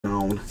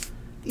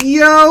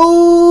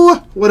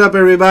Yo! What up,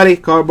 everybody?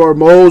 Cardboard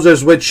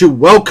Moses with you.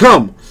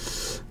 Welcome.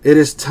 It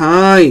is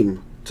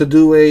time to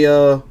do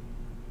a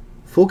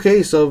full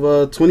case of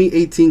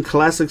 2018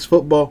 Classics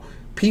Football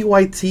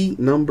PYT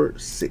number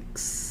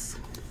 6.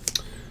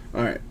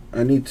 All right,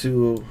 I need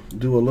to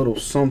do a little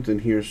something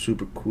here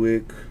super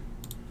quick.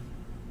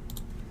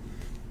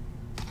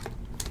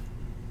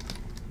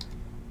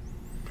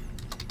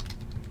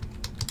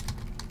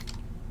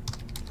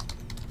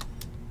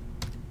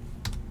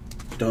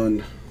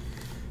 Done.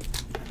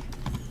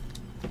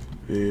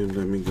 And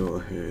let me go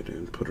ahead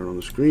and put it on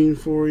the screen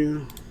for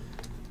you.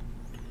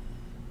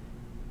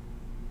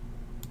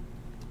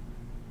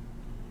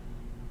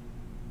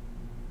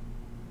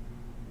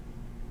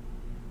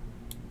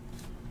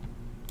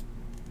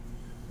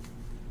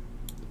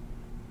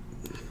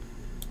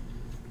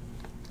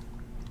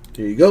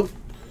 Here you go.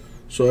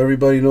 So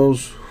everybody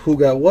knows who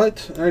got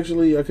what.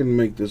 Actually, I can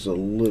make this a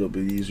little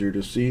bit easier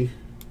to see.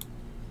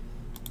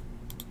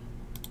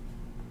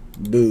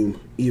 Boom.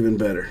 Even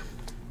better.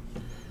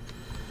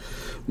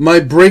 My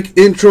break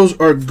intros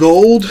are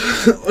gold.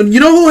 You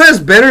know who has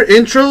better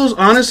intros,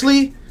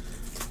 honestly?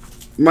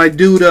 My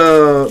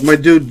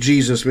dude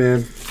Jesus,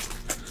 man.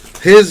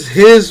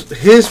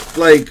 His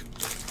like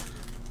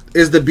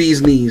is the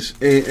bee's knees.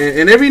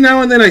 And every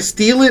now and then I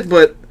steal it,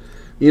 but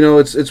you know,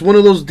 it's one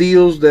of those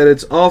deals that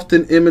it's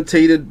often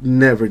imitated,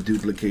 never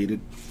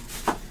duplicated.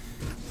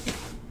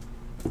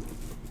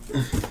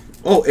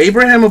 Oh,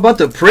 Abraham about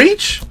to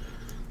preach?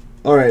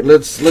 All right,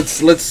 let's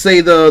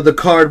say the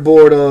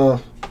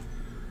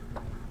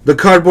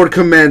cardboard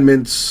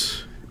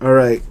commandments. All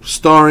right,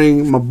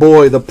 starring my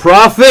boy, the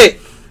prophet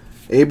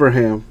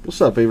Abraham.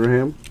 What's up,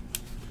 Abraham?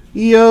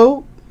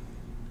 Yo.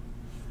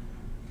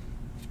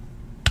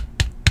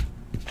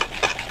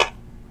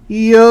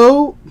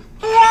 Yo.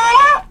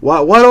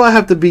 Why do I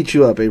have to beat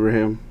you up,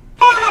 Abraham?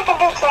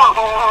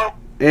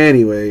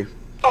 Anyway.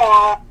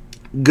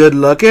 Good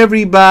luck,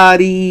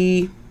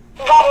 everybody.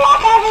 Good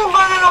luck,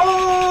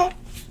 everybody.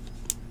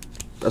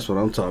 That's what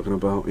I'm talking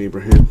about,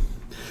 Abraham.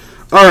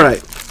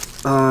 Alright.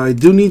 I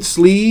do need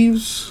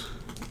sleeves,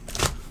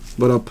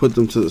 but I'll put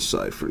them to the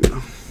side for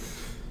now.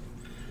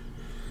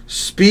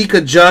 Speak a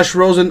Josh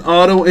Rosen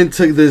auto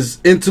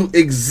into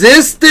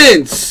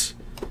existence.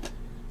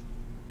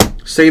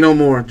 Say no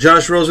more.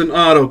 Josh Rosen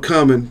auto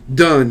coming.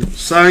 Done.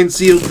 Signed,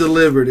 sealed,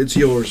 delivered. It's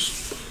yours.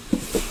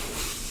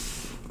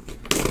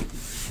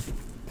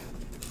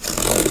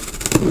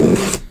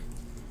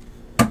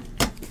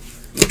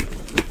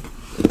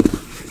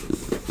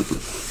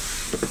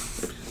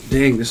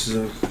 Dang, this is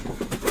a...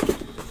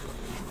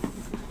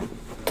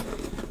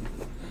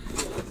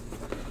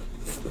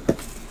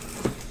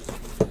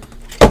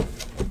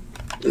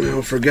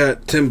 I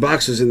forgot 10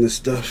 boxes in this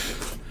stuff.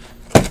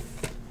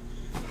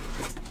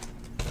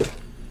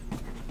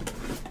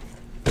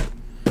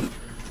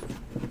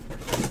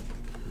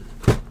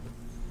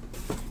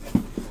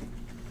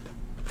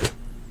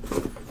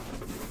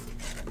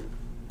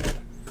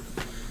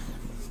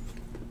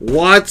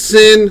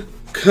 Watson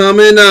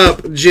coming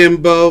up,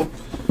 Jimbo.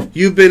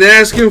 You've been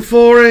asking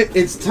for it.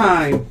 It's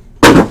time.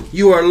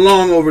 You are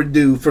long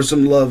overdue for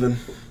some loving.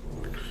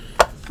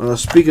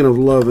 Speaking of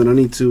loving, I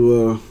need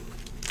to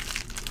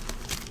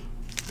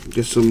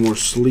get some more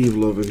sleeve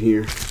loving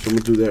here. So I'm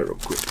going to do that real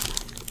quick.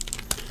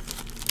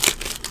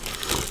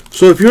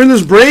 So if you're in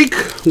this break,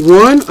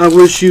 1, I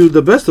wish you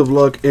the best of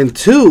luck. And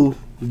 2,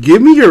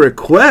 give me your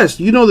request.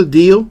 You know the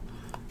deal.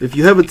 If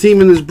you have a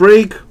team in this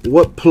break,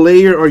 what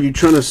player are you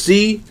trying to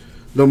see?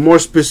 The more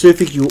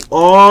specific you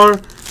are,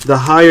 the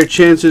higher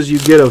chances you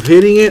get of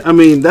hitting it. I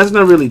mean, that's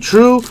not really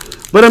true,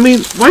 but I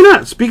mean, why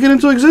not? Speak it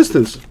into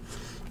existence.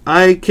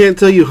 I can't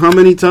tell you how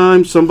many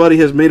times somebody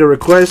has made a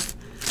request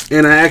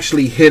and I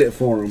actually hit it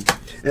for them.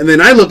 And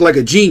then I look like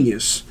a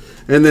genius.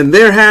 And then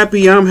they're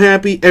happy, I'm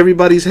happy,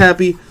 everybody's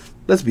happy.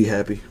 Let's be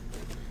happy.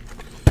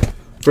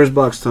 First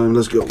box time,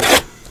 let's go.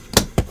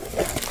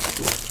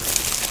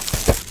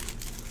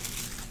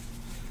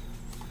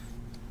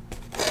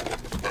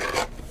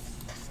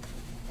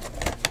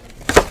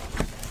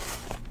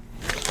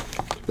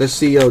 Let's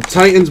see,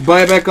 Titans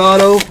buyback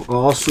auto.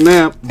 Oh,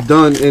 snap.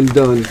 Done and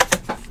done.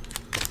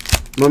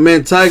 My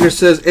man Tiger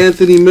says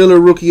Anthony Miller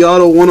rookie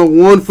auto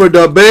 101 for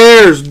the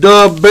Bears.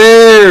 The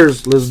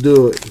Bears. Let's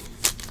do it.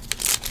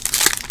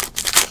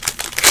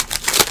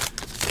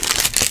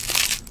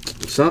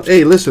 So,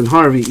 hey, listen,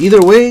 Harvey. Either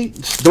way,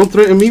 don't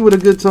threaten me with a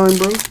good time,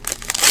 bro.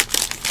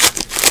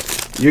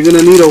 You're going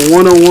to need a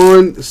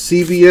 101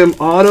 CBM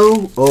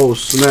auto. Oh,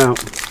 snap.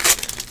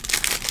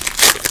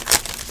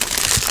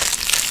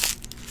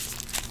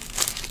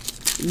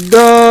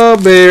 The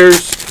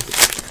Bears.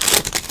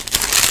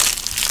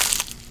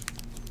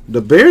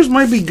 The Bears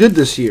might be good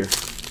this year.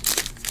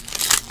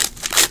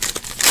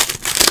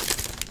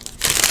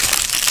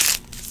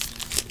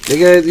 They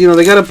got, you know,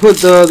 they got to put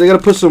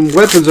some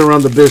weapons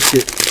around the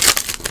biscuit.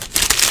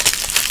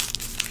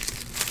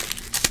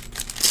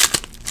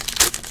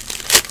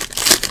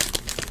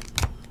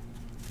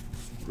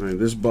 All right,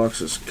 this box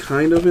is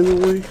kind of in the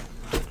way.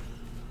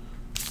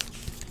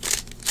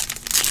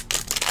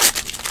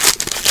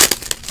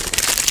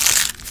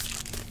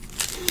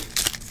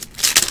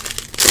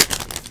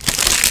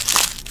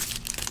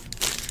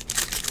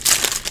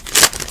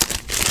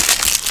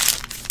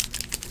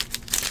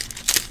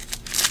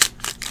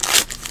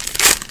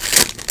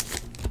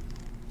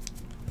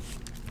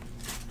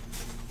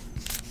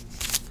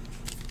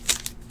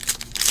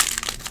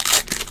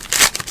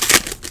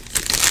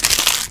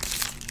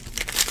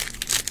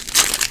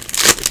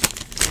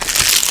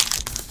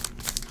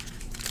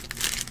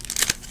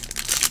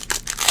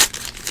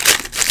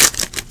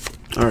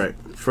 All right,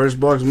 first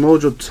box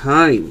mojo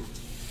time.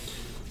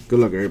 Good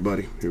luck,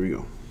 everybody. Here we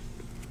go.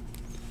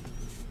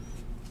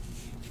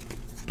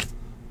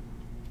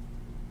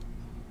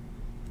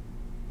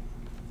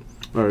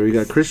 All right, we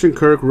got Christian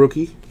Kirk,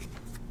 rookie.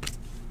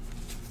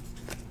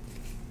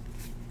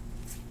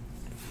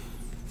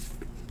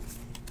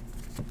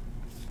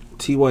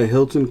 T.Y.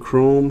 Hilton,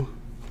 chrome.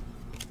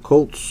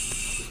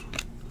 Colts.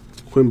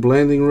 Quinn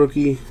Blanding,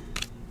 rookie.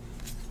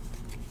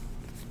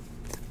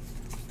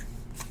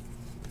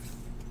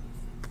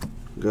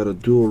 Got a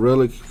dual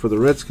relic for the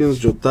Redskins.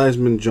 Joe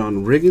Theismann,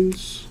 John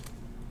Riggins.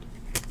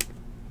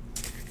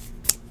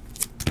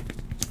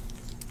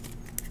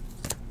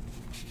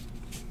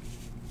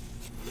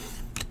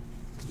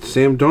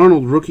 Sam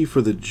Darnold, rookie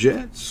for the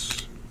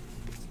Jets.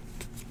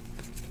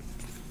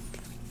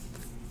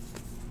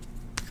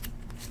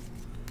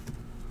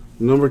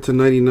 Number to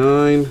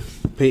 99,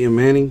 Peyton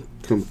Manning,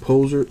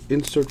 composer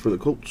insert for the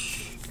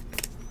Colts.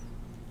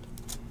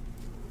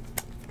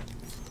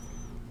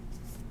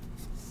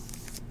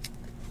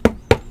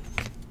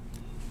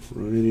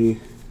 Righty.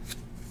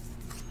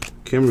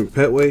 Cameron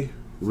Petway,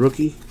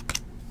 rookie.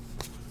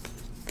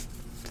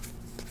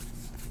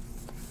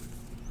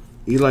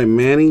 Eli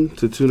Manning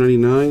to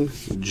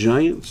 299,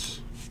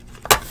 Giants.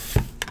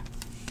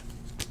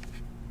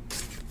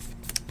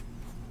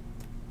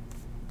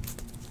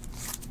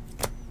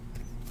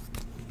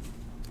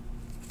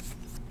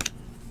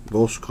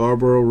 Bo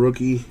Scarborough,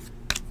 rookie.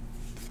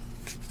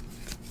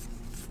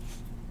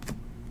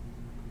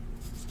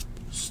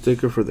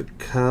 Sticker for the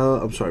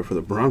for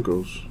the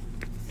Broncos.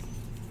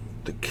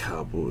 The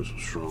Cowboys,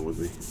 what's wrong with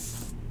me?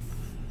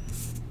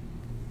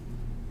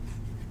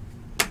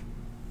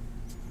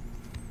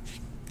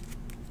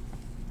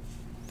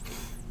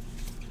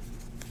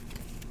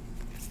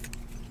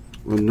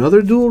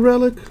 Another dual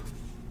relic.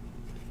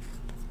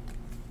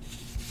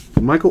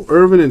 Michael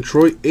Irvin and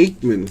Troy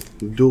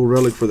Aikman, dual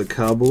relic for the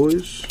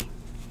Cowboys.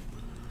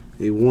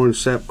 A Warren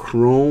Sapp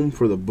chrome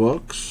for the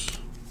Bucks.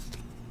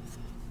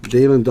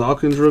 Dalen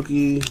Dawkins,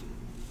 rookie.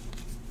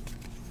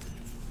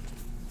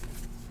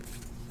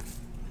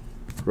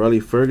 Riley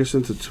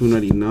Ferguson to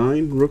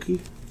 299,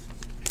 rookie.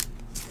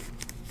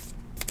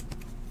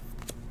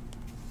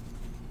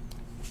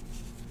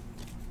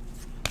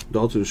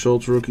 Dalton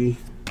Schultz, rookie.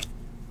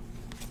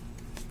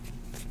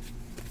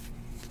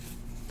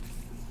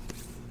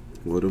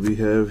 What do we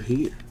have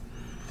here?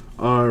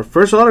 Our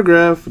first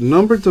autograph,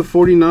 number to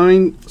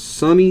 49,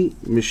 Sonny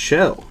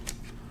Michel.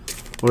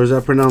 Or is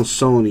that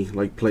pronounced Sony,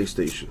 like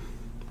PlayStation?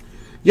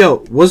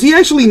 Yo, was he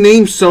actually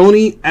named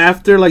Sony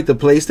after, like, the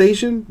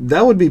PlayStation?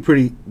 That would be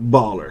pretty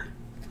baller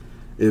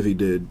if he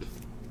did.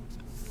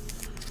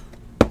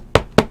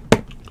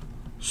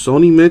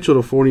 Sony Mitchell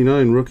to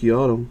 49, rookie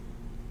auto.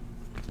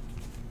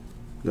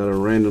 Got to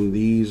random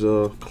these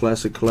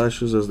classic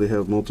clashes as they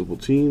have multiple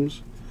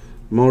teams.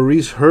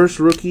 Maurice Hurst,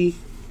 rookie.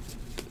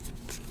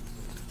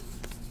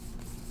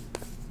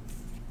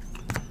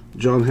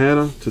 John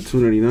Hanna to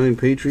 299,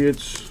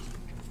 Patriots.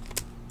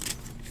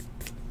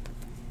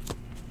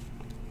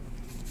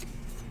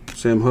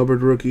 Sam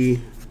Hubbard,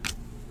 rookie.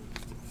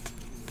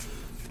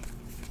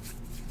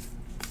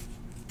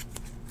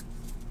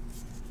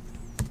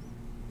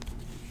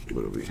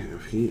 What do we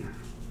have here?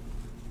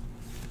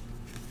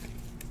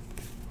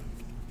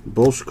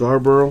 Bo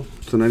Scarborough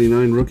to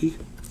 99, rookie.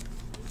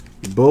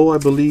 Bo, I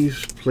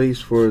believe,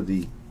 plays for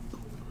the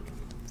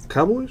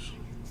Cowboys.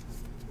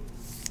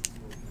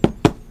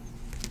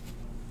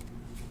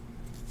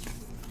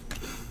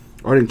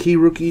 Arden Key,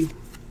 rookie.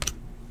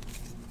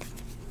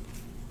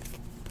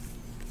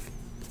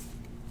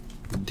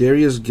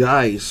 Darius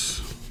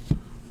Geis,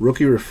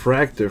 rookie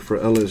refractor for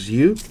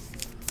LSU.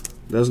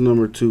 That's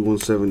number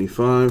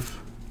 2/175.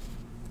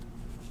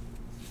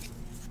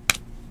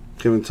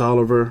 Kevin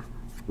Tolliver,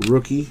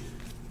 rookie.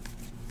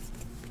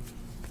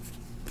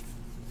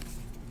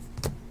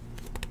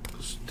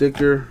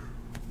 Sticker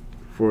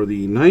for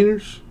the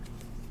Niners.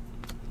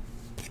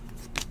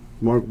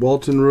 Mark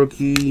Walton,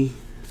 rookie.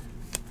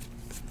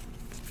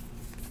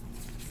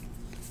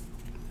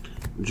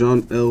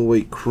 John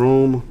Elway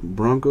chrome,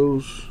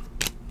 Broncos.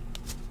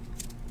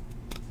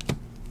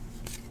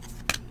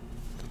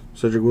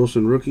 Cedric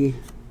Wilson, rookie.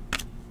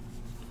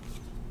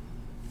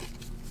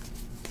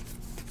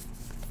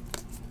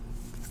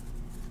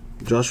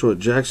 Joshua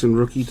Jackson,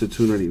 rookie to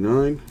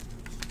 299.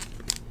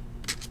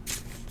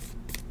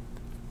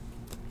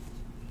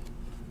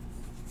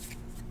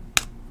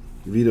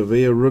 Vita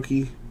Vea,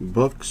 rookie,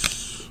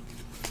 Bucks.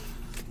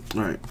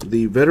 Alright,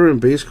 the veteran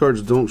base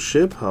cards don't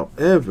ship.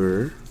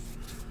 However,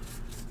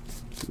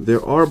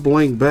 there are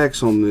blank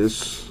backs on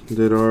this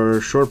that are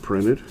short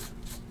printed.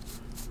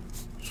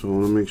 So I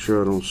want to make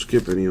sure I don't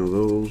skip any of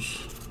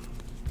those.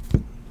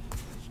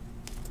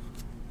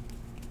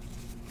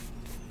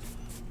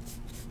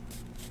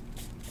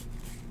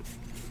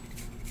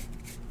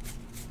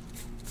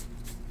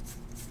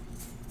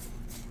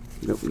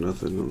 Yep,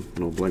 nothing,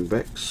 no blank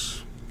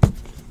backs.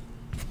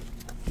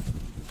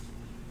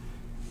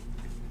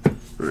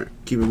 Alright,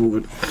 keep it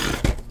moving.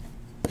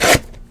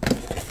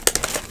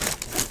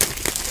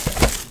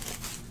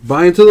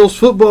 Buy into those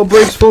football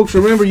breaks, folks.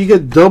 Remember, you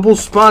get double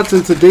spots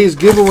in today's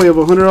giveaway of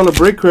 $100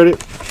 break credit.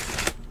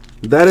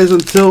 That is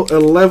until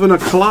 11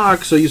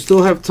 o'clock, so you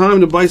still have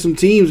time to buy some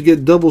teams,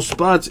 get double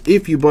spots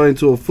if you buy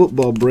into a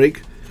football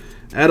break.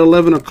 At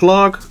 11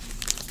 o'clock,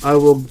 I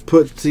will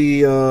put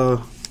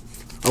that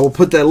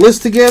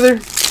list together.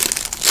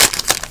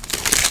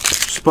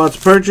 Spots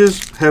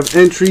purchased have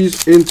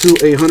entries into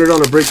a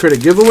 $100 break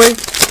credit giveaway.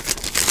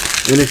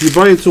 And if you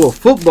buy into a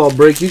football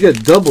break, you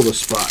get double the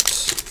spots.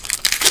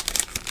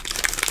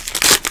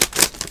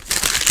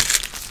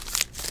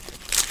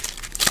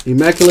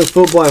 Immaculate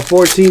Football at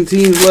 14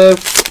 teams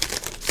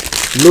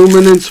left.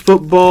 Luminance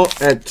Football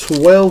at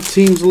 12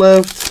 teams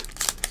left.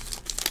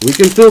 We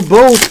can fill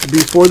both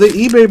before the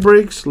eBay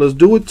breaks. Let's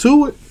do it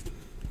to it.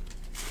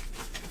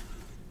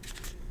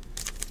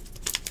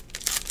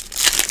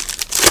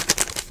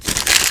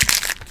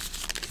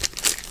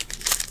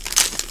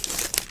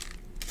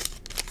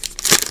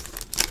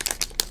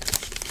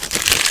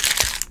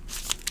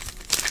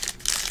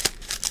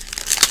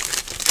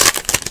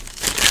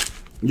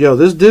 Yo,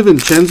 this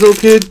DiVincenzo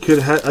kid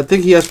I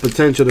think he has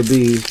potential to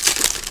be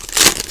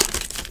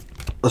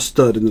a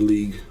stud in the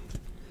league.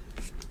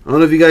 I don't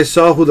know if you guys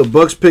saw who the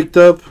Bucks picked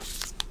up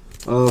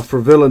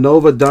for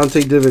Villanova,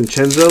 Dante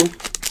DiVincenzo.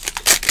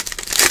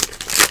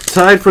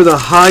 Tied for the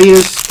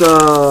highest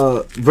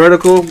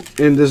vertical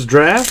in this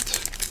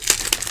draft.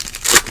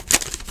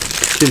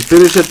 Can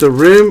finish at the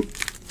rim.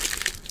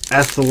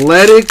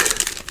 Athletic.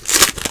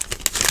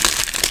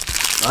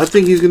 I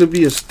think he's going to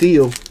be a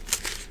steal.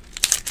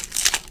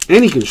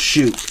 And he can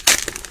shoot.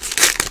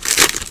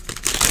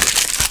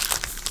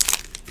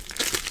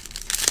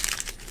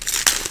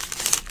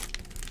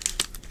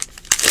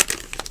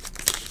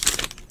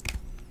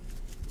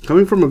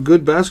 Coming from a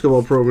good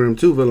basketball program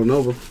too,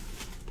 Villanova.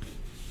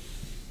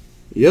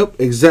 Yep,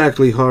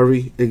 exactly,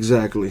 Harvey.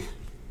 Exactly.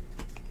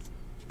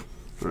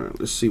 Alright,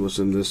 let's see what's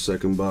in this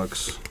second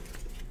box.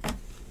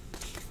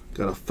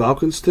 Got a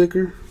Falcon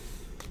sticker.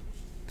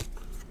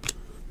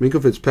 Minka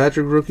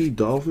Fitzpatrick rookie,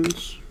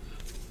 Dolphins.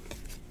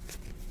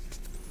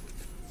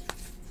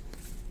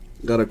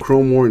 Got a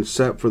Chrome Warren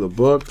Sapp for the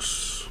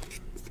Bucks.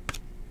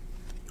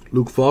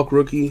 Luke Falk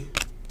rookie.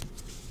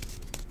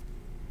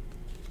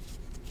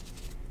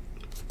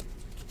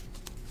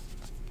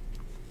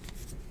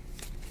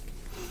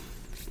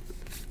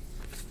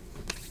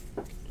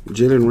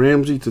 Jalen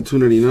Ramsey to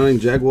 299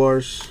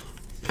 Jaguars.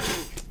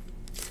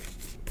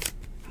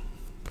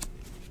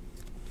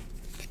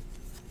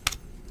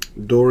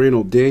 Dorian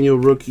O'Daniel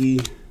rookie.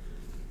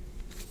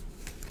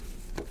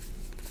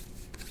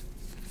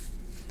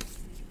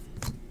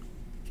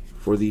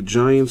 For the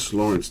Giants,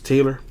 Lawrence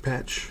Taylor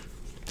patch.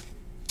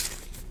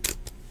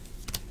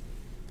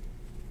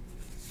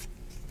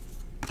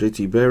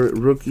 JT Barrett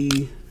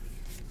rookie.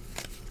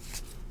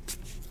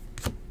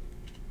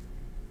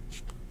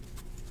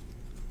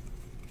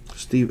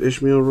 Steve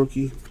Ishmael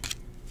rookie.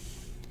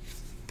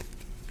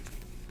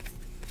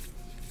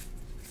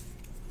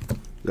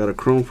 Got a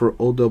chrome for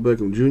Odell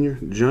Beckham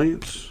Jr.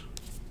 Giants.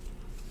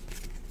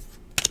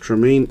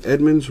 Tremaine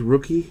Edmonds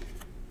rookie.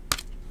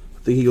 I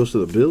think he goes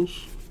to the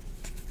Bills.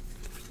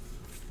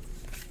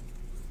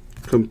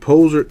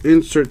 Composer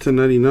insert to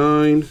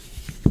 99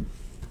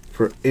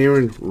 for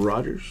Aaron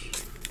Rodgers.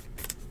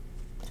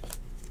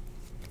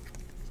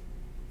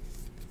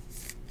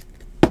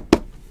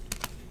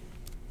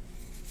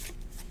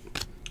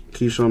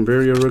 Keyshawn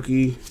Barrier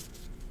rookie.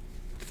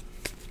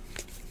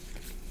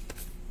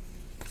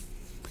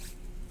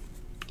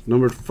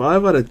 Numbered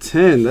 5 out of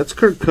 10. That's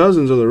Kirk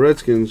Cousins of the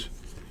Redskins.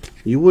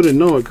 You wouldn't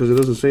know it because it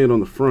doesn't say it on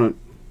the front,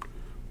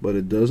 but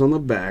it does on the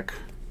back.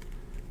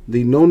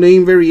 The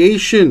no-name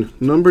variation,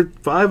 numbered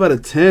 5 out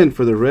of 10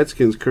 for the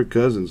Redskins, Kirk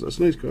Cousins. That's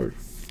a nice card.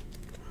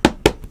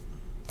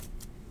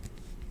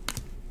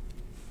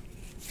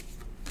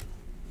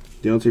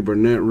 Deontay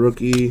Burnett,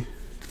 rookie.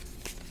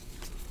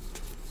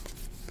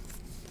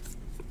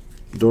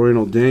 Dorian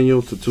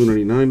O'Daniel to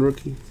 299,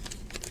 rookie.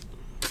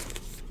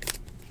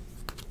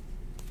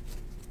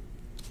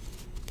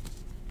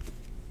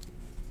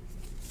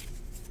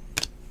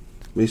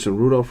 Mason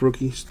Rudolph,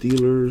 rookie.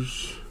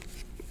 Steelers.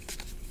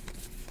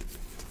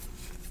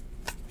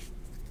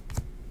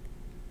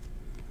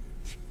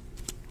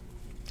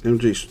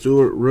 MJ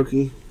Stewart,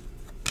 rookie.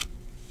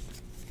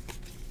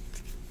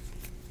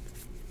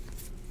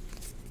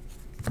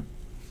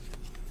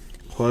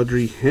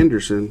 Quadri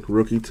Henderson,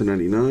 rookie to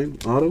 99,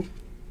 auto.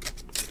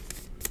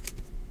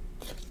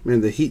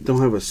 Man, the Heat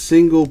don't have a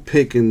single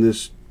pick in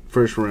this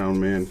first round,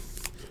 man.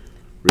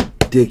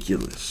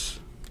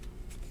 Ridiculous.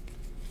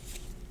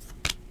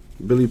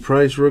 Billy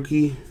Price,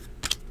 rookie.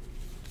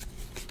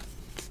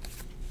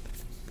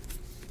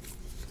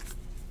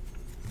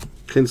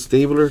 Ken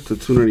Stabler to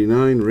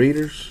 299,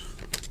 Raiders.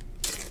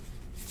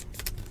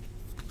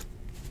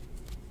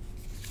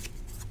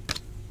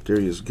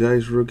 Darius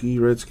Guys, rookie,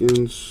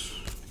 Redskins.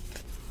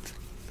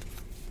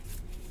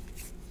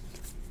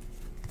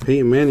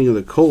 Peyton Manning of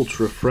the Colts,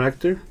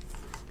 refractor.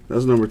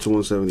 That's number to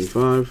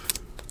 175.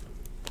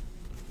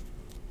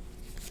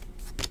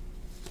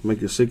 Mike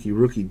Gesicki,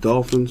 rookie,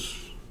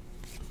 Dolphins.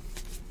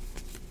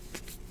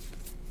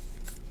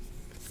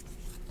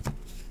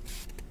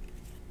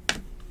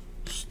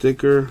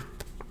 sticker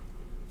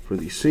for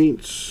the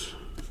Saints.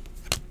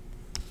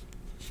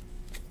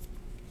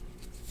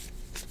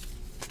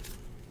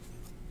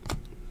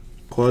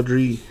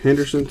 Quadri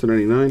Henderson to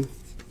 99.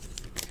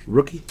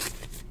 Rookie.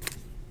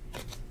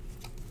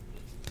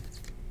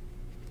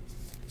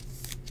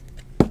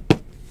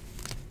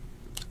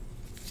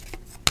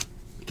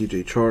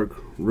 DJ Chark,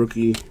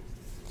 rookie.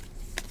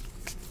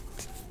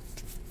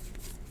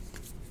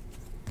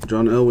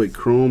 John Elway,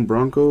 Chrome,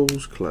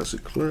 Broncos,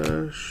 Classic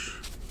Clash.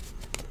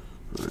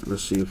 All right,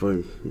 let's see if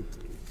I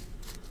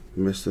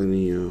missed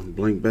any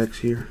blank backs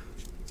here.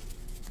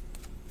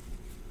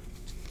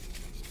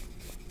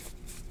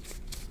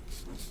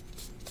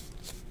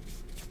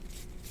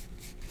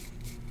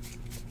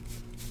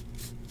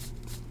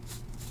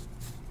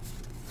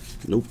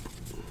 Nope.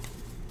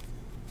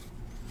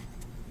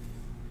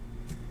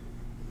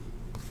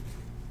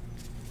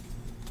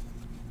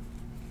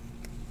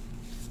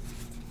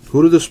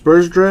 Who did the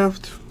Spurs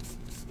draft?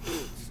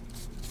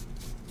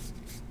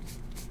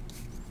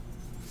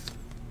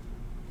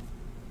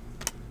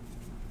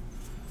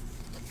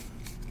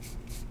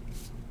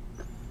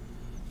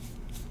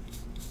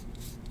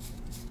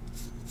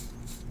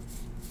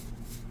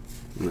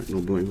 All right, no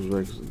blanks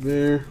back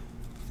there.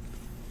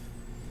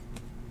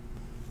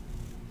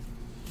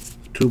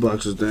 2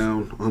 boxes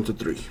down, onto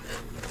 3.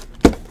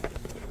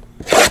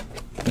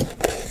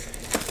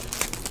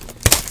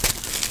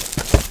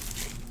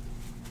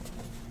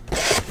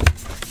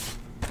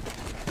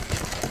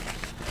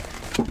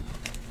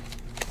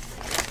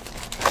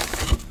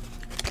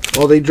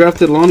 Oh, they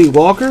drafted Lonnie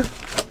Walker?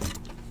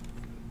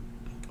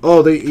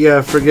 Oh,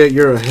 yeah, forget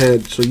you're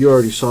ahead, so you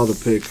already saw the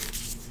pick.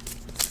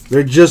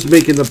 They're just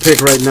making the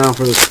pick right now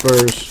for the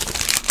Spurs.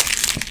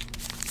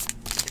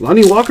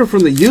 Lonnie Walker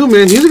from the U,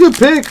 man. He's a good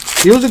pick.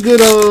 He was a good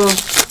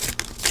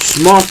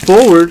small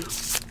forward.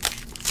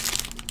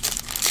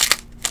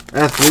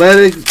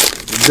 Athletic,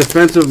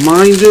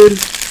 defensive-minded.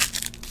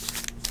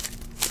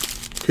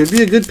 Could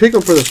be a good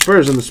pickup for the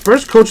Spurs. And the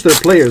Spurs coach their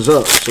players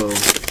up, so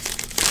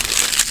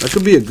that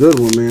could be a good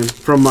one, man.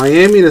 From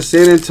Miami to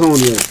San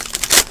Antonio.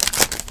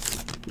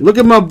 Look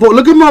at my boy.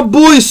 Look at my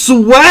boy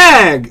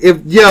swag.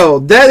 Yo,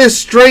 that is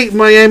straight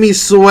Miami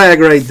swag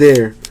right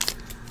there.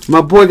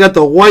 My boy got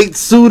the white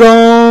suit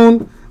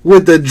on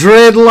with the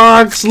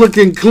dreadlocks,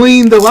 looking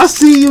clean though. I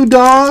see you,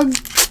 dog.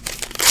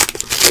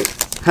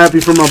 Happy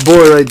for my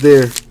boy right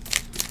there.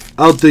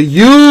 Out the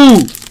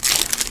U.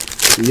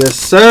 Yes,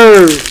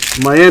 sir.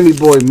 Miami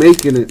boy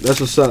making it. That's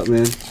what's up,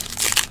 man.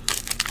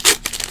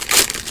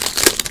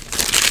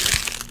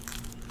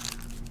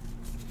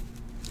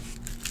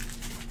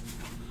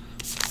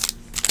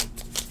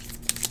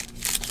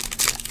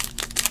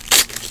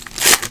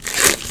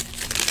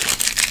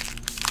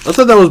 I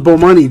thought that was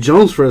Bomani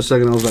Jones for a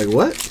second. I was like,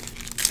 what?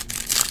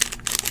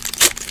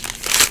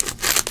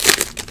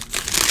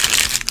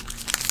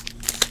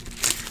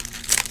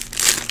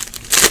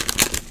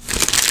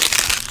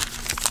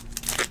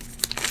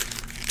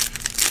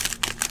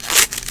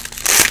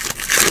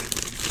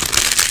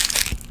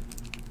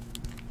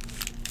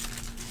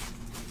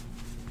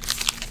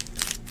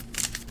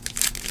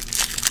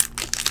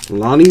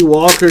 Lonnie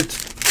Walker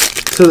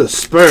to the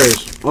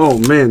Spurs. Oh,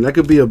 man, that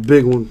could be a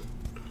big one.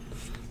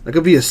 That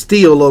could be a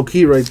steal,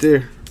 low-key, right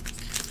there.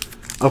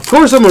 Of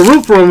course, I'm a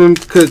root for him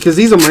because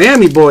he's a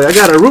Miami boy. I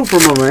got to root for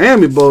my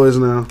Miami boys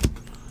now.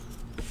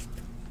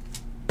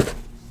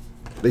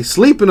 They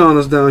sleeping on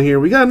us down here.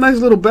 We got a nice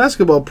little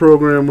basketball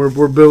program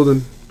we're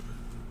building.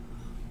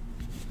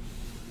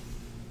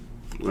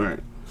 All right.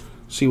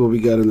 See what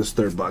we got in this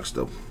third box,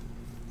 though.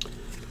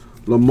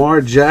 Lamar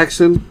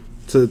Jackson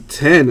to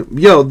 10.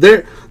 Yo,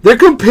 they're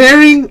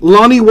comparing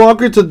Lonnie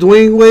Walker to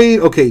Dwayne Wade.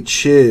 Okay,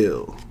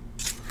 chill.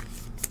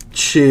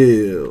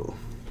 Chill.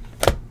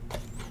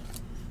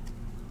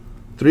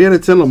 3 out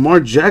of 10 Lamar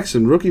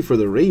Jackson, rookie for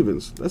the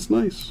Ravens. That's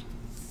nice.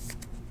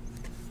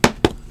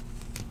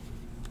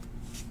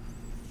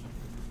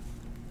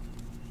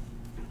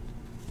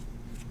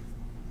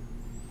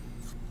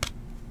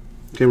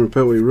 Cameron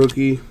Petway,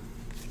 rookie.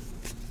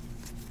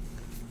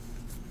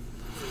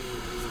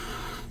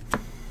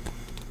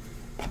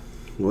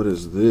 What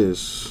is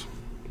this?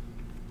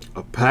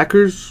 A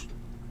Packers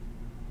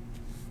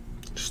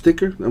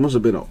sticker? That must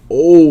have been an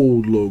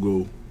old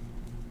logo.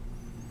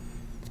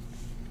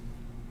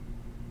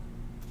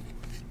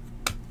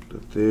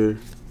 That there.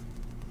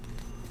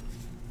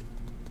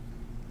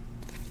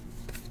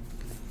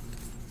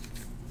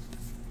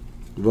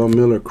 Von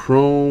Miller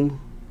Chrome.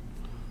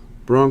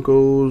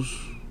 Broncos.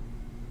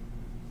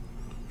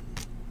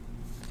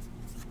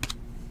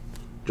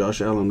 Josh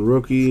Allen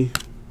rookie.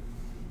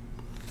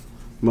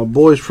 My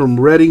boys from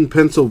Reading,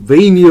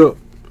 Pennsylvania.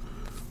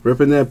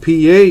 Repping that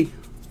PA.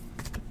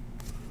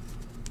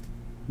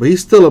 But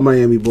he's still a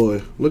Miami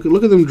boy. Look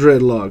at them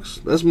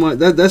dreadlocks.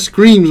 That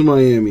screams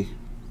Miami.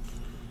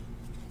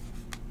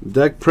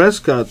 Dak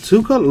Prescott,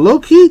 2-color,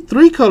 low-key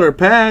 3-color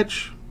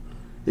patch.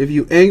 If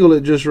you angle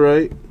it just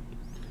right.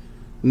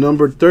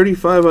 Number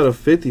 35 out of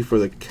 50 for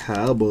the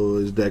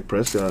Cowboys, Dak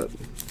Prescott.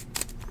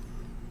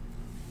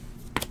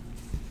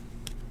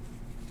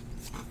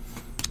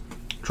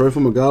 Troy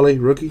Fumagalli,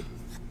 rookie.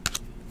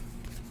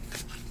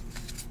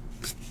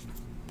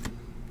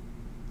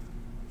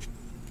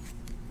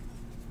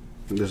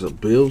 And there's a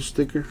Bills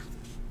sticker.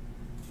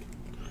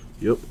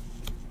 Yep.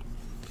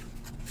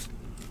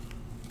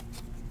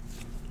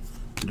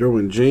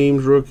 Derwin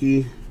James,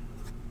 rookie.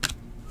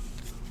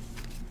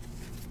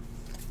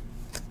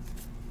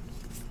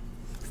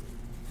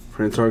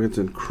 Fran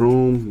Tarkenton,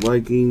 Chrome,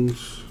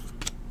 Vikings.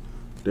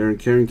 Darren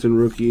Carrington,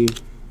 rookie.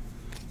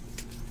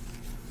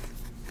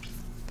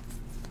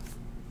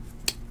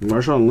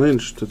 Marshawn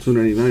Lynch to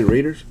 299,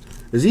 Raiders.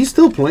 Is he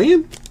still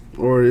playing?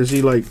 Or is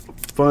he like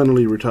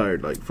finally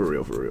retired, like for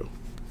real, for real?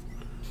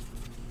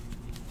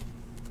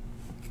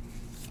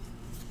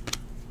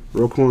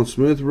 Roquan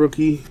Smith,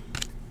 rookie.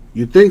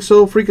 You think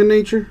so, freaking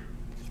nature?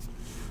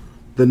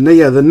 The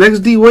next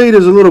D Wade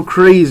is a little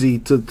crazy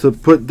to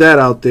put that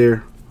out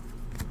there.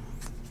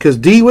 Because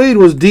D Wade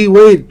was D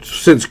Wade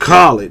since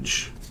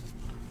college.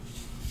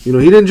 You know,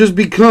 he didn't just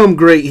become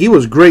great. He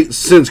was great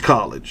since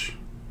college.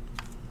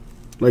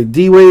 Like,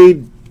 D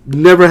Wade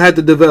never had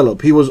to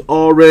develop. He was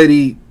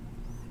already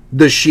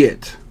the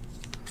shit.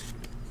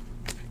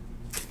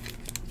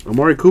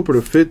 Amari Cooper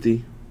to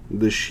 50.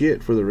 The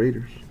shit for the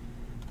Raiders.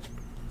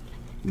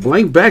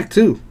 Blank back,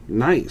 too.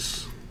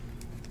 Nice.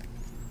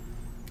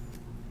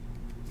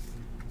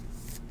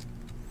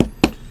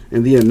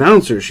 And the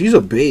announcer, she's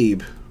a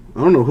babe. I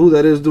don't know who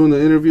that is doing the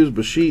interviews,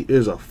 but she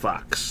is a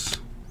fox.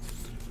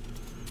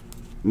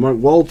 Mark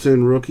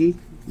Walton, rookie.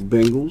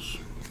 Bengals.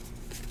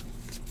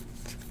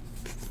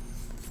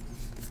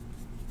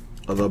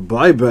 The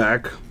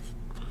buyback.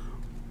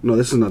 No,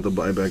 this is not the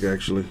buyback,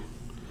 actually.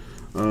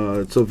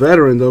 It's a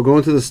veteran, though.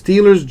 Going to the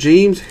Steelers,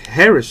 James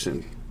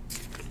Harrison.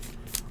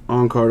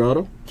 On-card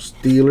auto.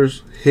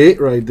 Steelers hit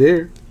right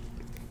there.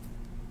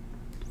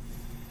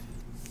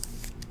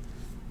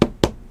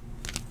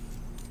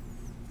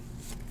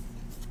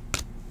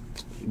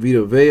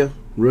 Vita Vea,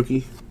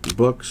 rookie.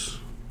 Bucks.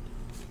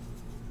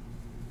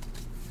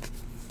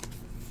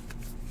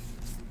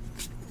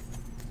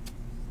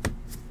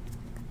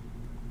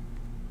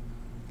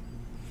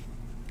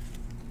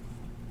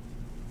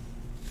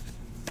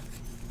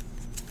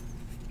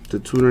 To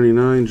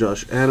 299,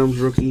 Josh Adams,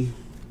 rookie.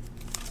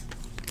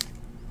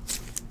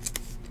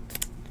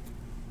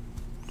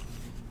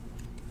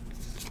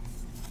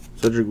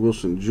 Cedric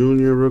Wilson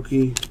Jr.,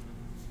 rookie.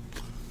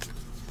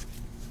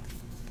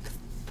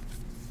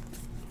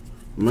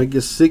 Mike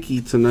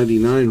Gesicki to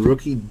 99,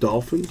 rookie.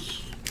 Dolphins.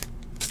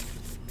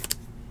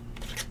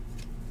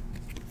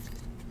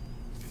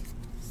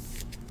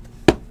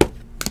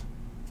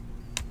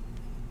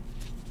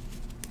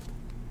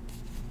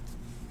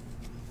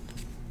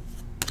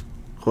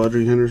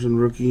 Quadri Henderson,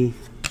 rookie.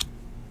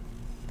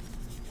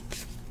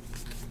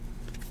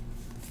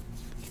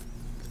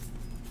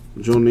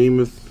 Joe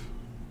Namath.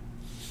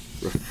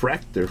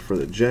 Refractor for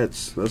the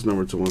Jets. That's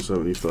number to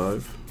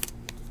 175.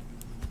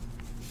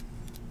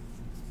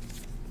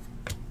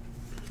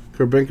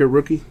 Kurt Benkert,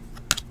 rookie.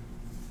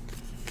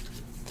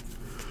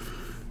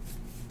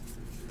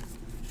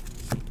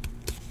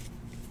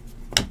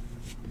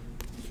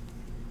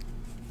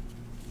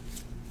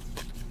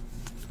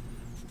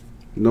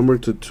 Number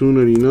to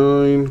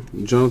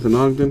 299, Jonathan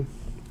Ogden.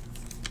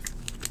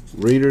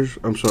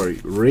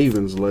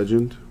 Ravens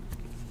legend.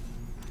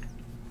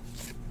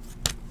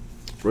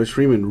 Royce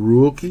Freeman,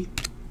 rookie.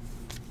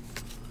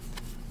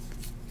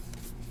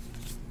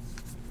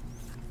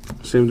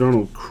 Sam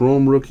Darnold,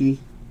 Chrome, rookie.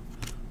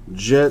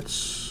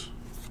 Jets.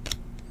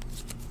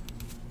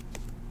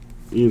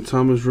 Ian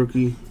Thomas,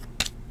 rookie.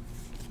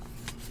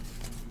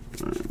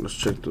 All right, let's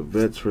check the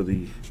vets for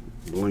the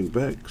blank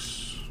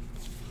backs.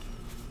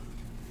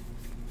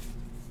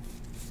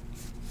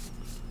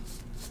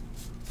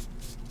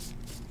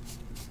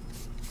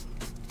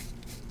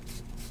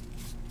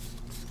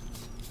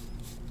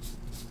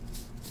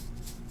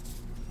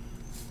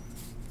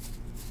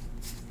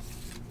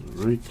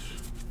 All right.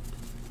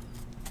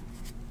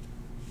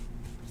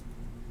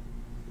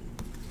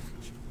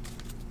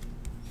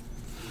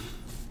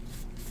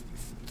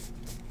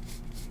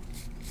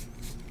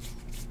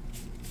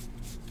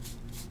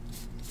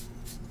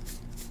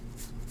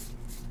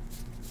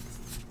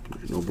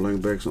 No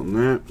blank backs on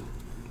that.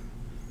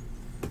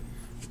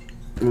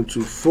 1,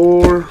 2,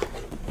 4.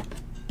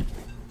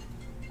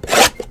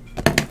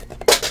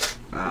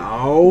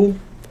 Ow.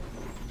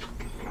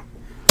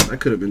 That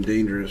could have been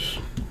dangerous.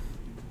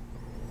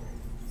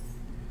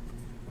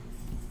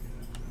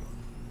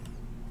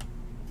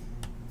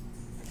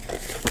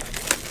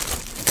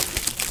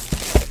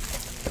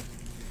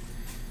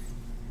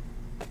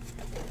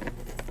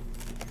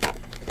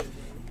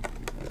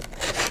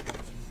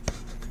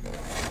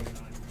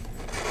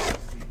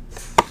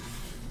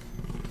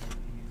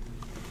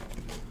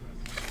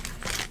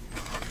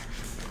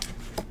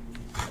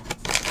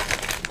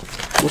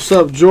 What's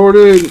up,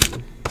 Jordan?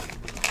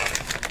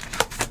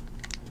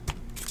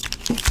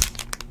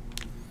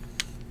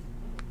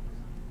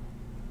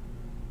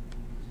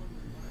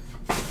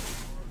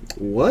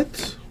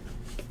 What?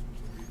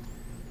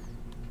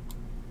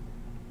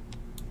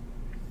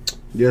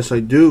 Yes, I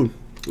do.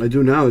 I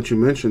do now that you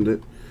mentioned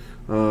it.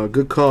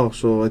 Good call.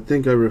 So I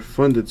think I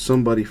refunded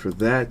somebody for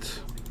that.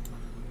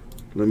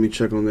 Let me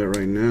check on that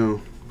right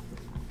now.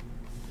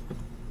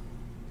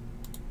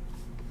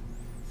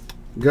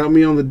 Got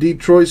me on the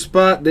Detroit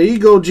spot. There you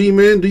go,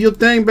 G-Man. Do your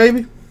thing,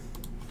 baby.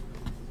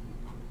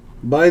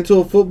 Buy into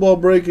a football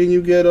break and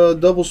you get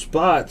double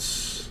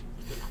spots.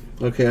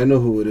 Okay, I know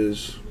who it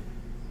is.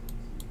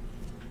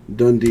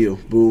 Done deal.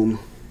 Boom.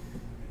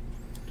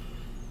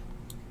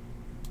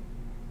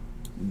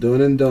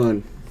 Done and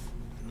done.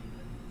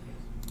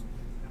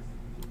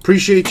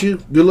 Appreciate you.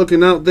 Good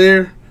looking out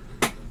there,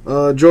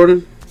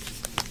 Jordan.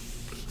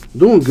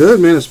 Doing good,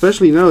 man.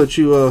 Especially now that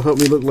you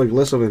helped me look like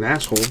less of an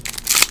asshole.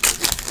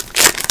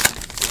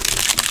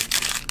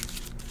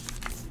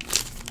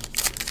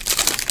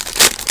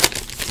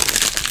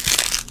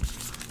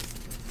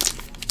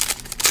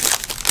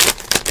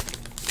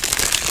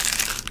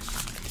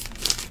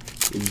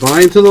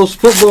 Buy into those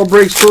football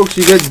breaks, folks.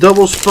 You get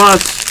double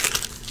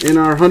spots in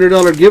our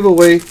 $100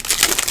 giveaway.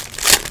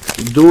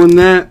 Doing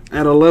that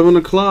at 11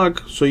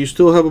 o'clock. So you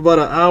still have about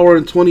an hour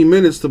and 20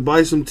 minutes to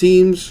buy some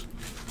teams.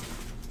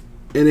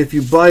 And if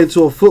you buy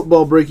into a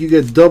football break, you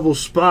get double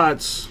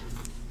spots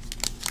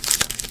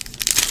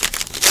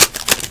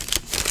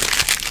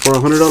for a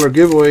 $100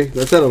 giveaway.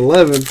 That's at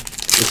 11.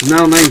 It's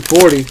now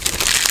 9:40.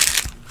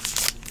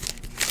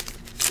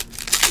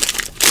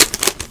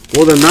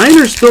 Well, the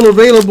Niners still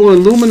available in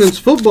Luminance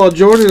Football,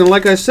 Jordan. And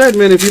like I said,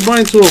 man, if you buy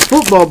into a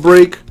football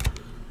break,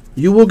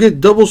 you will get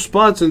double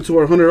spots into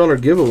our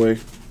 $100 giveaway.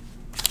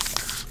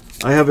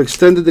 I have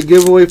extended the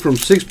giveaway from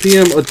 6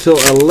 p.m. until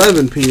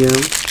 11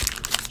 p.m.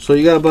 So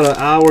you got about an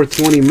hour,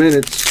 20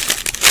 minutes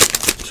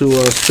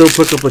to still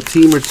pick up a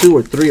team or two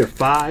or three or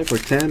five or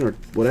 10 or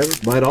whatever.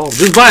 Buy it all.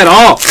 Just buy it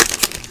all.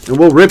 And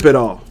we'll rip it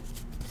all.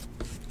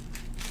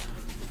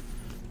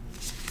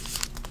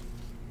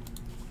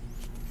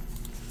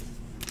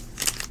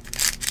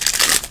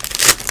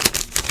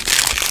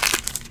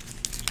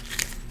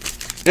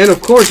 And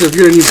of course, if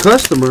you're a new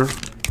customer,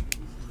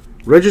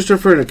 register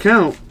for an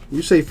account,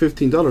 you save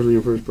 $15 on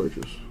your first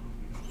purchase.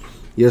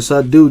 Yes,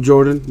 I do,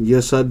 Jordan.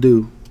 Yes, I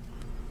do.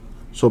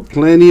 So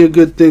plenty of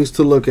good things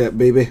to look at,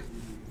 baby.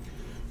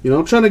 You know,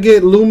 I'm trying to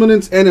get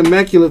Luminance and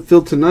Immaculate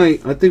filled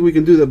tonight. I think we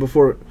can do that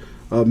before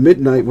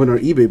midnight when our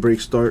eBay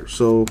breaks start.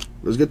 So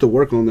let's get to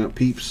work on that,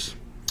 peeps.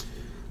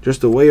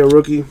 Just away a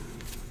rookie.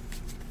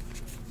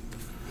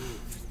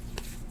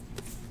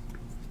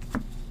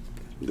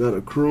 Got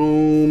a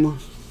Chrome.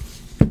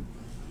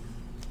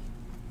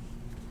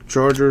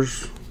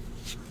 Chargers.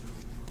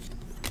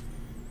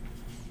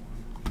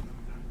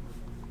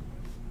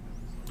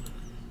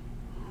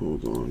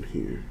 Hold on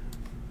here.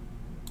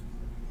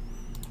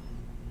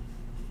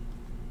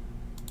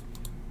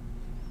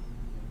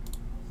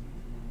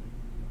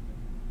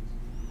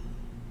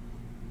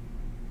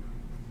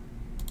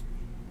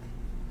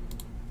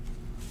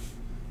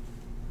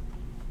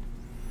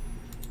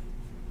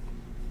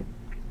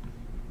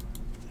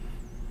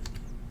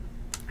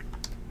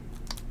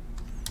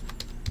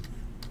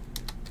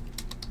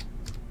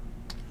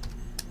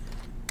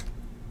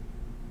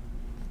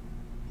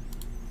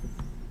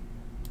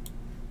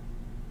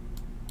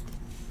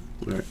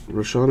 Alright,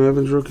 Rashawn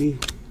Evans rookie.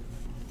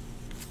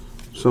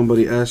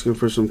 Somebody asking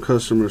for some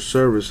customer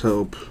service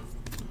help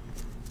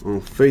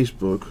on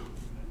Facebook.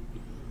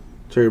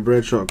 Terry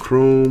Bradshaw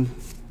Chrome.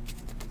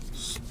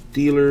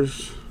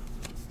 Steelers.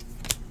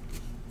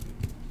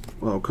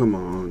 Oh, come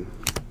on.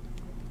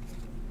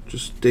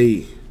 Just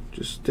stay.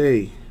 Just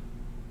stay.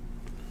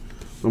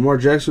 Lamar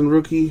Jackson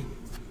rookie.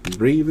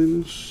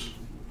 Ravens.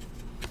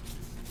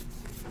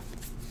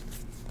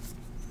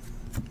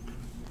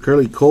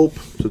 Curly Culp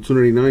to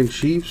 299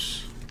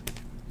 Chiefs.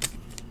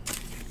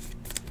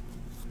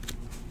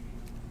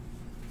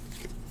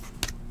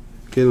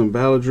 Kalen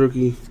Ballard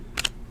rookie.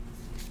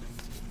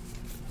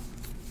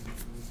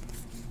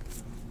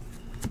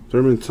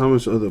 Thurman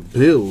Thomas of the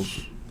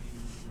Bills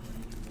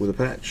with a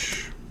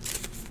patch.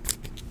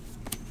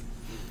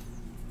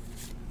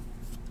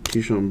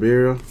 Keyshawn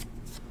Barra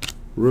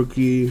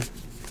rookie.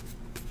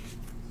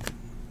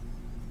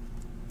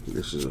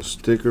 This is a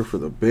sticker for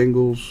the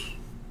Bengals.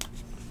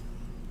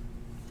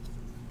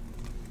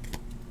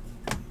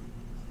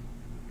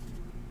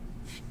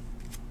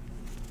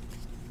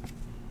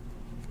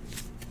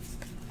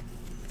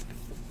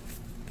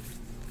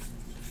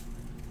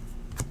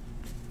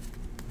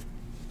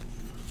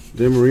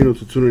 Dan Marino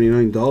to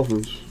 299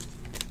 Dolphins.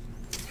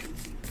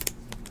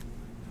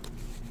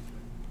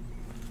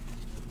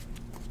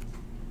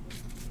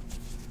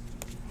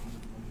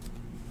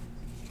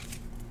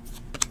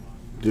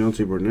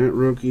 Deontay Burnett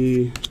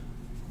rookie.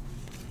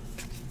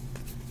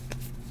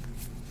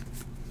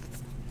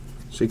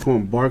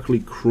 Saquon Barkley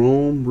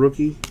Chrome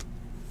rookie.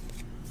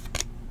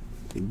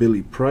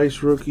 Billy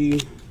Price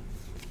rookie.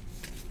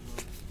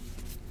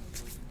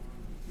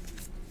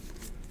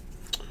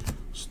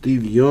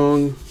 Steve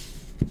Young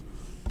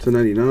to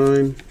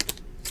 99.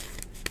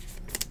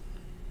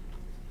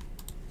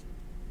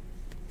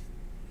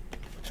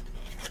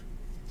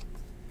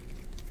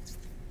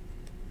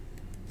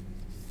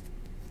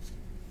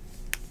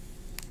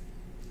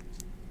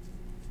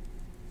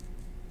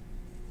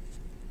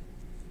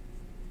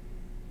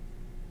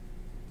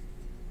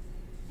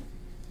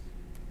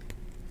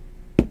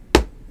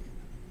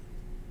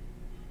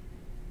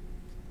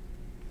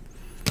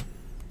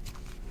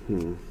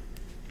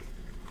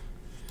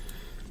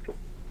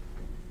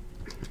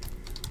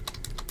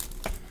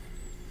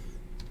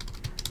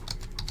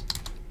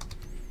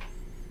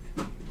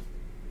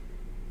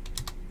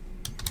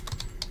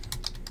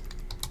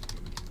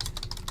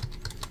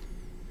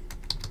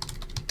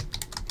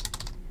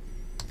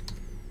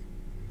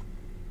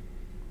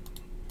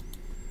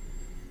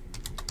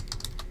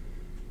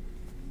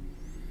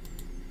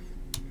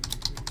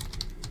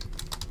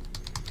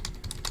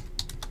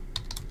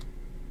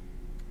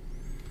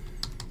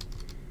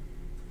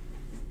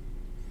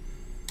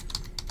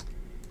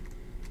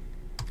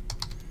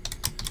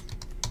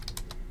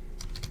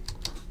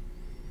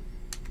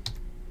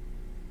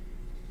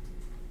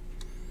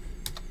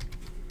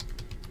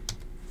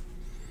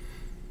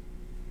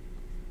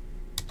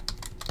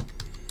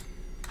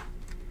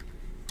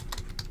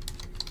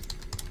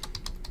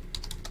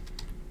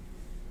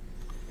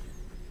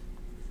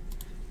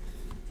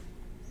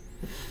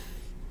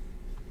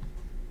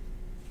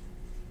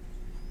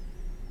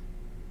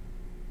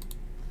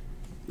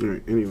 All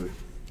right, anyway.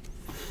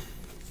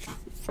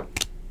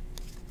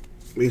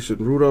 Mason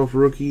Rudolph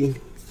rookie.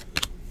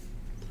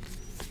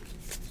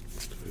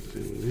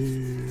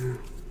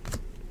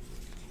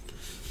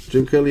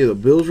 Jim Kelly of the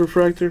Bills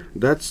refractor.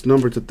 That's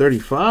numbered to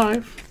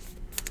 35.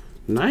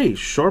 Nice.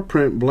 Sharp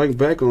print blank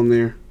back on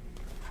there.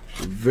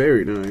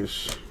 Very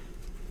nice.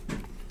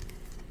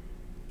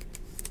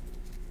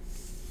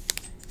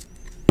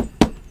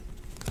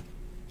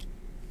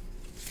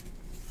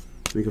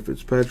 Mika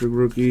Fitzpatrick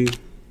rookie.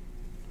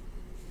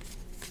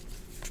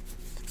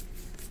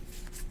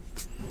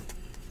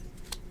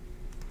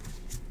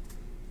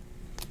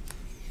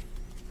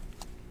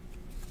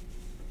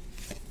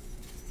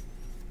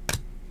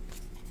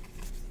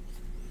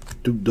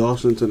 Duke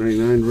Dawson to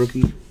 99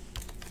 rookie.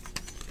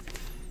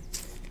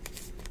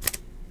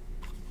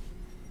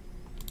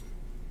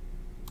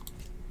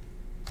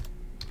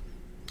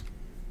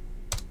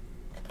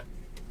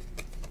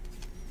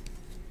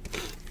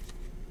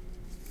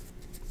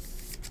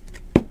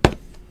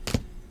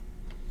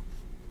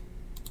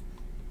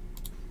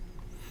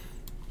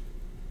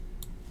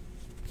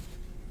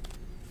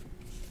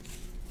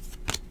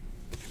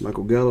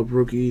 Michael Gallup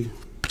rookie.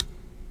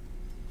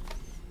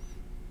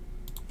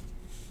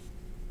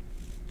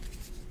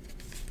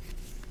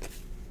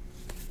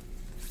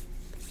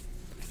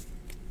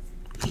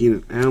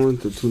 Keenan Allen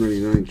to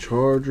 299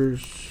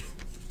 Chargers.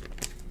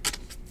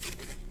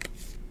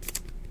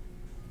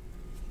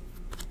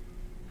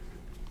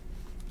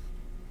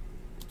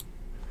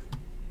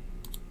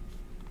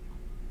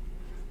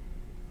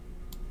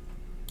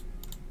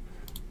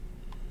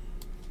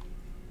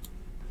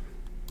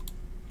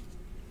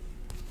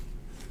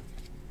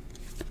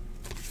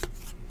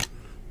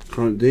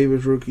 Carlton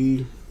Davis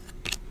rookie.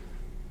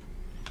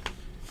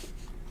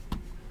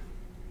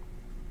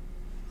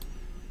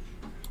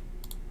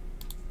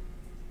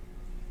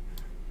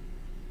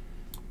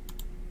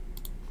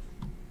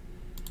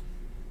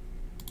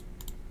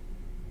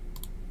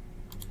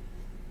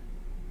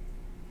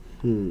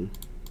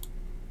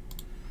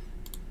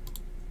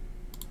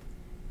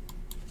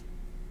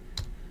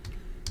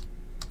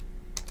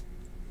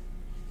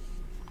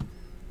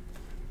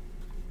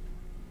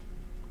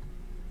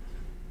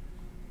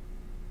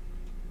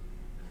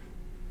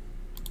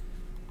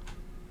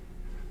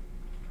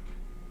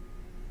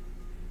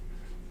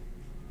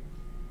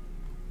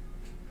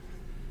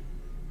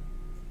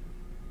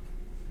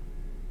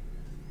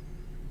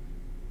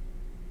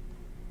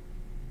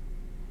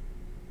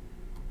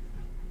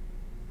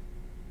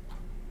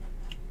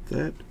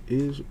 That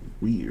is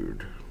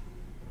weird.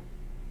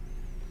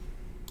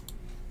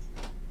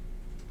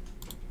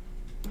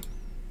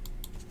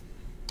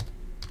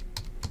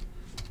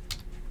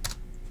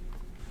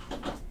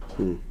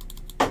 Don't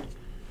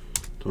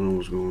know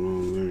what's going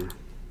on there.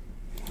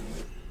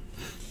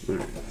 All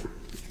right.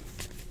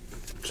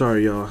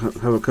 Sorry, y'all.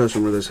 Have a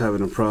customer that's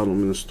having a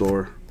problem in the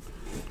store.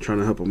 Trying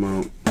to help them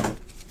out.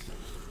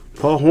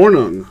 Paul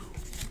Hornung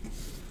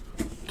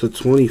to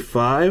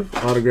 25.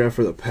 Autograph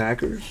for the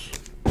Packers.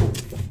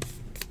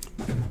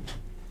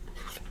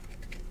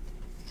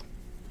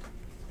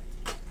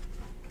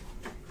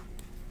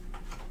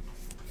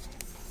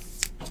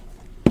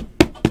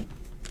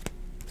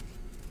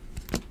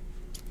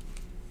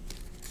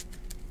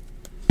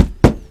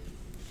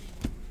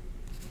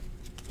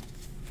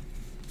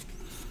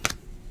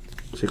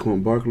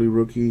 Saquon Barkley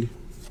rookie.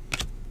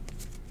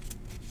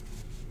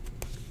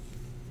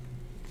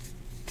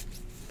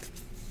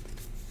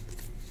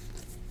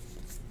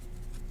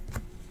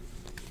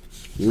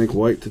 Mike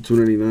White to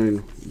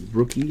 299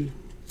 rookie.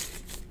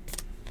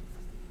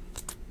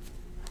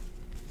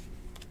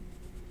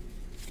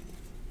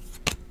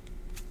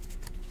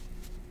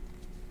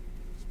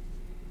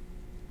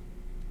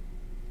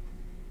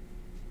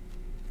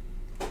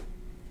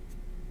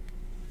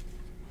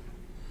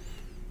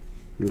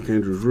 Nick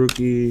Andrews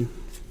rookie.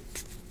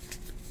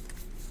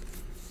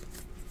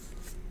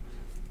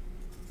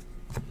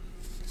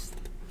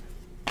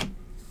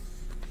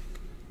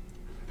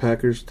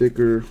 Packers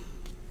sticker.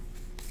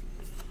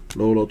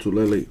 Lolo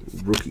Tulele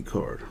rookie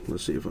card.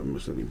 Let's see if I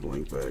missed any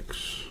blank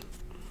backs.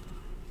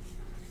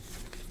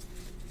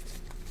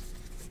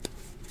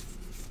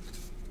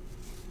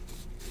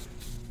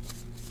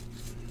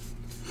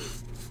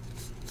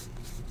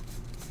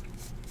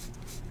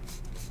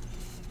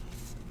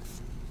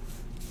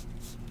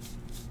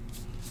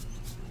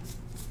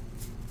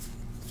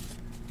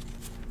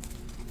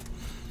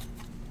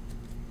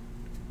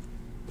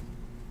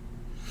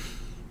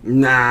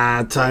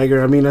 Nah,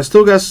 Tiger. I mean, I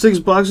still got 6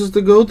 boxes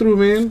to go through,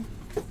 man.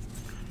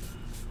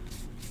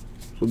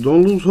 So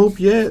don't lose hope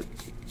yet.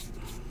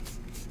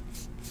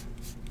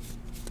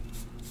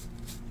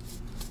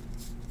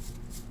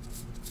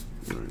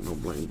 All right, no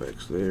blank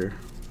backs there.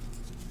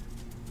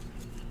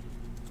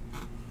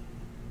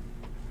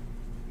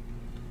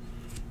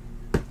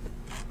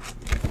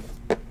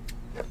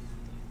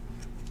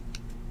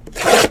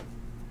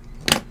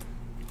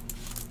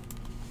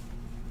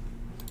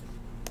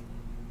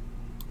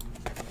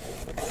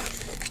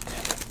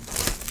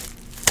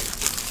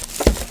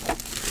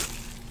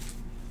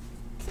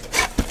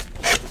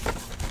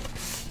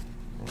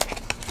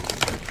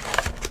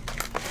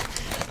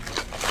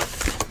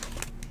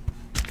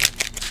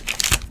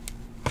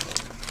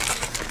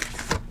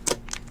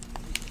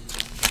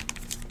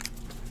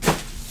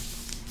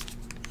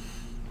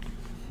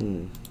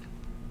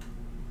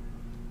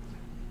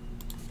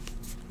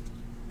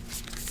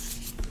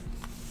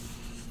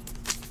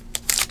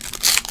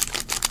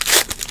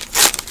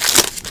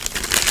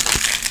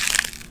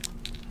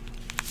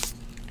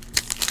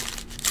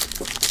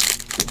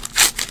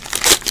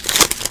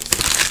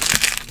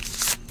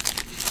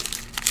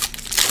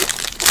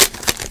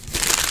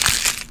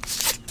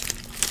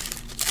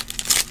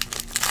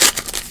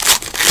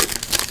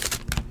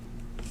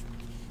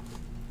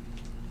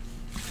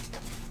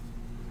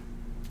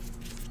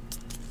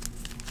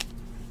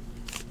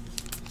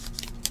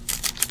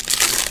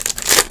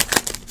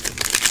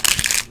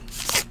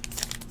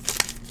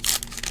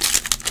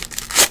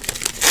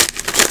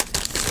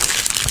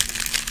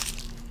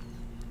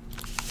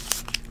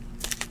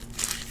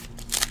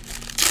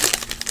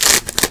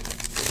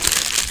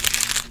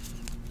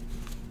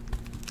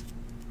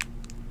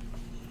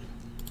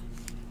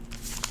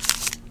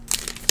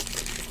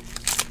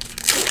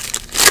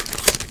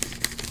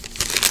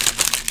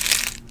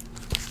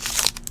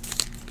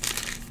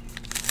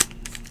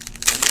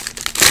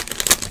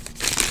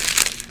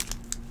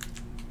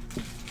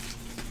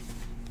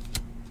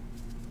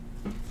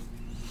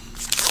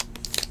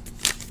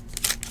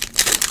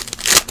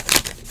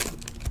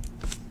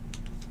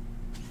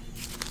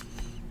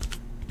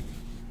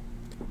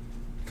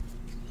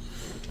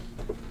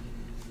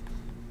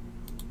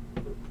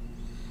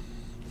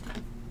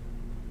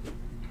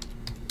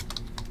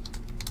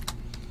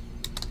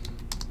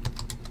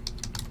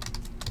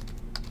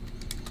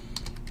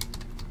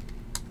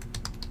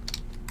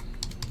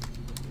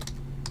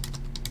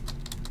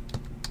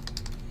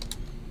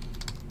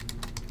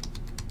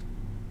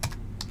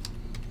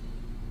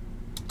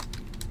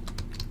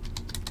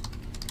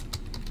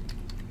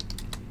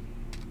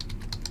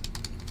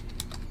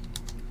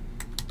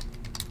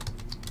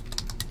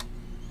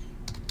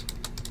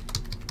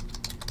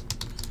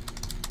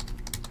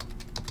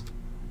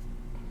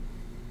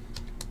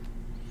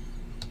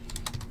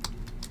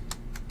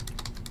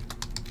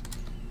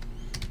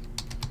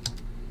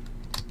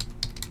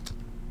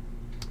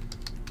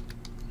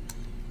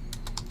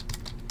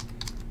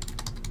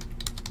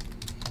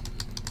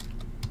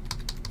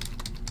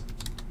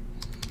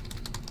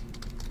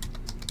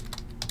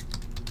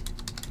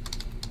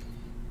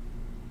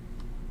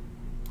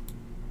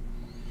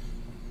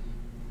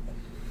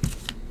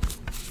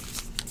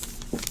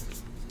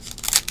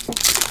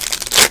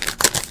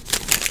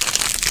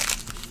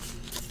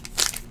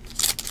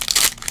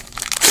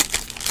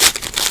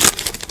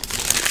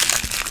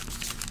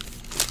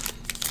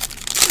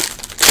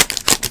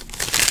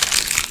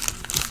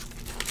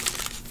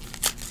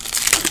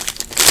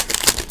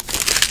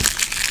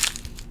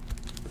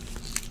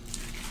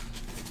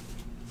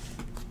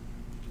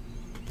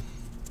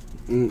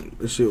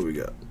 Let's see what we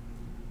got.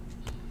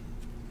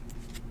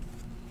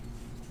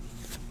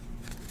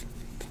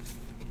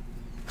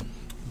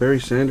 Barry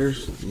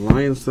Sanders,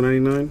 Lions to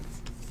 99.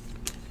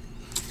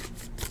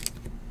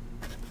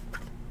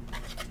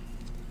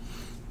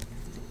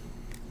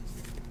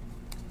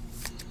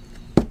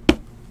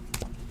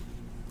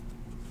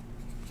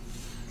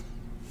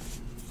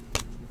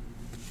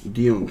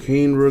 Dion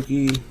Kane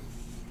rookie.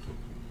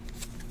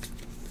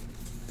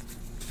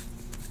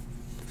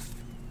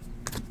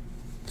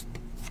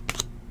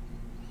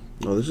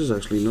 Oh, this is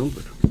actually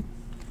numbered.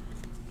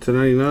 To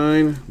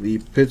 99, the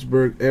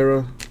Pittsburgh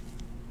era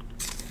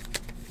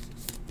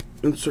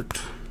insert.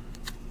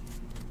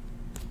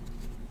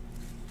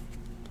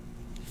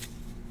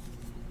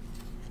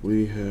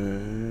 We have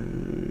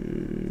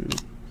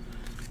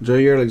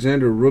Jair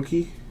Alexander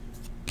rookie.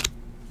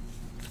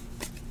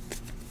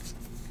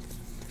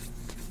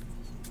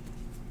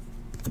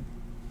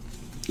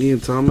 Ian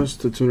Thomas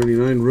to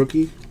 299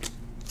 rookie.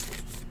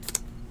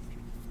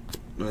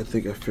 I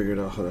think I figured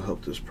out how to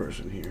help this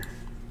person here.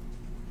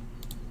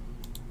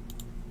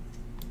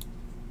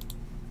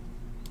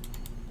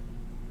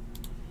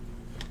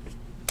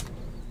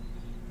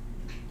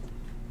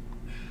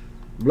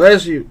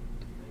 Bless you.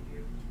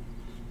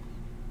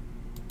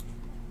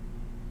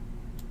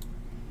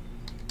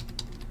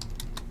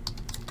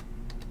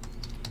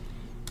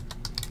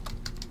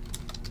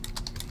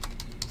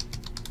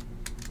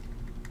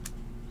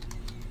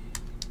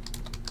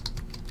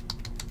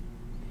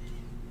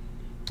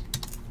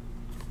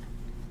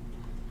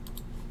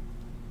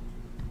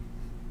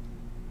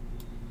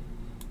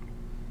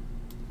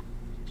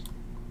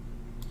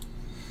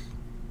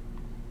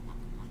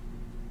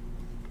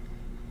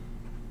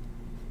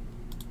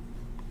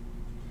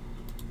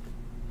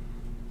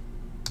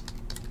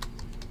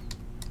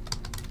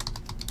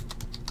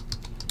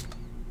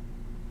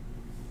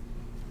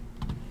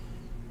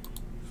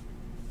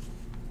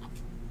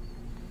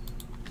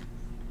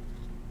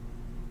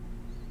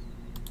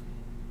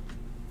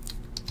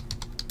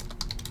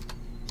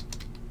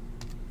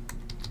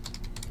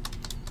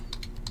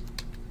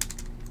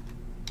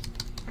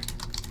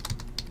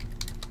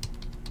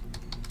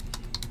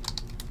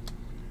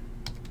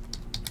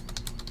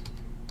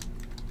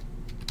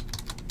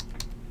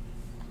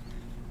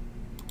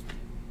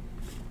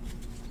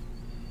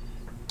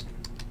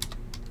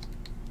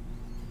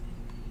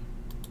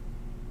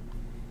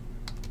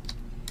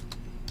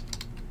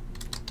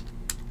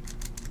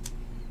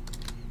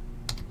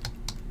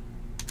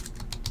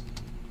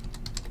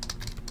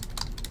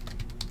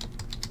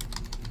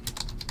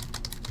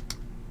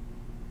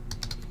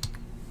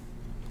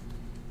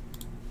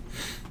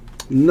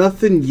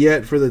 Nothing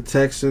yet for the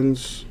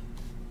Texans,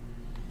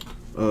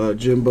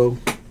 Jimbo.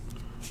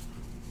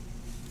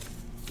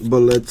 But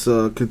let's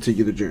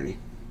continue the journey.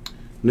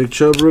 Nick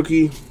Chubb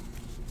rookie.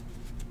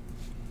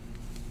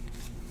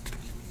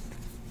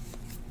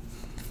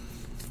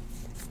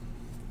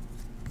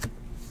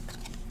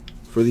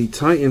 For the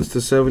Titans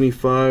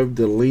 /75,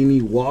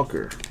 Delaney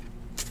Walker.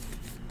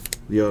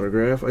 The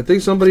autograph. I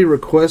think somebody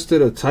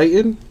requested a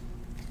Titan.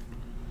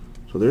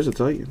 So there's a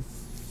Titan.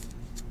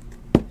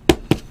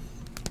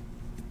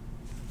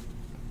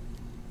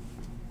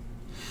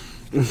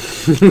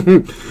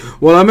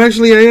 Well, I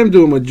am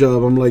doing my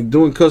job. I'm like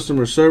doing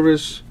customer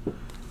service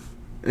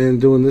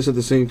and doing this at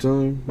the same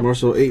time.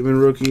 Marcel Aitman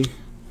rookie.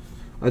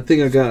 I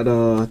think I got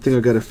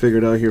it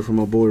figured out here for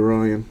my boy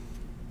Ryan.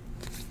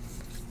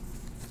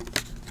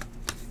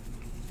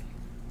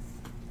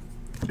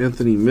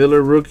 Anthony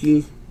Miller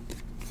rookie.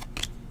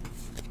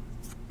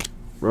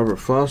 Robert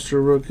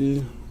Foster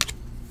rookie.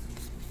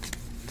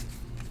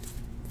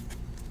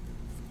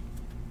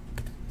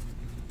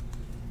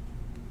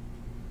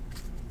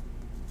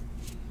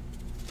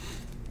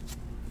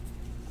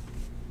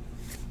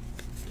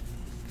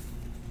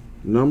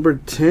 Number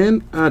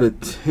 10 out of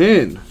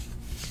 10.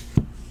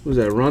 Who's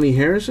that? Ronnie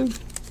Harrison?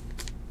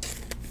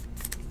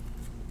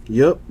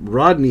 Yep,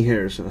 Rodney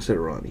Harrison. I said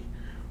Ronnie.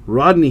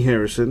 Rodney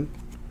Harrison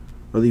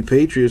of the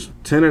Patriots.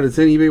 10 out of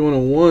 10 eBay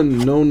 101.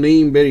 No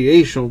name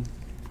variation.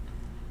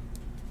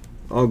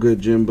 All good,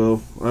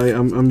 Jimbo.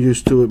 I'm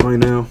used to it by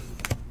now.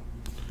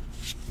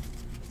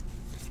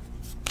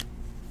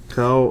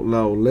 Kyle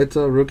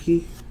Lauletta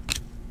rookie.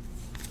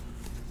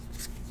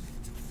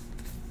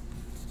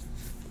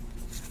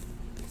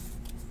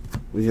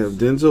 We have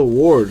Denzel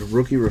Ward,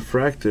 rookie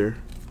refractor,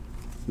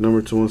 number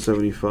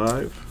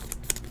 2/175.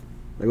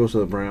 That goes to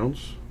the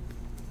Browns.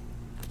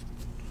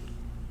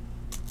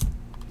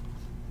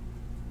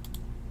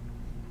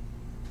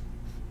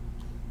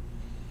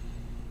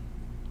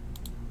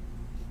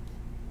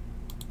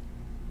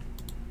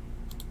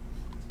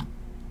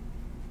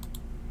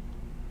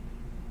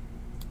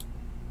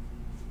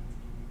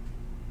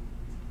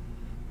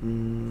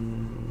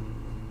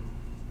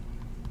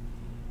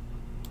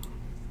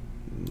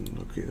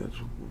 Okay, that's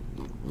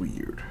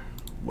weird.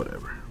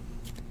 Whatever.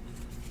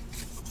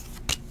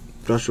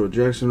 Joshua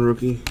Jackson,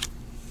 rookie.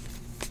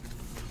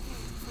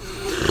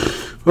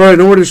 Alright,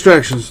 no more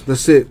distractions.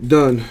 That's it.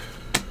 Done.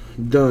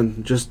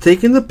 Done. Just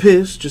taking the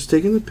piss. Just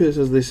taking the piss,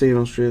 as they say in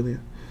Australia.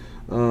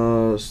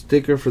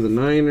 Sticker for the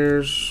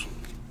Niners.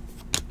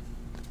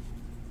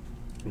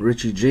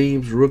 Richie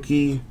James,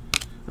 rookie.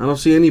 I don't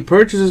see any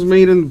purchases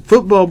made in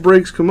football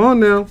breaks. Come on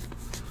now.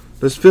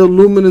 Let's fill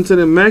Luminance and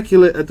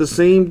Immaculate at the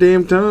same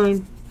damn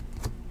time.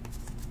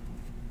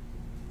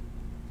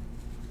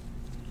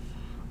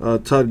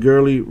 Todd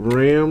Gurley,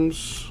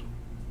 Rams.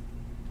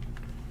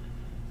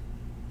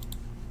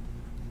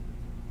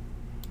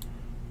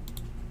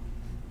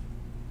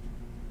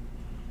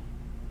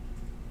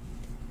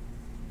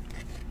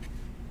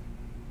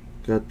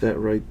 Got that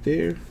right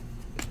there.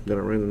 Got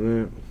it right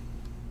in that.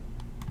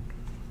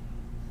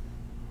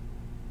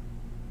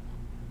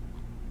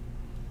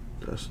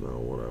 That's not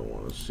what I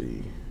want to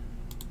see.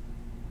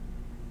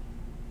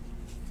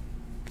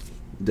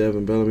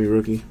 Devin Bellamy,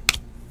 rookie.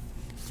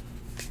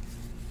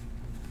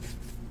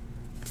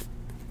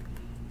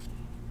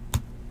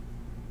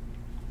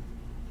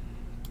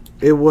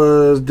 It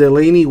was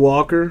Delaney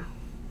Walker.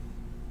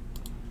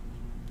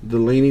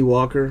 Delaney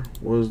Walker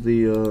was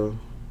the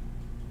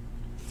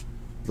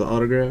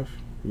autograph.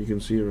 You can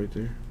see it right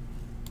there.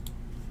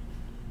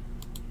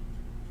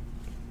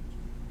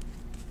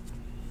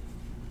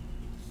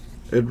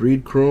 Ed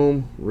Reed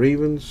Chrome,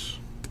 Ravens.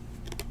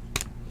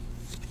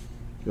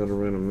 Got a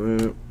random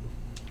map.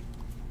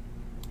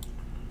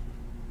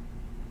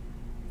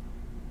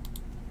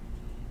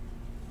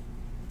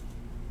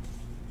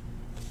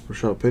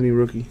 Rashad Penny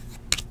rookie.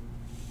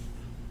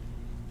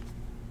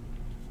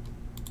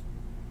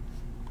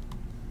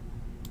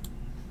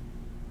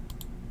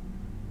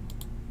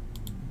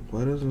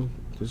 Why doesn't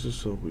this is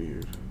so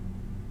weird?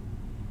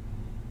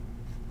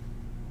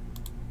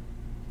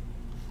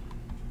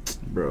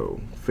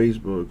 Bro,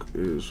 Facebook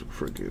is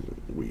freaking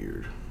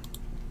weird.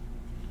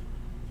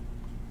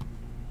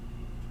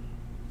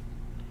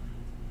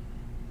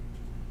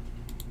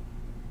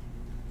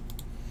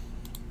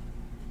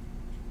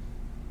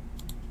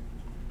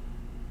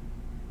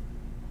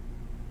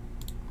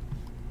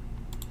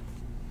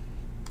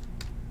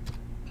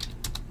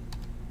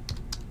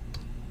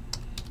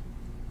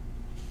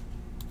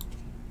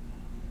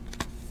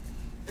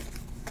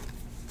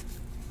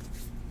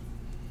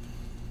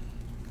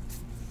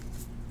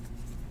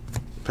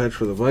 Patch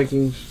for the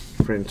Vikings,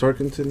 Fran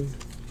Tarkenton.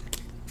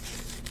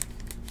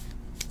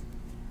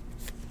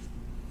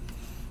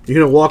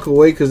 You're gonna walk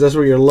away because that's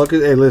where your luck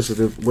is. Hey,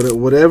 listen, if,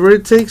 whatever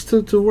it takes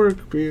to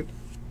work, man.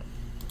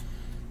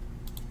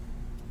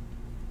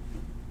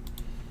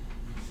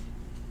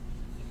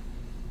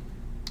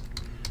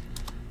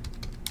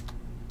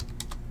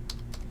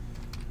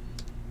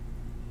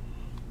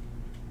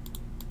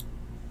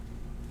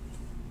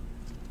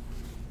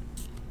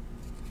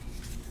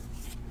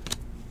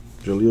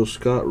 Jaleel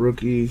Scott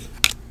rookie.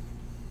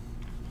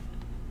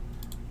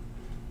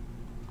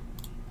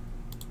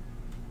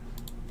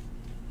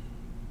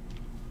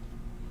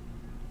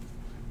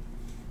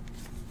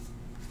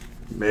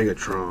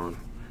 Megatron.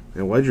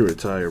 Man, why'd you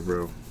retire,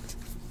 bro?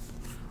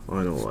 Oh,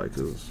 I know why,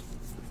 because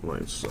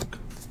Lions suck.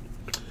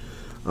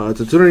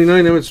 To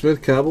 299, Emmitt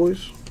Smith,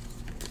 Cowboys.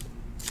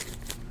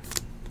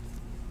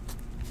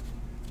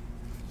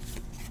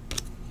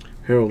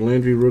 Harold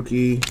Landry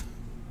rookie.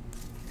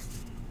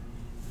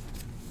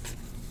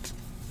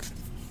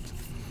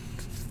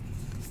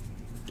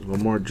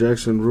 Lamar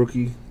Jackson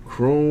rookie,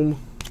 Chrome.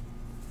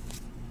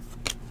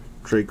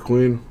 Trey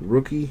Quinn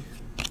rookie.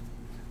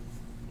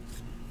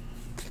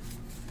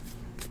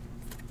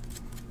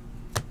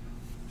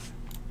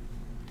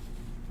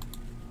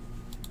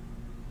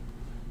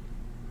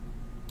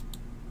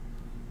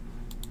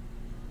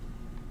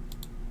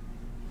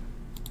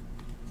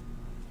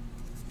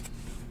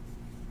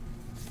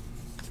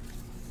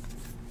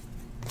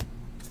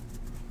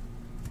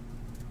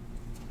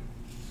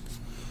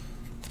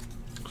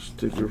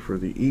 Sticker for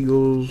the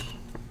Eagles.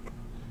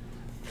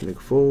 Nick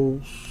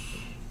Foles.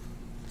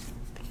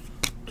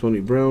 Tony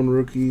Brown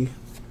rookie.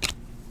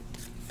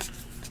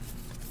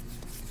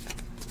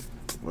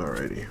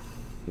 Alrighty.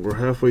 We're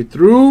halfway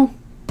through.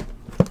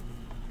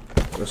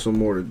 Got some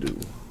more to do.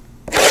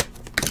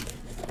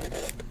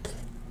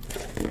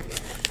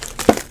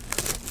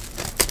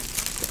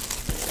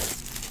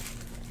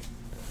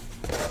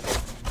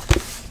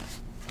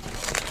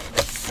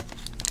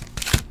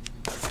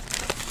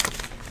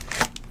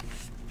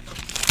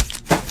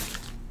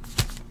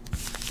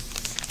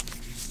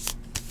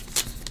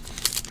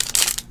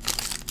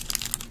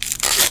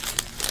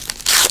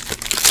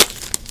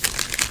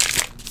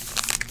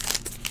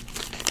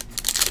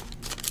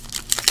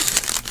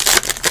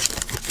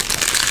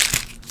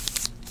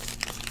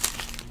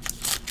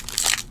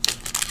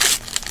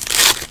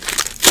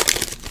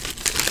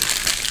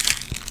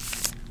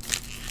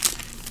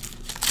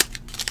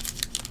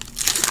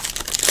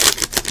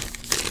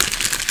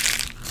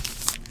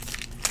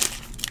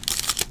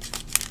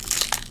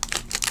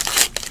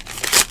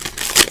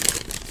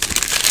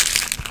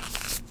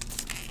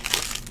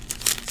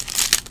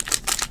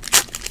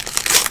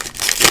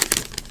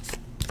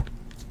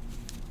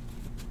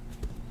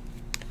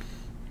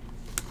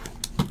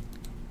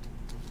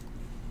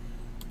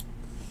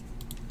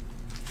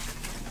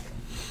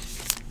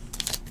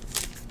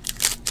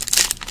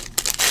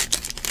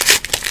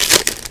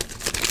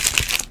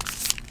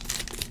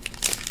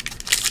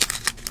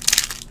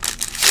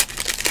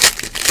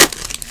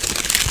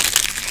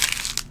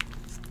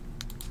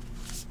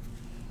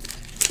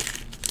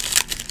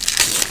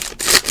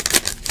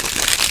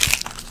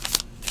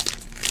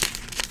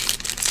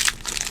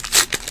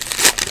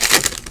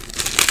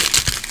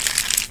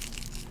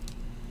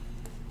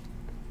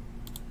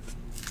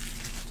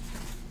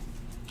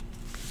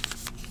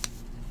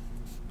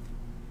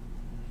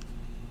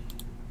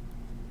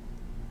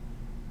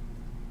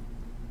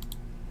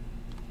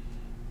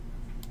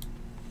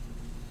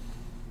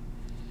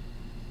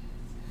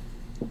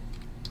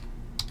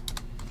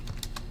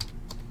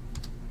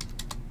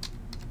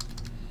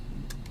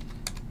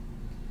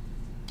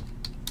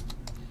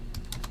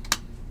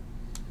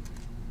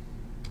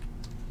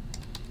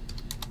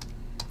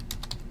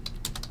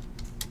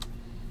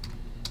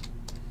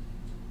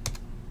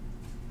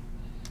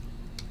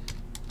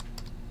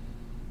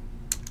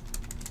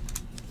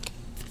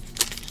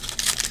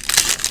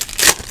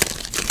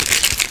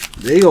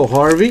 There you go,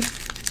 Harvey.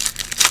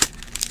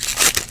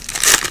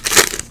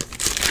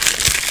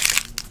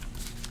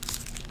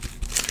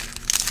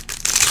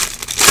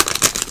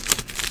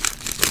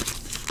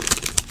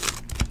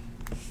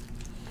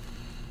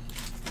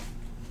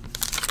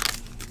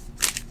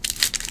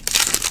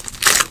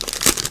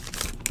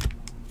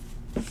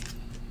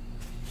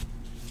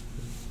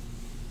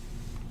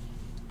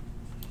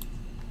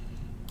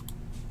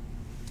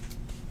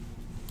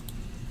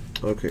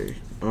 Okay,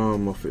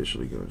 I'm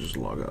officially gonna just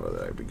log out of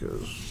that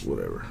because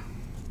whatever.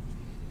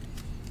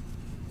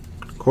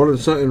 Cortland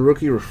Sutton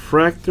rookie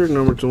refractor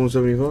number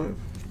 275.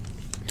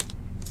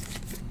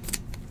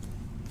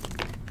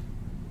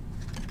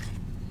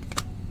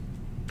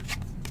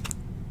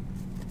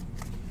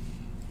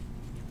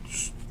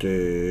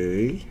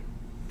 Stay.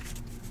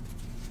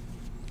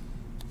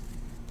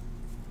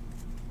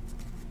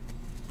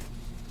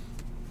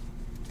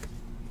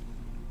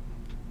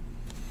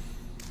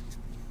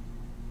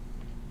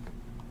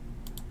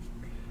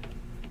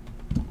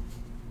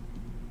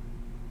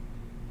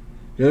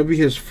 Gonna be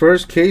his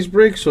first case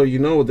break, so you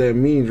know what that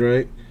means,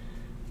 right?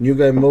 New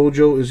guy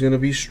mojo is gonna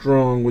be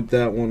strong with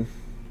that one.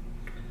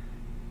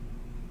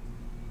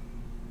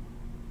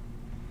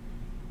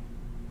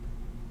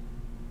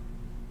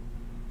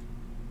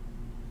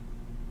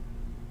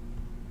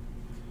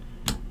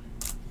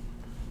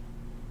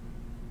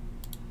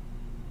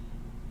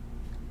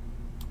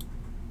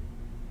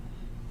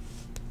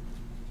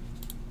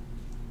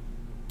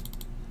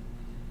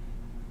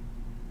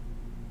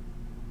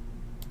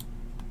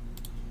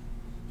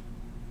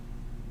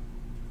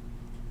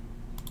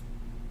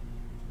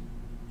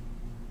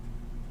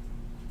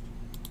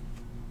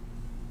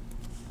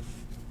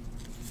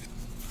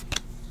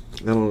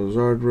 Alan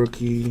Lazard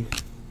rookie.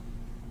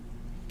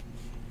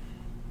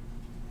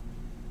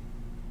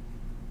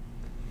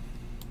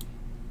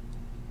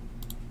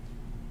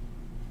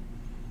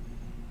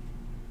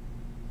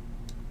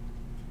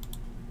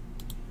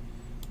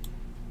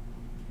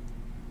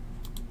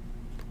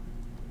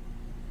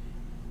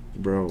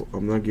 Bro,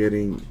 I'm not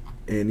getting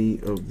any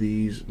of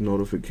these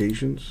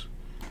notifications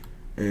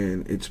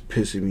and it's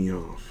pissing me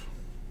off.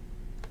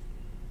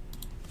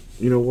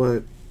 You know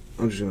what?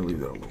 I'm just gonna leave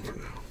that alone for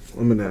now.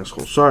 I'm an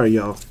asshole. Sorry,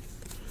 y'all.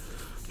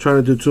 Trying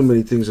to do too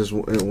many things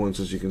at once,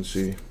 as you can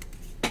see.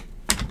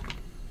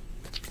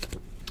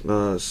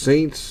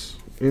 Saints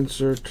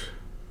insert.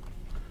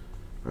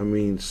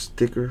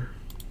 Sticker.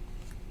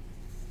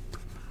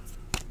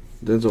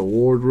 Denzel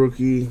Ward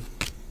rookie.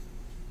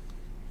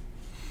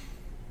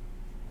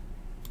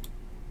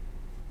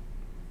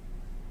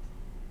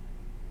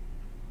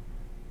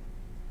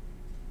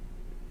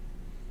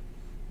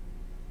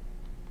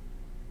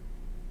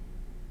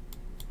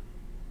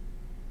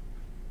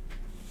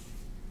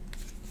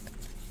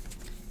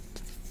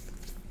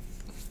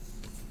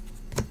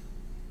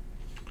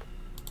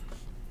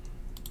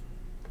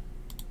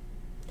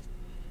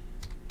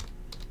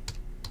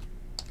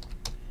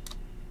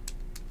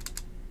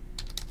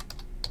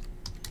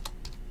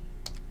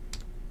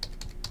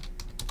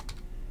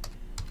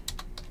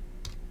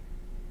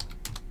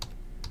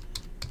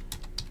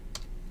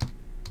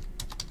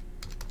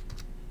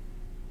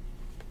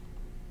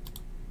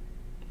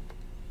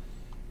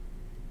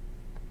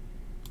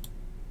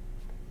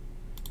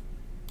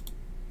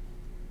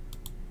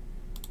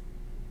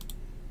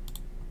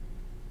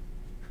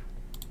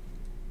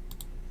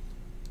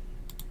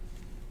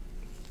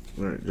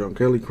 All right, John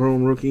Kelly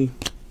Chrome rookie.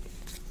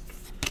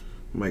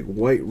 Mike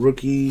White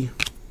rookie.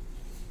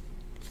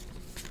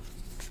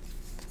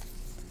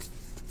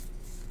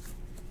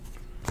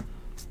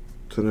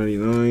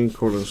 $2.99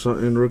 Cortland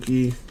Sutton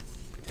rookie.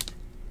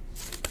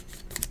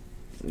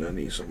 And I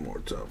need some more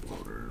top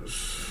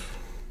loaders.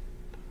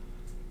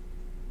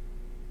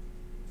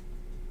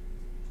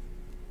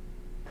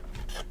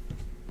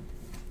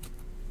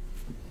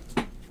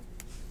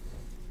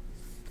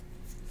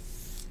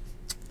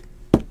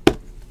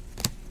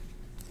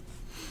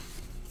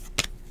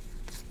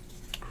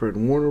 Fred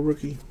Warner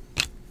rookie.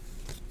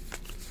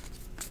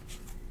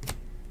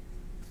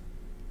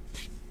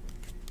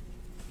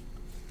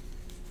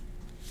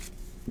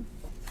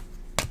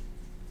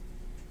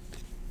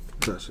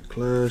 Classic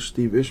Clash,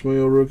 Steve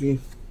Ishmael rookie.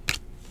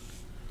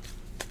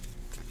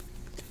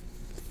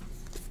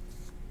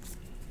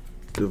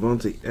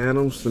 Devontae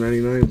Adams,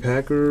 /99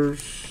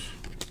 Packers.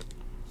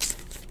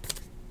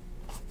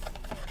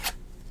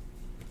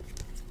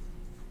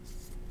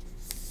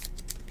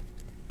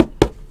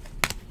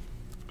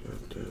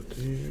 Got that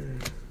there.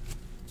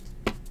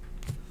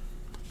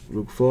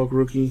 Luke Falk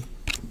rookie.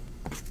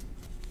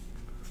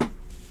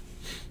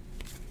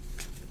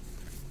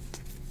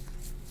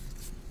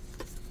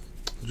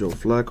 Joe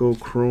Flacco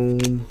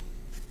Chrome.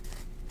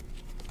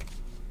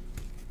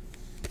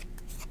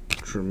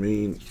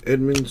 Tremaine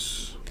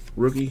Edmonds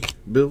rookie,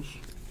 Bills.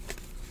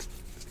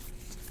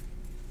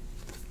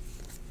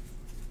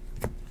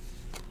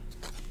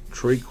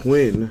 Trey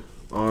Quinn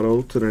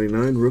auto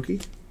 /99 rookie.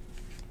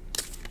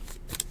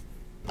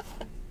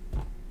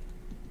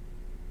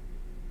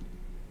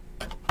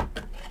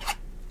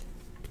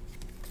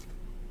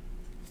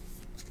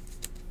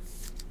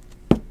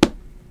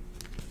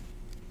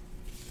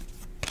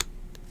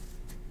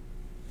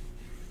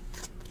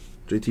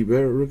 JT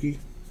Barrett rookie.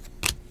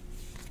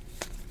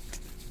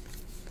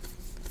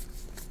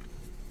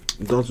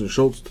 Dalton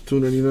Schultz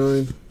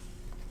 /299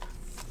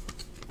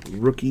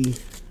 rookie.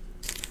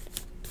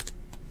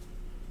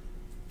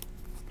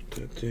 Put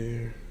that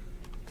there.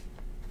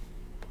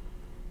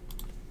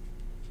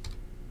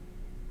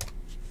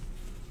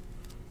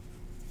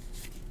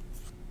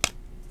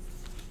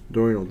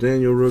 Dorian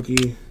O'Daniel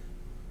rookie.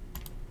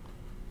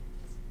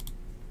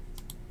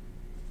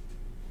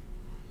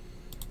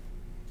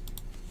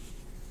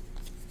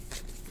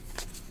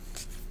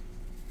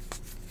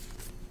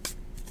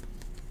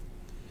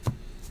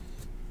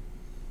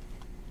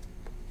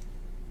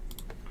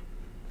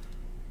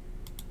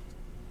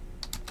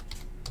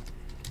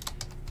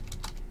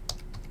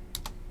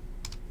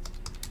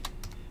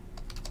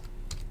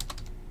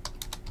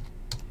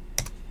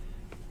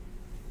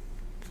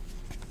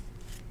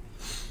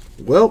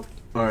 Well,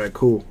 alright,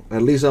 cool.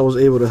 At least I was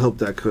able to help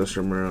that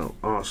customer out.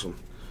 Awesome.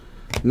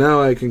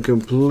 Now I can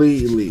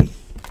completely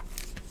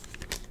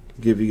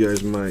give you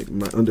guys my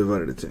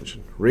undivided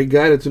attention. Ray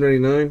Guy to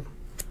 299.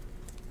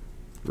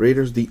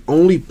 Raiders, the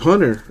only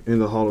punter in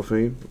the Hall of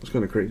Fame. That's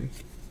kind of crazy.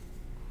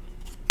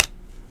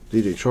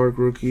 DJ Chark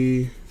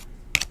rookie.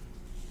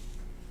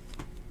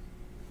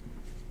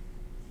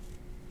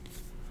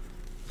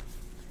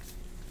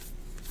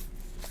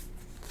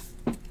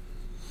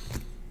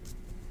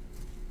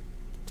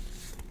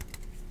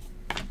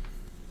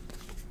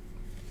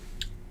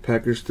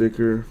 Packer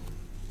sticker.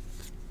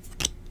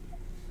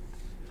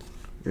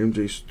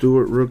 MJ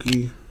Stewart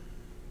rookie.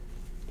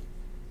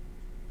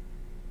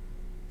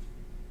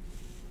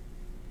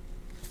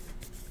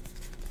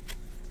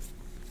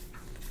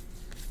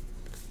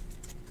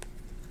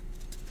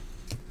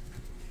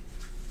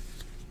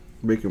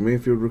 Baker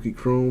Mayfield rookie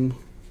chrome.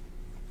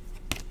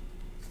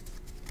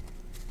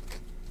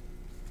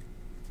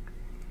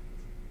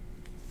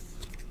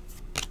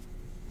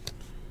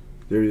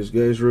 Darius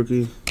Guys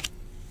rookie.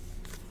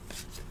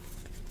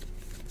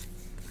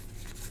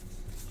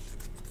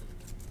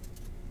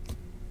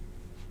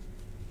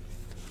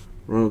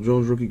 Ronald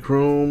Jones rookie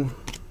chrome.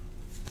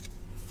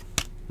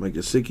 Mike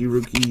Gesicki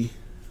rookie.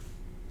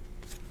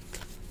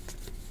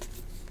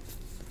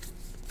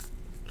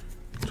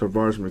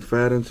 Tarvaris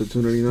McFadden to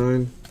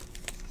 299.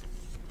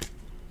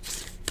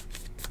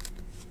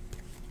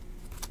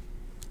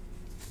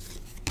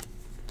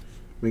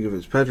 Minka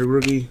Fitzpatrick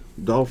rookie.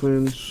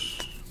 Dolphins.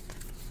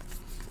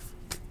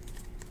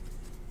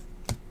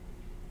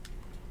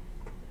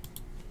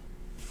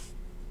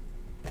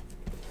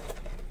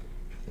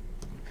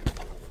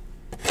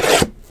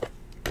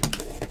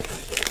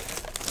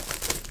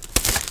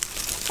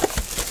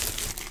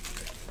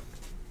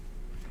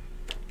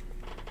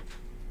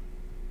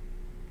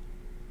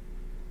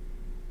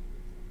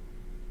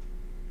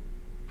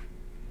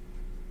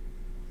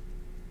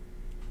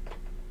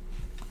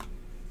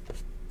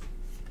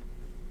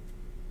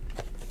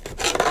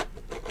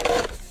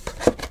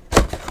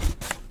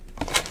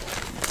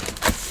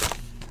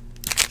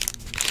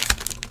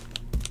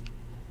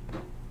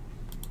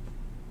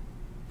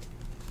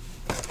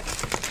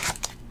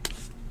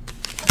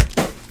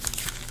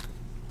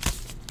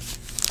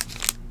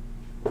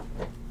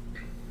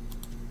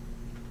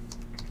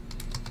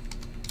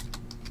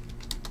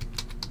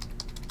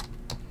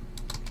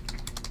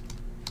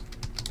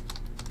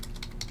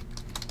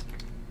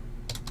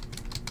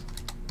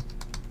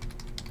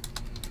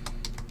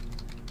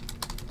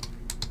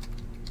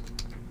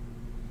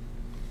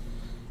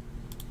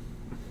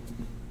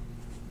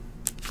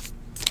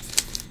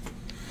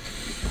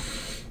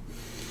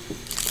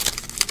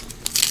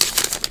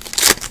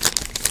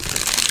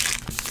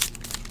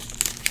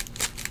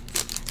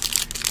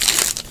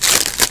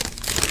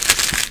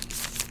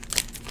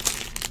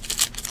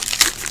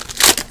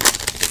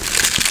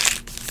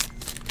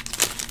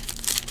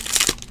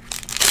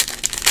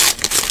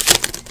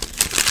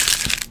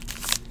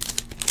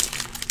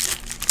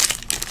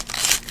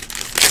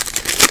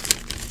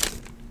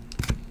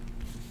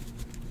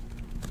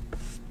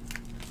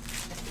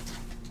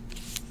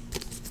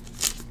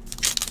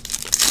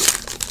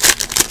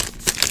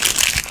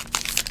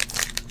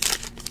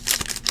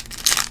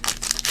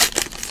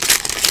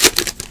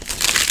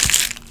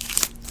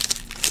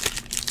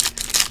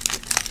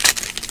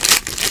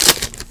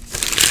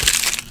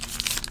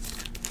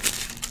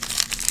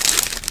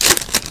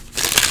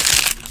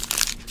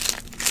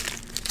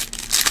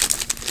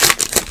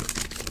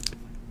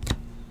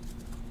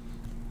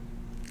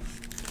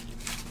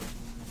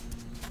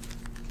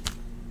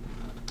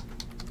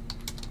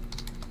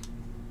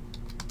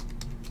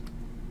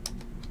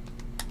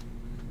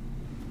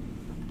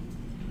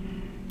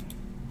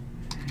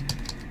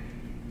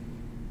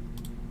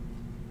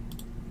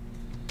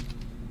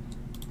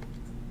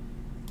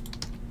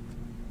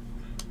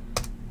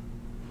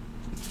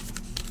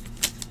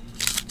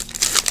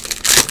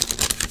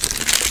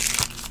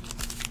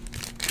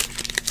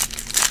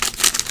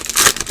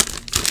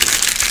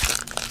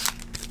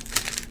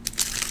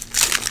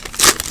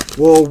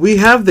 Well, we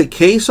have the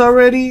case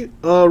already,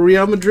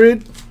 Real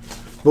Madrid,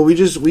 but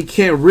we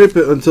can't rip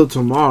it until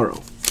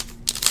tomorrow.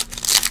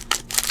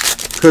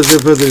 Because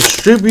if a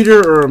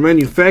distributor or a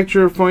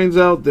manufacturer finds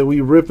out that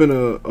we ripping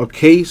a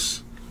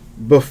case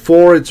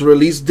before its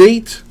release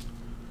date,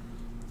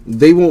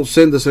 they won't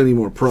send us any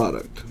more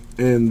product,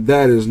 and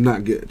that is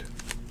not good.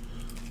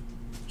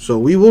 So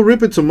we will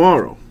rip it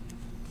tomorrow.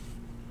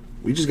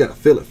 We just gotta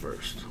fill it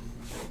first.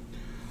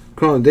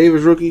 Carlton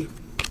Davis rookie.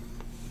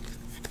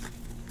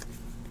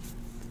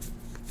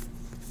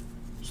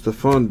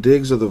 Stephon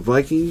Diggs of the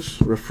Vikings,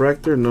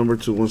 refractor, number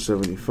to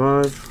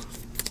 175.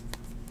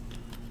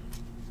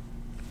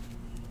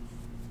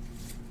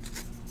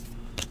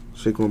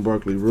 Saquon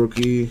Barkley,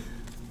 rookie.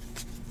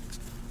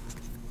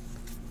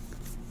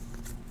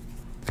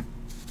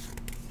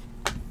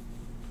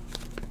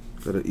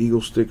 Got an Eagle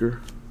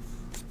sticker.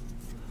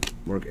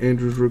 Mark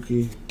Andrews,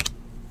 rookie.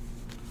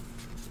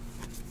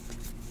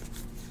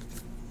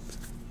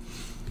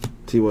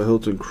 T.Y.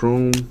 Hilton,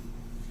 chrome.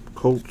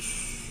 Colts.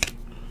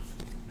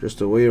 Just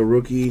away a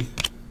rookie.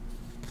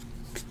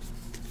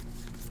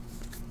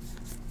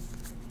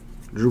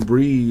 Drew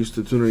Brees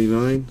to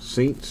 299.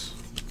 Saints.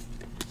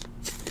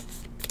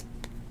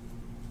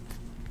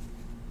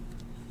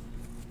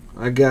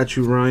 I got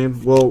you,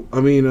 Ryan. Well,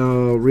 I mean,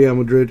 Real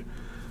Madrid.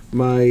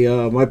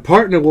 My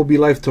partner will be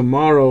live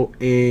tomorrow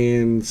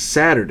and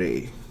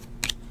Saturday.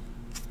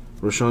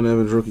 Rashawn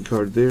Evans rookie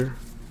card there.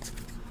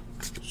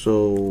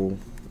 So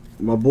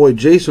my boy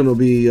Jason will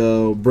be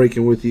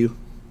breaking with you,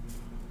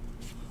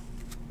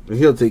 and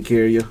he'll take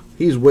care of you.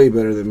 He's way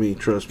better than me,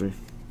 trust me.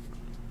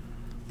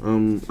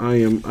 I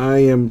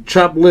am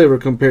chopped liver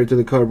compared to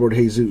the cardboard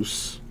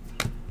Jesus.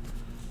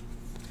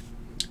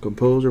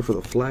 Composer for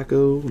the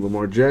Flacco,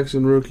 Lamar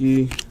Jackson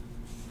rookie.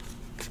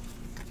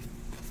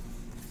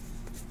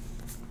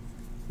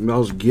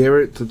 Myles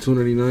Garrett to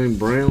 299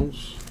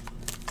 Browns.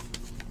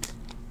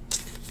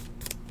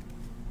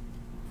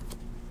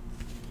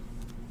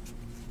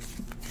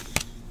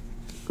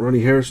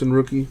 Ronnie Harrison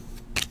rookie.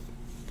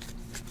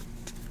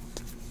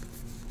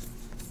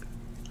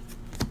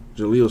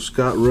 Jaleel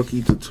Scott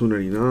rookie to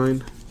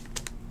 299.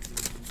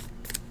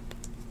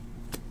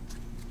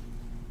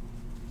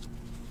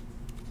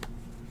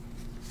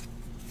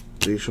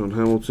 Deshaun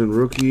Hamilton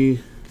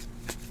rookie.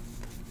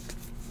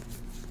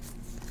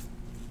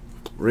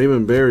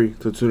 Raymond Berry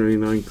to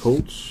 299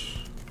 Colts.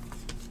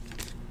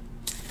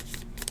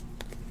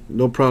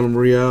 No problem,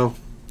 Real.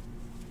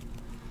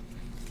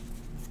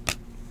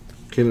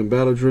 Kalen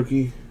Ballard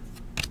rookie.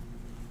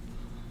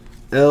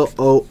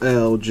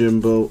 LOL,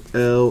 Jimbo.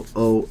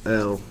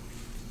 LOL.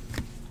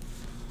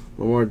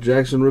 Lamar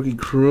Jackson rookie.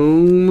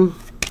 Chrome.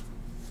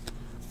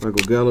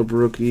 Michael Gallup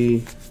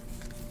rookie.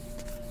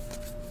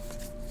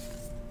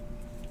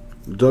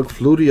 Doug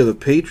Flutie of the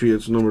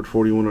Patriots, numbered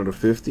 41 out of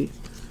 50.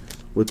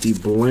 With the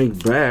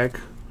blank back,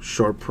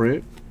 sharp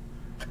print.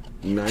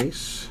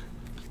 Nice.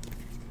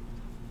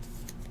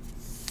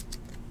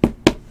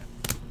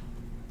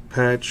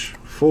 Patch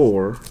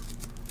for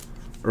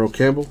Earl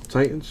Campbell,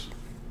 Titans.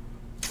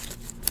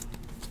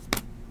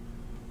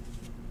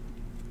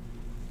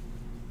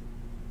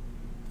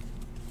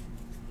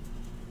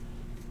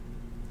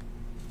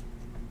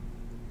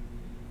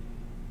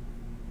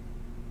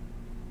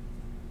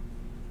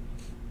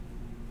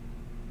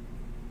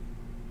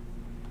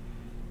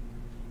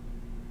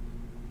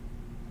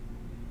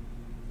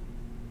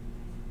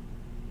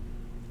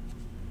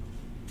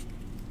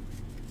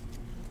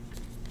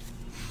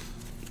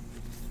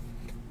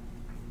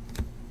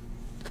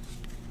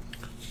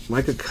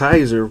 Micah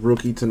Kaiser,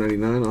 rookie to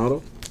 99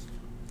 auto.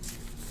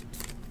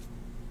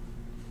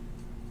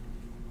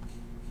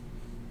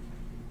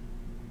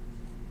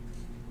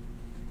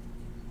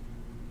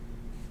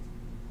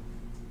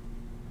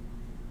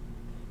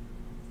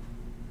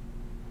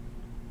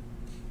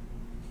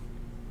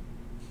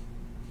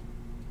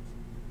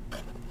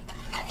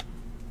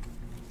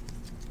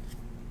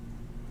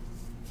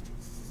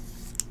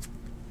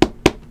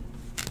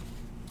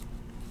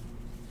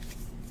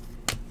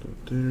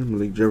 There,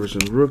 Malik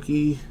Jefferson,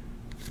 rookie.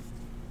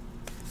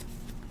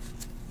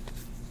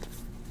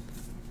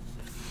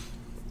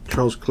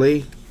 Charles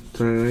Clay,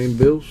 29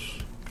 Bills.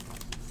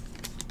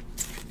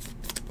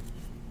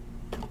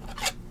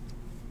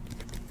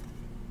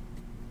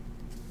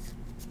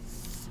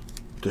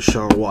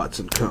 Deshaun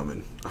Watson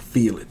coming. I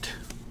feel it.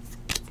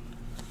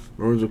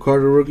 Lorenzo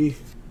Carter, rookie.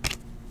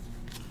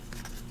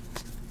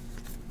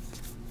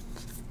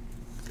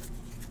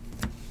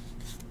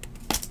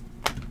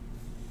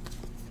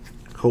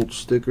 Colts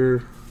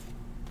sticker.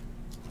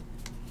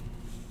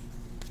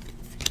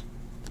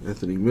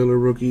 Anthony Miller,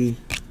 rookie.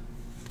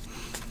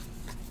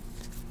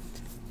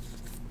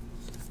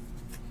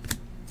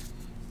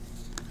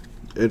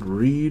 Ed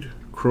Reed,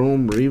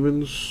 Chrome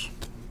Ravens.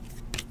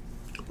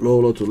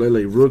 Lolo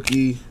Tulele,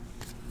 rookie.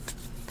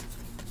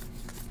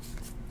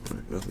 All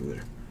right, nothing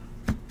there.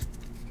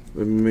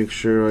 Let me make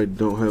sure I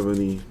don't have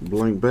any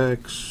blank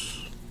backs.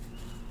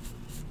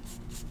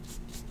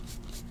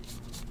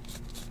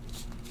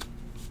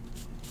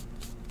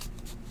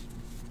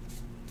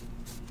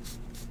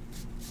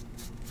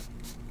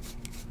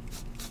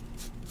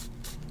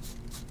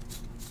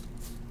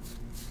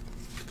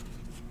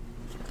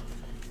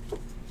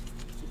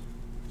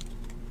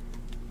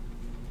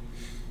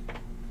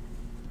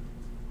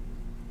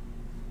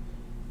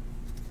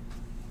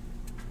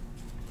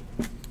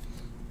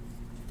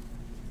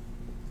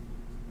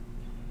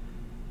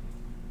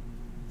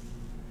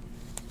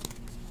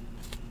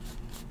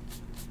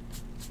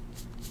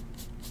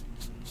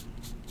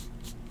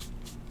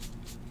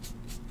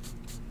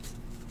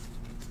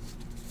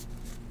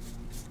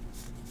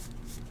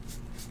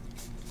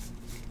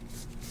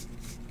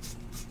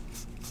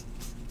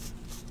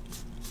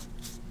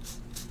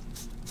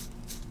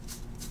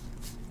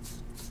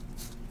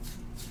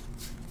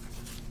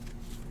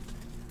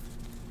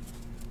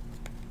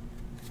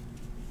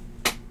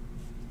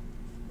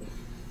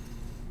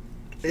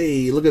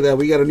 Hey, look at that.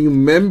 We got a new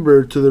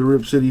member to the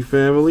Rip City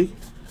family.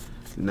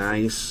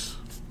 Nice.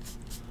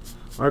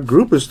 Our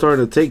group is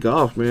starting to take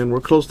off, man.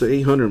 We're close to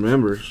 800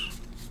 members.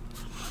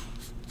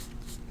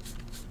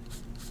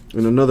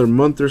 In another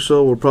month or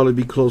so, we'll probably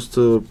be close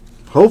to,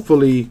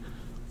 hopefully,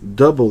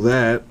 double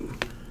that.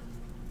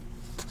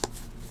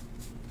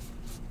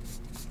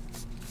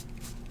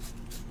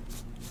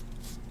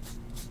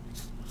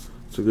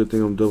 It's a good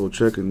thing I'm double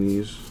checking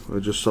these. I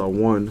just saw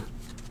one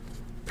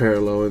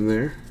parallel in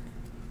there.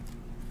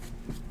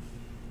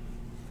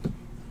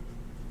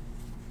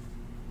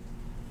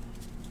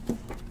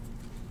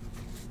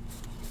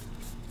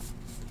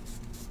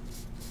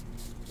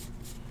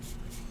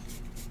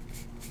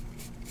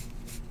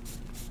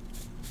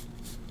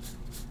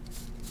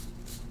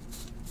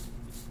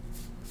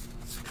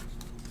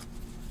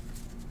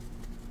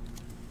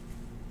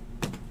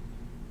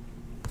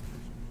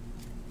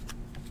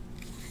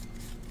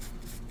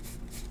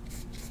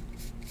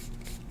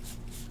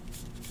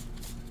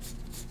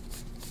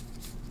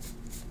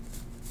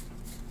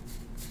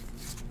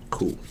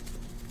 Cool.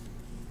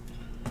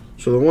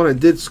 So the one I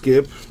did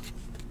skip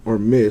or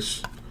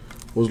miss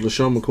was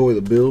LaShawn McCoy,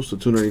 the Bills, to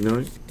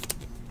 299.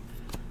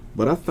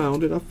 But I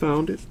found it. I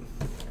found it.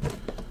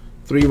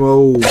 3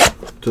 more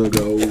to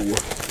go.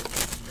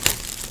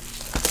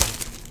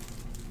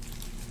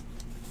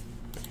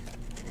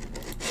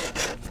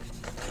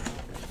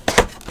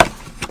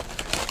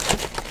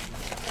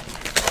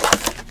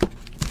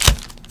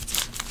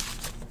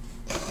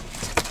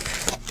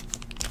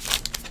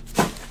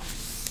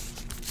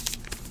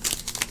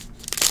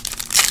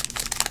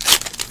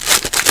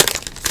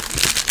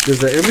 Is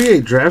the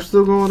NBA draft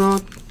still going on?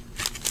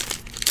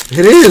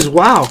 It is.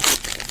 Wow.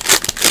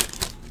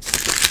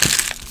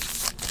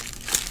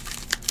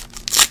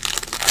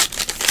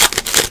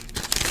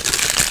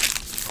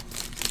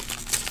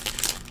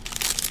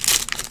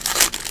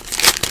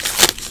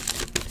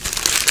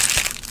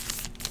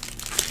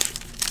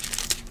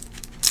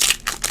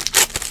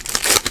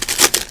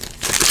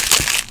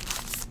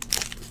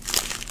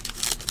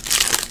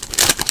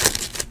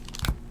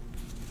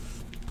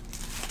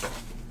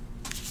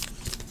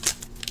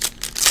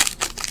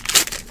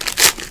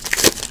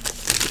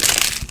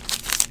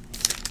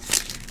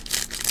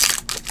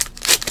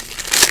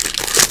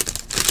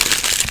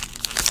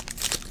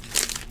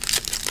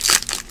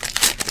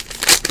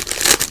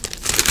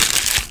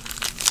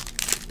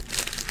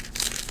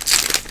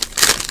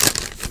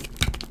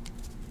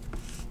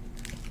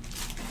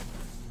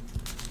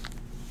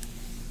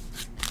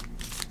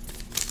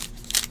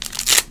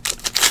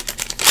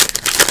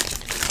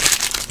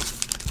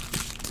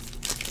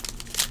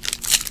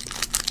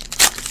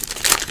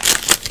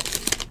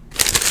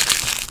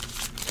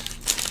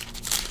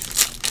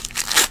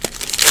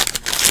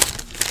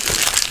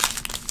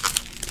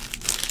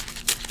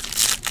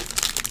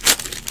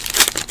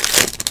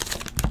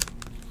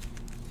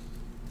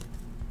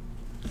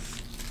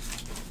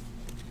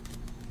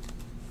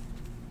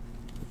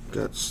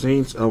 Got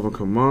Saints, Alvin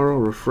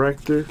Kamara,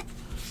 refractor,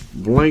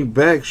 blank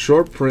back,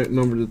 short print,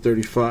 number to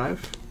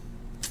 35.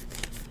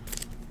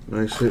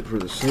 Nice hit for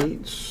the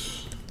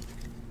Saints.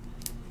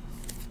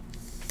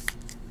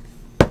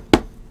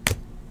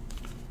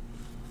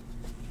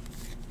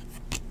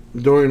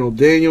 Dorian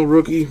O'Daniel,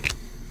 rookie.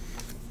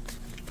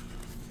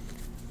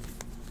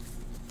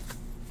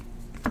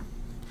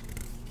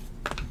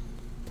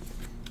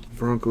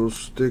 Broncos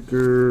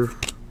sticker.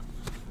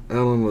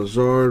 Alan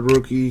Lazard,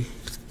 rookie.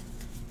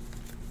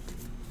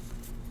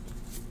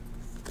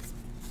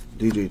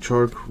 DJ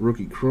Chark,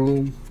 rookie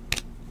chrome.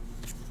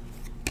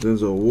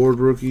 Denzel Ward,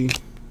 rookie.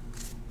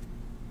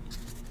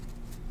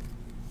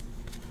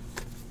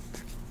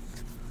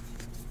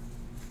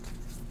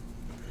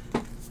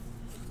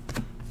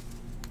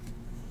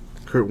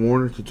 Kurt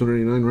Warner to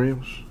 299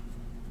 Rams.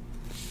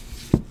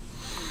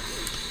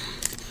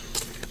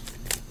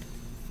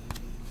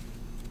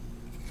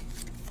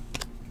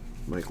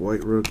 Mike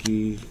White,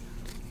 rookie.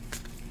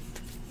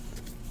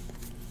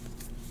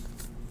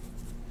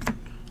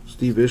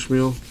 Steve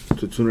Ishmael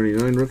to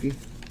 299 rookie.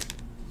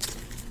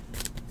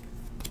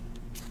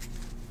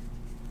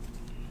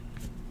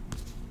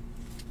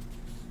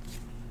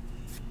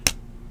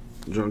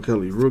 John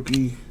Kelly,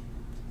 rookie.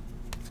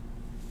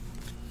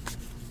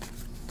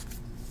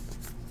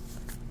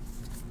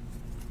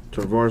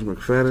 Tarvaris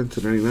McFadden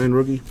to 99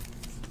 rookie.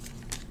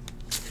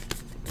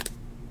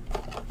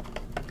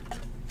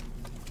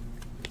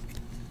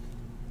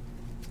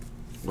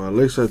 Well, at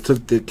least I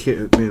took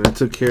care of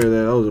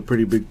that. That was a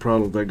pretty big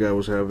problem that guy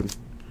was having.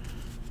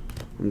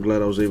 I'm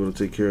glad I was able to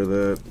take care of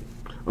that.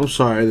 I'm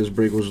sorry this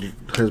break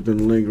has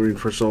been lingering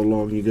for so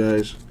long, you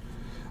guys.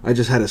 I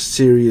just had a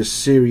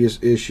serious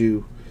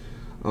issue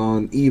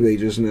on eBay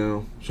just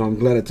now, so I'm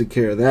glad I took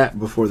care of that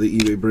before the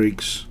eBay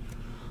breaks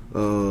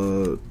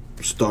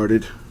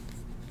started.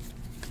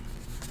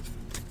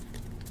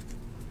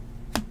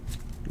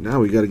 Now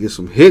we got to get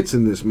some hits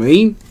in this,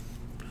 man.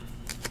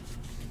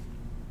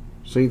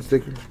 Saint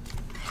sticker.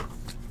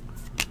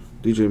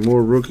 DJ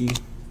Moore, rookie.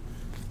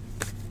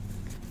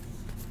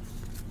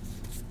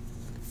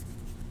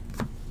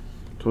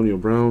 Antonio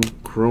Brown,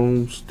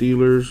 Chrome,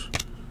 Steelers.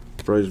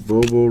 Bryce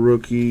Bobo,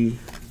 rookie.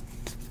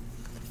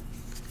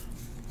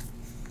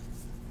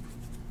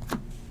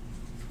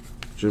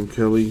 Jim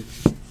Kelly,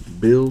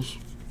 Bills,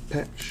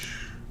 patch.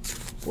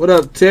 What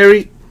up,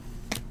 Terry?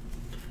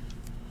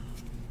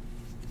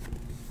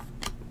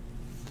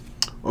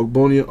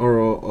 Ogbonia or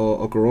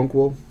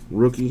Okoronkwo,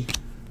 rookie.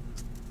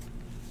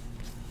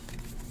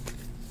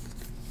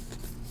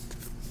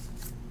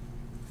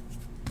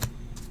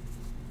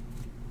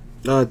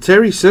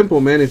 Terry, simple,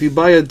 man. If you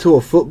buy into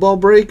a football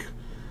break,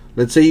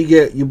 let's say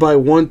you buy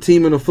one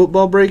team in a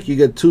football break, you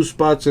get 2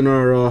 spots in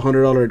our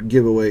 $100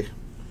 giveaway,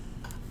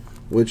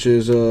 which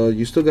is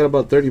you still got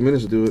about 30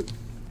 minutes to do it.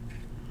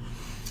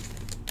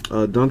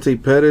 Dante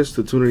Pettis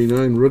to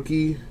 299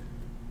 rookie.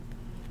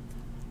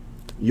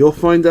 You'll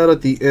find out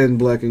at the end,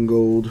 black and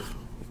gold.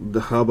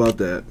 How about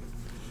that?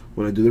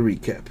 When I do the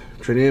recap,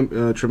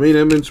 Tremaine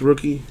Edmonds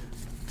rookie.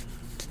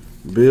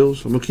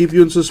 Bills. I'm gonna keep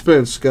you in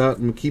suspense, Scott.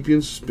 I'm gonna keep you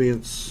in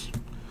suspense.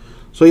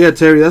 So yeah,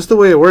 Terry, that's the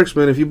way it works,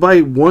 man. If you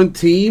buy one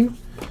team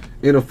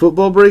in a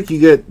football break, you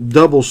get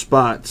double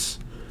spots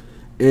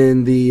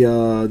in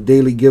the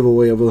daily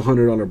giveaway of a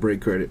 $100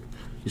 break credit.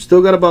 You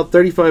still got about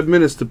 35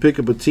 minutes to pick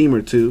up a team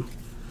or two.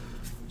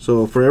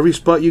 So for every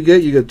spot you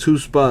get 2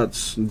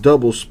 spots,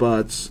 double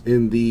spots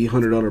in the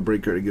 $100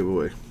 break credit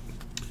giveaway.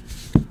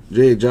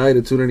 Jay Ajayi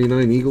to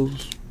 299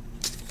 Eagles.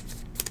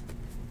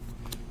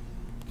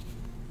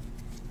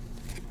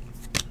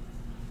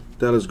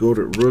 Dallas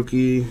Goedert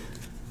rookie.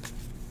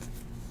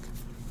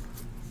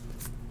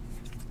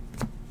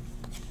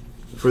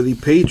 For the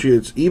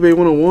Patriots, eBay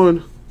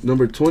 101,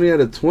 number 20 out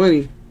of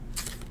 20,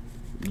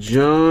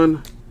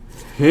 John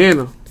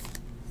Hanna.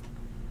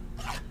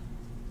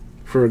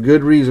 For a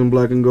good reason,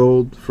 black and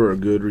gold. For a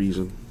good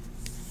reason.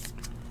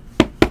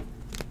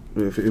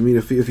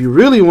 If you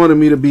really wanted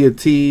me to be a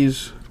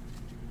tease,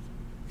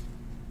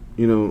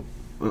 you know,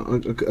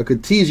 I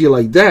could tease you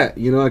like that.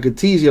 You know, I could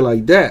tease you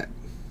like that.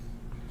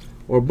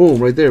 Or boom,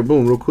 right there,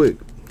 boom, real quick.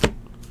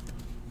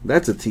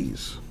 That's a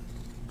tease.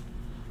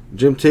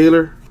 Jim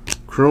Taylor,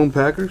 Chrome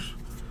Packers.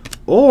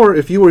 Or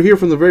if you were here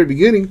from the very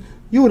beginning,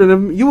 you wouldn't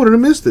have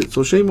missed it.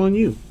 So shame on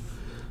you.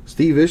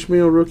 Steve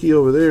Ishmael, rookie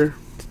over there.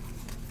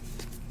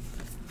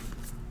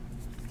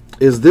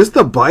 Is this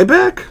the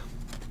buyback?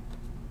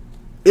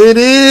 It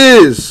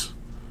is.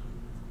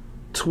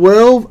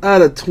 12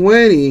 out of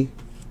 20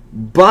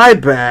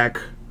 buyback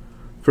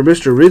for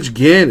Mr. Rich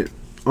Gannon.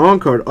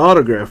 On-card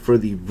autograph for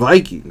the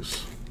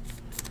Vikings.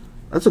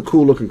 That's a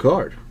cool looking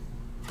card.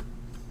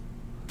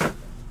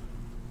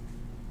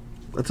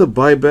 That's a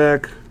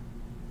buyback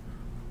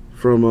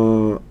from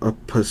a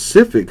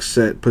Pacific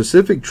set.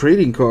 Pacific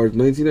Trading Cards,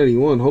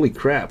 1991. Holy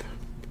crap.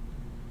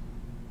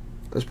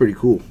 That's pretty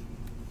cool.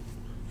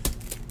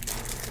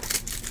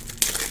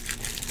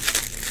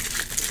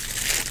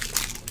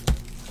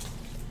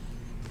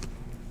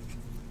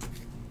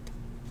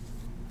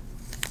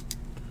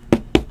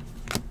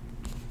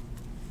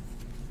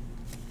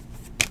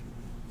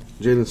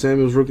 Jalen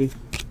Samuels, rookie.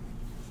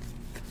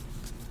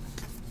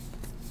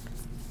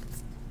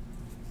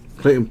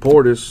 Clayton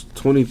Portis,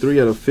 23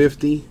 out of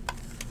 50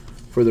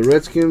 for the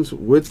Redskins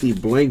with the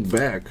blank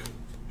back.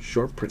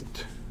 Short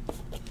print.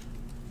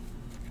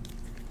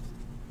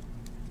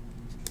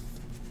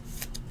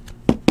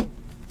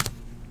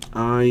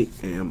 I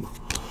am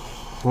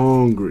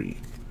hungry.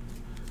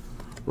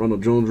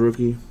 Ronald Jones,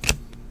 rookie.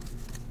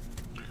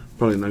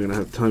 Probably not going to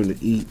have time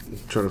to eat.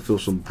 Try to fill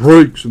some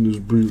breaks in this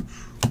bitch.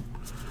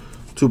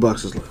 2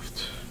 boxes left.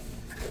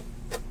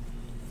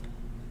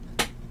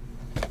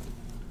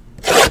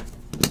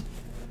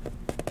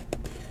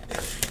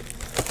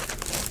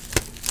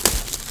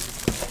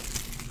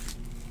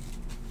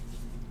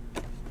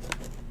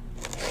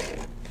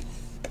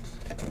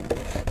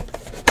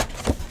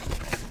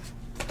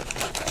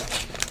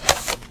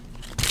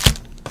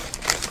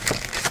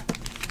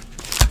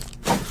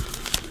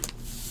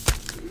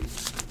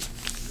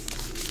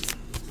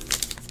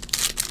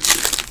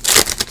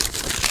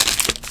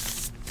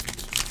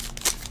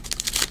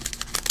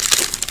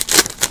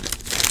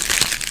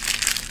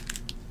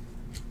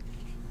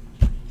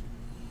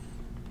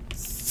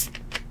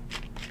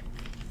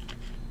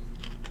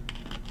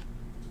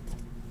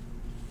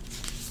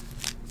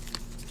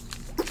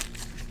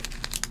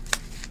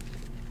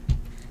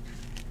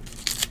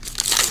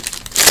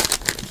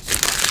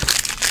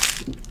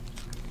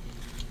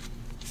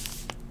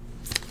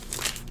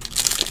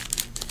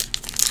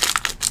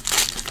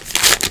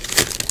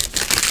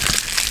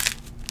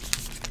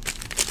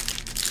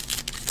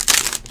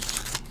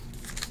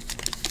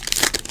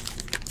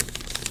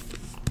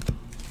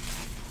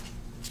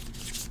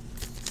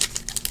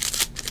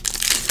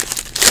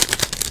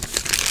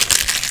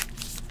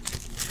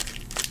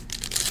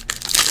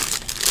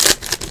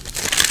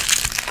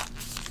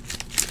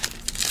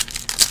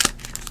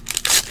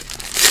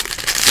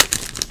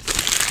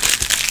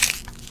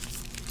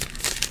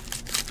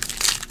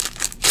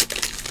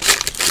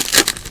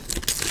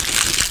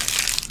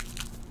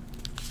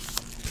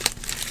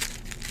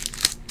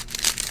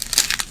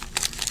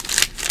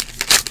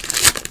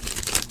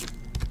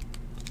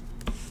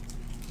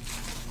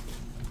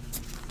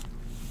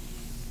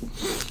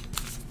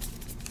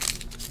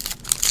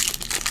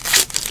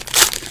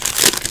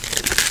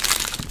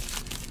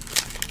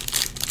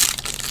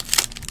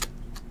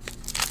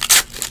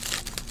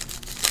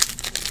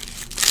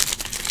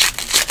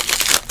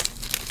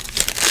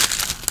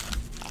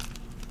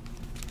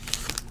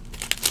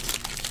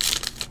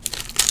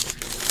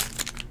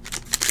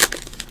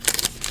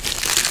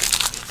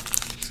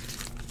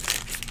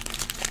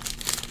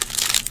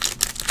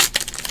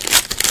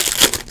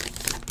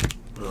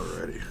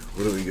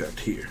 What do we got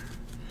here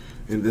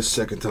in this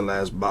second to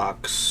last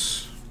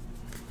box?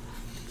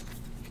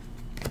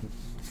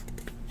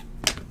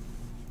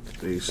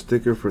 A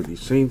sticker for the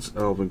Saints,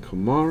 Alvin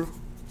Kamara.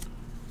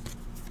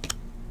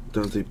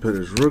 Dante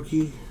Pettis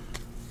rookie.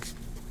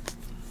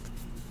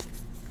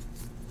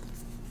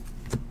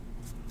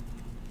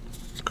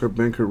 Kurt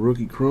Benkert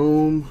rookie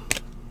chrome.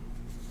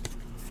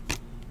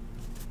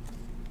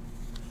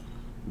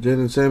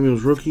 Jalen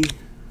Samuels rookie.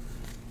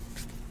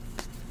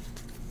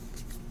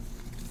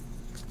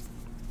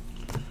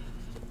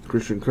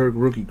 Christian Kirk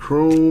rookie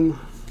chrome.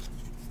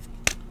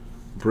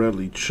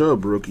 Bradley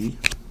Chubb rookie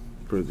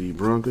for the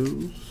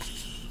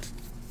Broncos.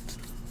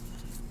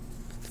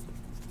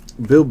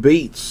 Bill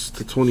Bates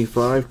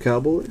 /25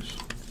 Cowboys.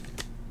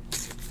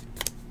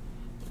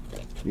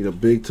 Need a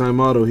big time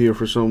auto here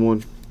for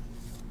someone.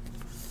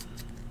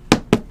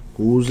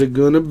 Who's it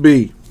gonna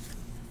be?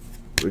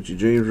 Richie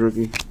James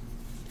rookie.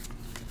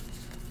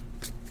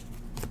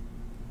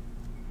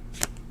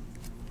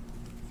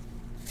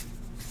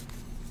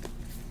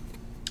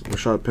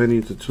 Rashad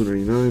Penny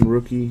 /299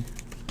 rookie.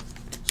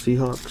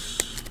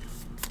 Seahawks.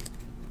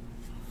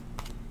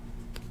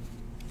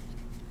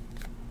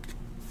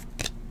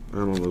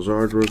 Alan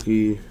Lazard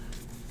rookie.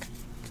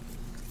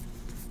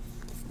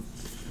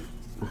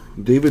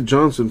 David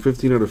Johnson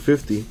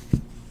 15/50.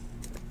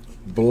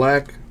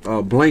 Blank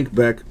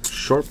back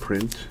short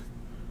print.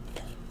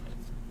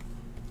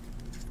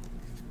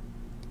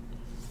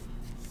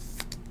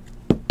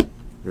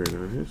 Very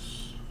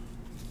nice.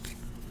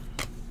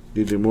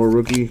 DJ Moore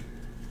rookie.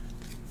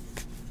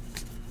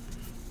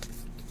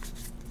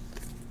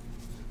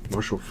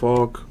 Marshall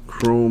Faulk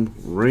chrome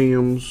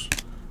Rams.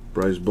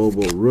 Bryce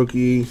Bobo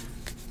rookie.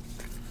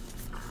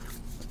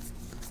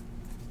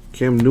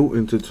 Cam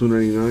Newton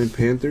 /299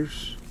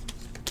 Panthers.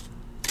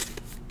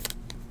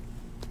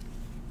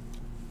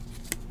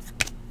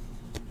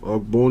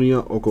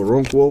 Ogbonia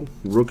Okoronkwo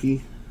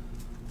rookie.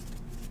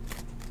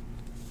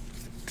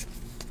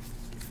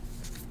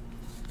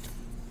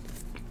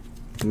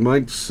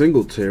 Mike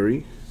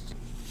Singletary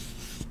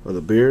of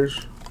the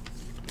Bears.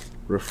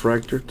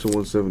 Refractor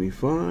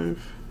 /175.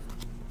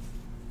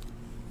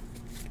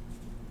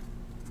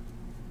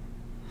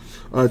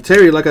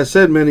 Terry, like I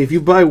said, man, if you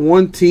buy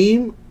one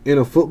team in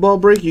a football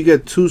break, you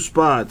get 2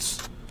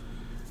 spots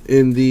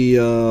in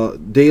the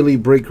daily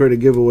break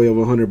credit giveaway of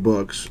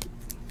 $100.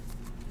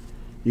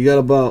 You got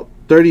about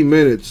 30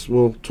 minutes,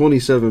 well,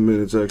 27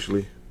 minutes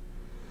actually.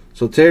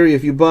 So Terry,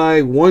 if you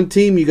buy one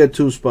team, you get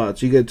 2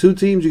 spots. You get 2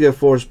 teams, you get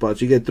 4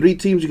 spots. You get 3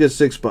 teams, you get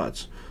 6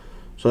 spots.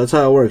 So that's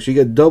how it works. You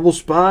get double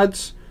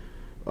spots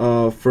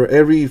for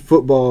every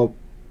football,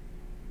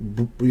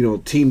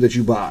 team that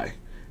you buy.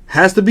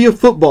 Has to be a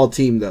football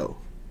team though.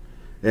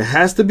 It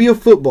has to be a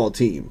football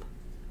team.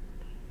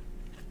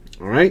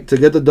 All right, to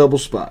get the double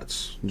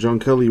spots. John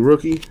Kelly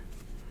rookie.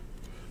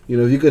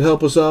 If you could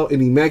help us out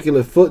in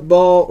Immaculate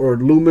Football or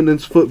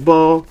Luminance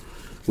Football,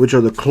 which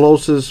are the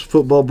closest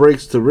football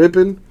breaks to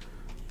ripping,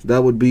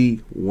 that would be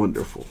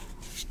wonderful.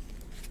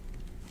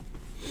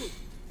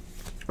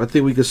 I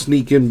think we could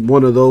sneak in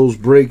one of those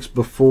breaks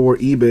before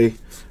eBay.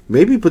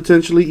 Maybe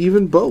potentially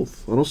even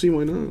both. I don't see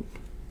why not.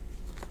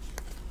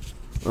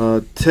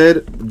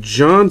 Ted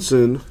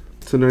Johnson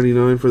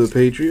 /99 for the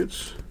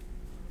Patriots.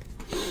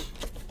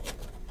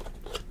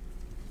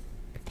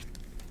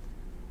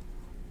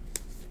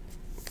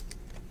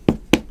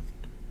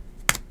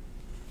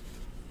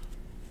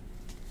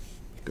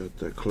 Got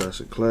that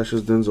Classic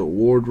Clashes Denzel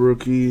Ward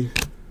rookie.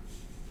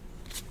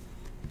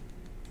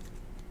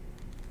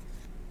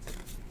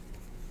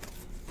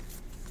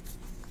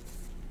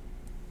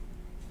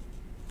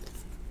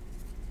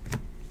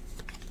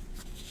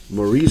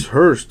 Maurice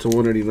Hurst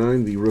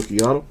 /189, the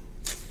rookie auto.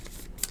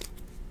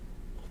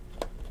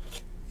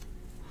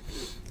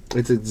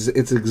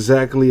 It's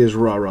exactly as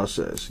Rah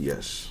says.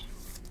 Yes.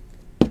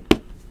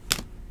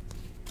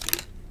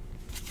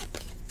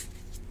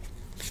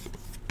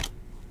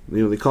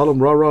 They call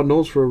him Rah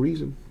Nose for a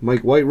reason.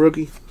 Mike White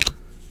rookie.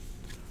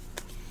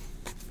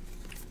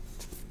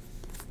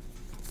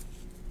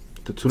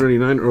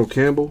 /299 Earl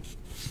Campbell.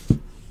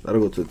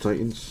 That'll go to the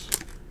Titans.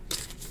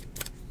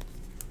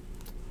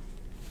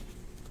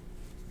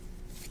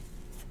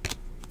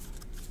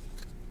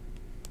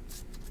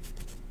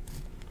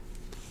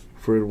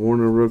 Fred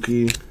Warner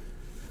rookie.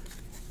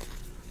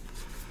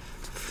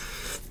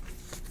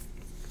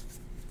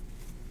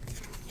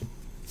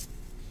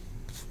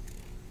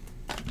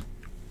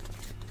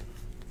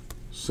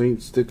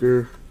 Saint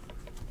sticker.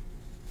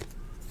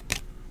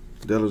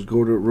 Dallas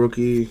Goedert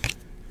rookie.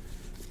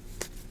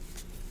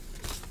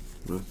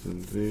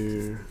 Nothing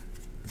there.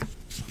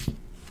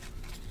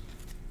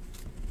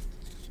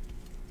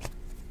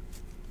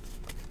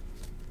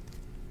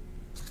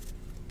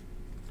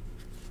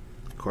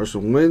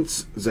 Carson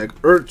Wentz, Zach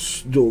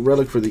Ertz, dual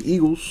relic for the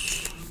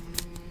Eagles.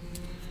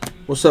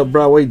 What's up,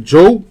 Broadway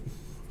Joe?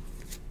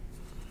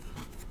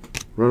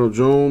 Ronald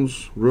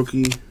Jones,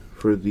 rookie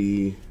for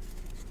the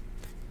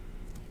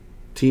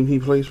team he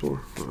plays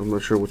for. I'm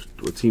not sure what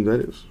team that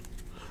is.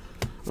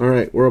 All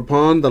right, we're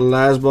upon the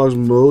last box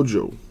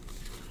mojo.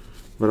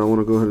 But I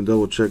want to go ahead and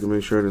double check and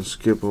make sure I didn't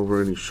skip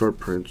over any short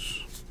prints.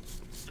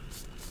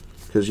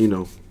 Because, you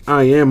know,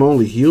 I am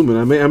only human.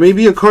 I may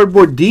be a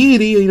cardboard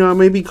deity, you know, I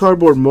may be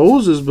cardboard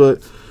Moses,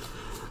 but,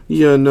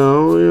 you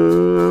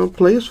know,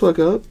 play as fuck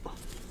up.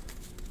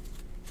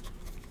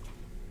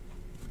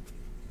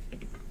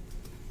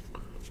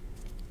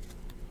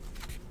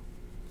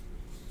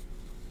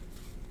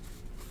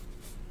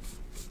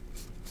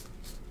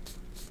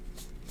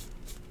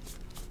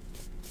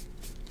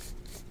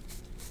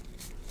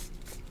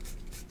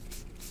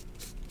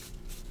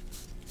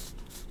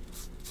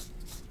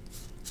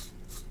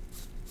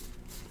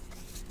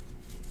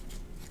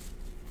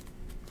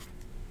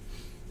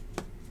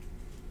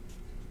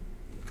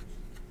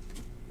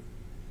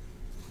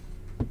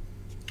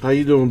 How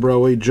you doing,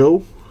 Broadway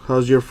Joe?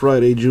 How's your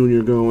Friday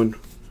Junior going?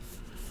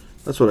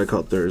 That's what I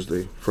call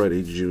Thursday,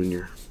 Friday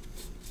Junior.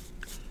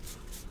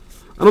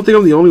 I don't think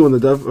I'm the only one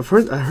that does.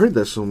 I heard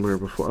that somewhere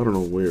before. I don't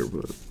know where,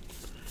 but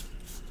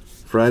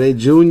Friday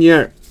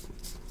Junior.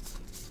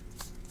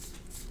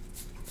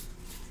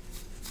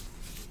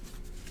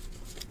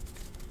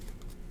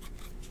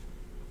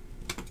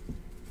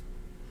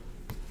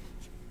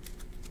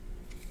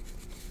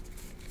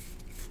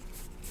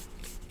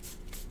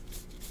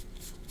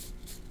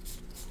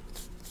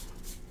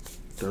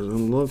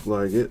 Doesn't look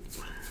like it.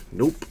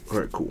 Nope.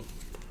 Alright, cool.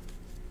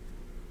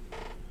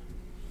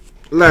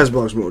 Last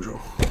box mojo.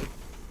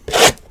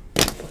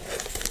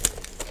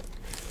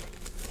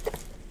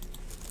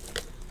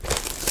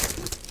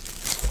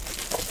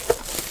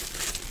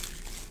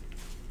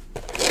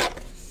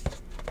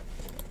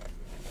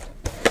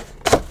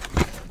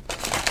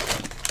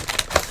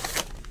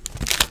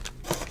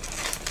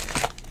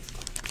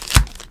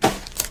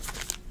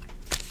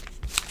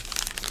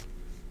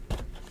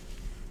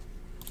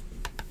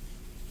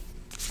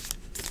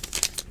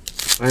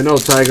 I know,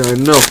 Tiger, I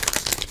know.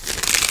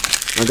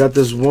 I got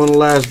this one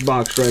last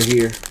box right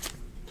here.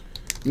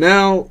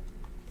 Now,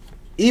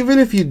 even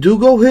if you do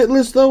go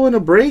hitless, though, in a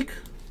break,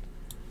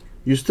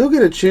 you still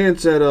get a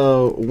chance at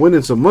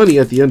winning some money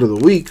at the end of the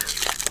week.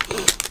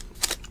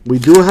 We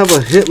do have a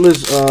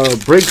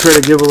hitless break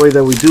credit giveaway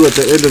that we do at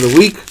the end of the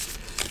week.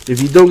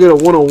 If you don't get a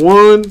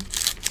 101,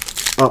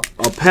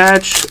 a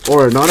patch,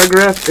 or an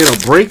autograph in a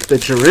break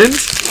that you're in,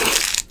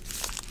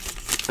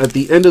 at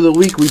the end of the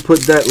week, we put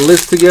that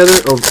list together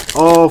of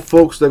all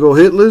folks that go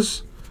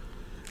hitless.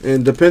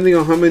 And depending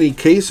on how many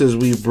cases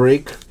we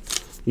break,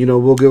 you know,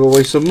 we'll give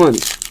away some money.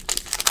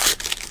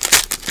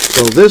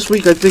 So this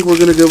week, I think we're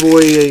going to give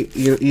away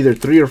either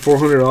 $300 or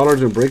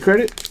 $400 in break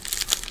credit.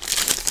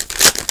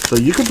 So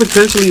you could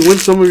potentially win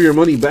some of your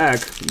money back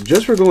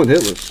just for going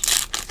hitless.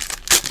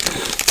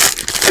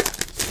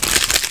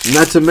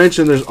 Not to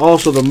mention, there's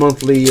also the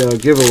monthly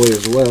giveaway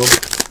as well.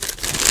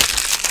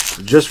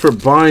 Just for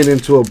buying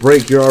into a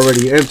break, you're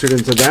already entered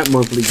into that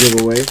monthly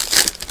giveaway.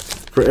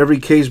 For every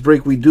case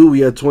break we do,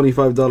 we add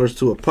 $25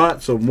 to a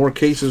pot. So more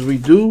cases we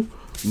do,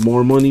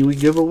 more money we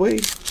give away.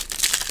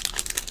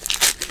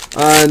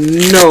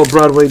 No,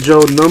 Broadway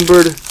Joe.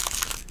 Numbered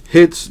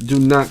hits do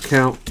not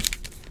count.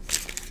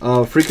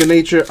 Freak of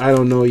Nature, I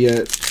don't know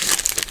yet.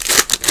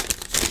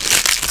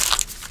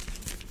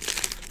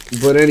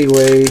 But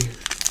anyway,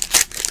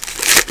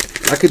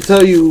 I can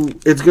tell you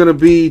it's going to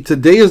be,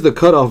 today is the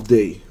cutoff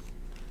day.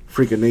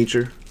 Freak of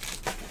Nature.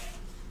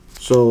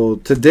 So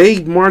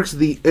today marks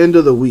the end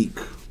of the week,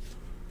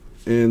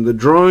 and the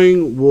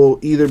drawing will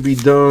either be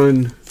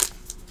done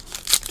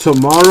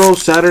tomorrow,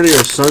 Saturday,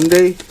 or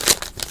Sunday.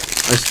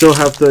 I still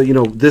have to, you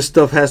know, this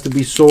stuff has to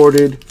be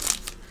sorted.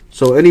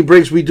 So any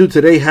breaks we do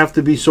today have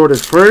to be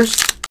sorted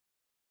first.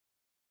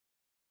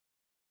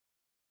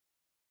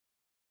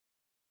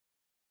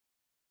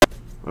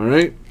 All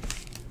right.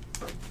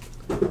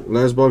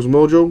 Last box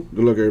mojo.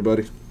 Good luck,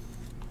 everybody.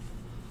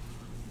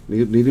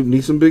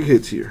 Need some big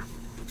hits here.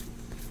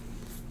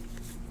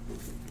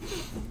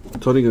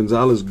 Tony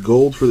Gonzalez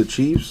gold for the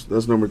Chiefs.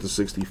 That's numbered to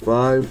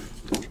 65.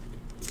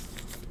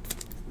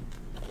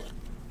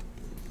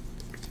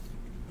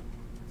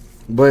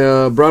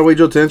 But Broadway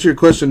Joe, to answer your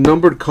question,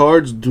 numbered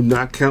cards do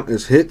not count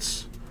as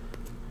hits.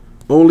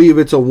 Only if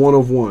it's a 1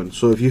 of 1.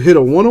 So if you hit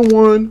a 1 of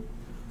 1,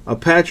 a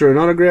patch or an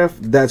autograph,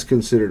 that's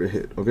considered a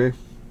hit. Okay.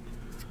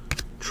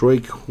 Troy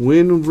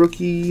Quinn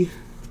rookie.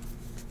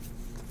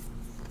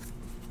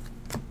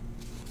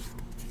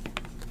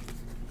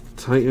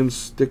 Titans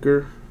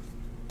sticker.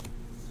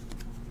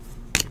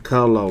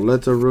 Kyle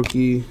Lauletta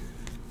rookie.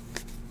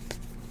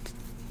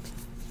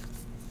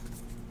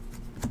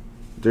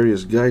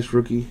 Darius Geis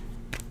rookie.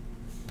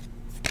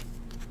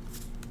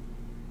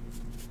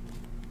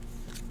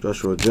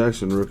 Joshua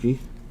Jackson rookie.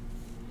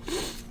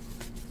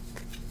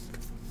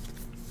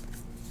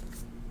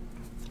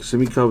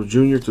 Simi Cobbs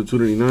Jr. to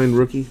 299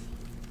 rookie.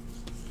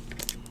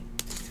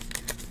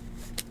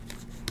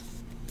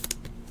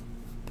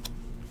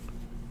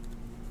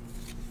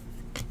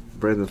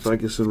 Brandon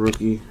Ferguson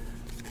rookie.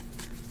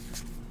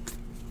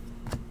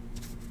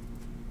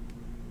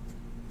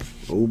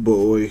 Oh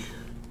boy.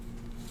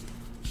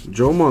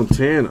 Joe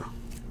Montana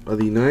of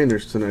the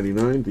Niners to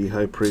 99, the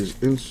high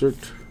praise insert.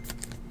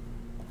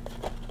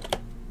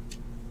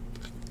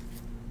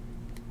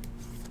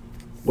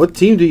 What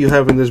team do you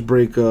have in this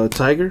break,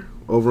 Tiger,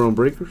 over on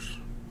Breakers?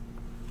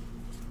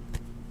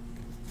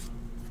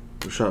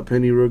 Rashad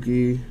Penny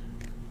rookie.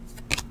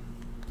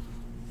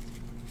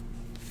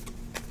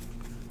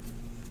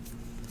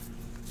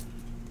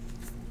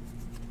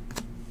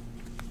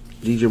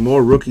 DJ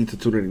Moore rookie to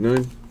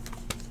 299.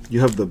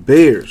 You have the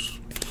Bears.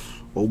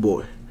 Oh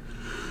boy.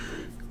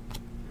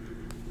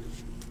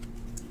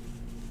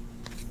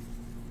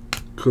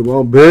 Come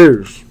on,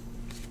 Bears.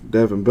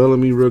 Devin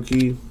Bellamy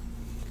rookie.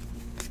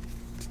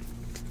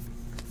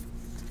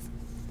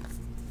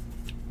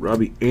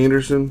 Robbie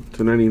Anderson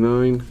to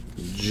 99.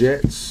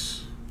 Jets.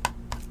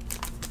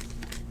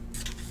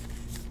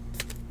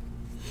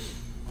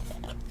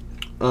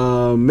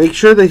 Make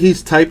sure that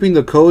he's typing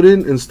the code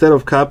in instead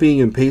of copying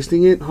and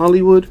pasting it,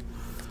 Hollywood.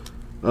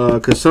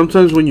 Because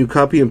sometimes when you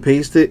copy and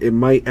paste it, it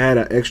might add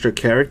an extra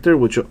character,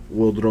 which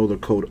will throw the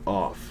code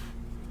off.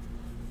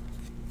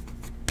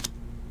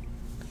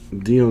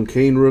 Deion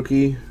Kane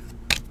rookie.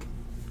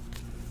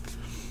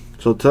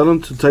 So tell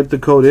him to type the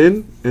code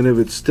in, and if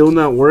it's still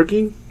not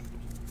working,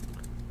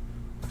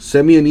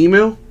 send me an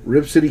email,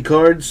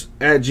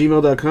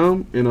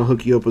 ripcitycards@gmail.com, and I'll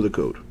hook you up with a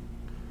code.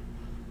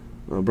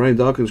 Brian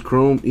Dawkins,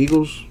 Chrome,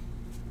 Eagles.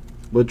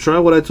 But try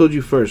what I told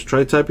you first.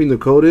 Try typing the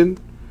code in,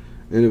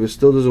 and if it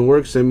still doesn't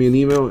work, send me an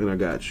email, and I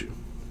got you.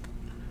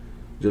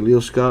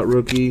 Jaleel Scott,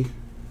 rookie.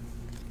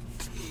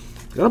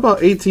 Got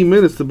about 18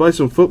 minutes to buy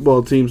some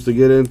football teams to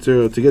get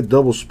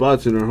double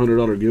spots in our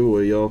 $100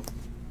 giveaway, y'all.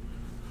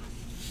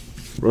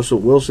 Russell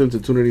Wilson to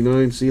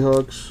 299,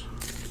 Seahawks.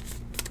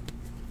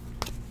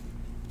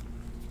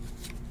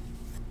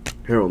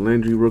 Harold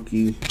Landry,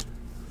 rookie.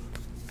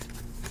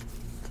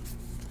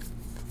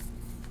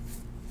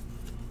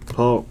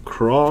 Paul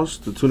Cross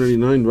to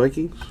 299,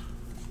 Vikings.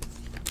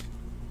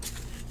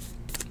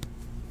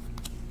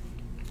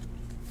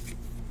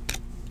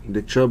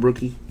 Nick Chubb,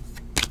 rookie.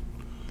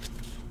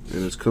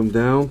 And it's come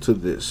down to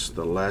this,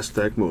 the last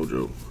stack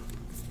mojo.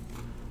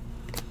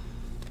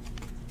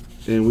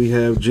 And we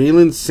have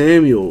Jalen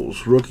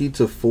Samuels, rookie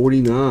to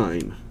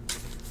 49.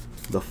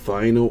 The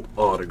final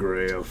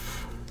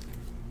autograph.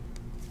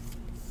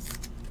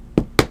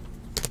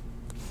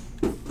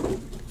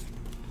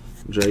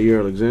 Jair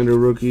Alexander,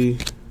 rookie.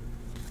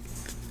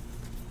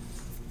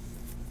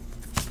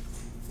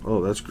 Oh,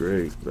 that's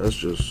great. That's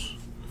just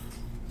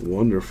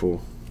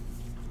wonderful.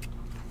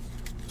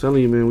 I'm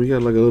telling you, man, we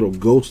got like a little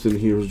ghost in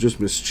here who's just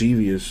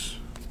mischievous.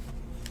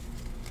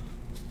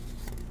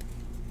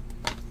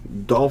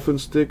 Dolphin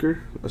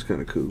sticker. That's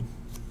kind of cool.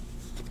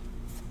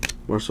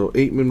 Marcel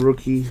Aitman,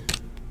 rookie.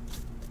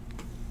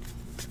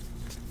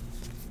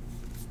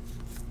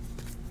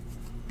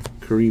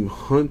 Kareem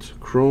Hunt,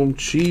 Chrome,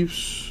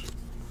 Chiefs.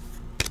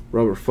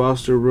 Robert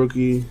Foster,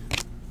 rookie.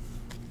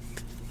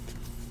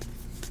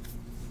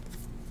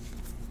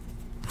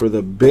 For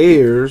the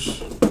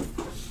Bears,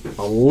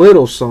 a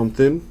little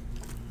something.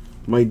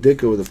 Mike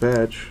Ditka with a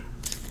patch.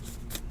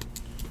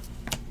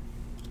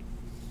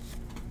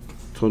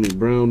 Tony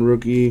Brown,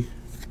 rookie.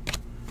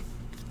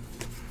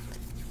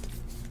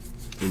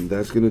 And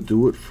that's going to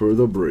do it for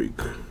the break.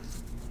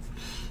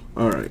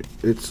 Alright,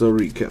 it's a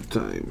recap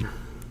time.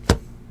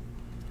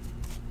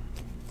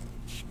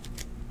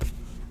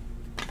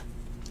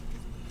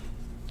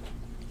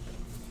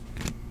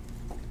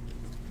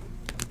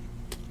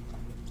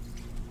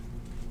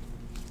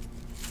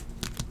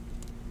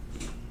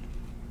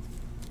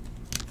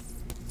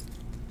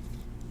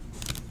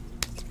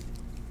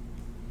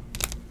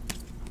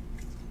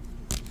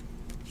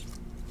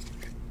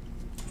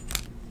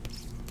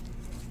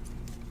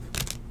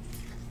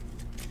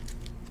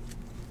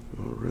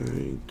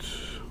 Alright,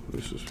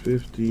 this is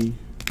 50,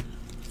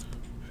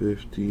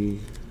 50,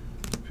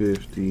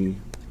 50,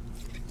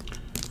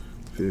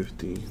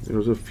 50. There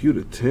was a few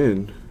to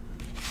 10.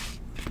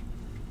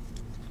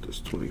 That's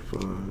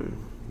 25.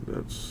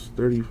 That's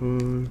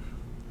 35.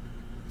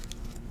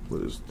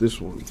 What is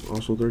this one?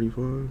 Also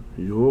 35?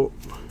 Yup.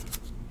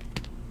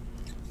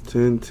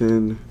 10,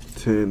 10,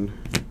 10.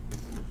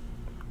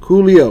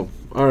 Coolio.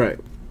 Alright.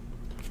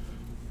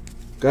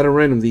 Gotta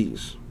random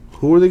these.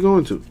 Who are they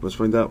going to? Let's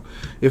find out.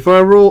 If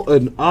I roll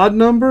an odd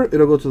number,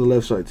 it'll go to the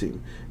left side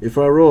team. If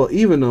I roll an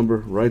even number,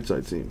 right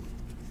side team.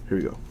 Here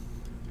we go.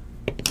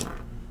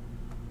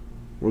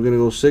 We're going to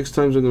go 6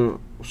 times in the...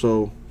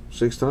 So,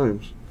 6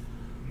 times.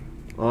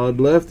 Odd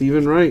left,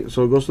 even right.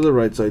 So it goes to the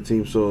right side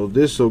team. So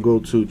this will go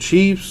to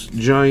Chiefs,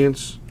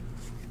 Giants,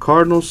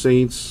 Cardinals,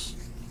 Saints,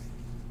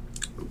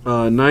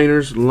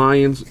 Niners,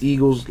 Lions,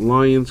 Eagles,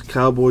 Lions,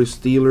 Cowboys,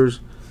 Steelers,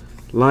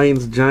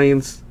 Lions,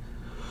 Giants,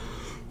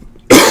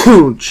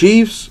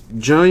 Chiefs,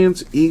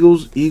 Giants,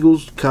 Eagles,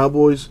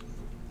 Cowboys,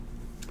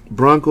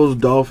 Broncos,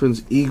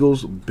 Dolphins,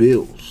 Eagles,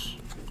 Bills.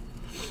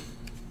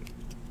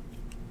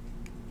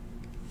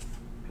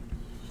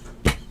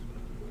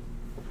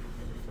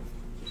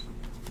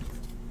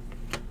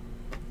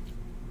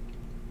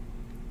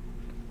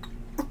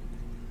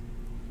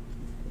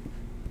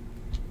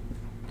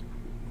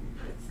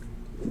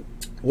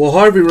 Well,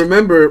 Harvey,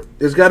 remember,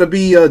 it's got to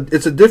be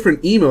it's a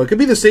different email. It could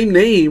be the same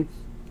name,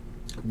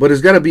 but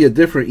it's got to be a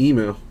different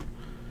email.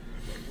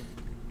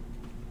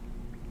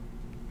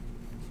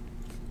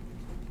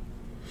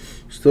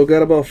 Still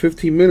got about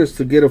 15 minutes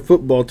to get a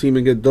football team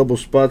and get double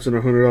spots in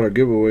a $100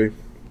 giveaway.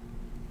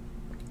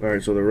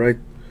 Alright, so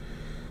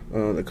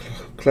the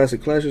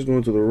Classic Clash is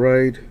going to the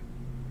right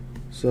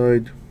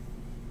side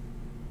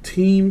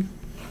team.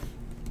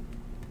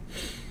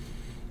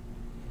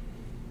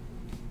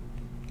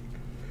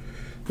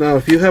 Now,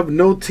 if you have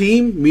no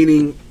team,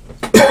 meaning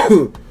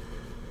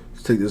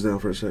let's take this down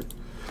for a sec.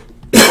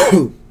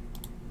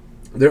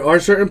 There are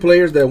certain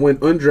players that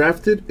went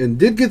undrafted and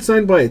did get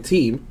signed by a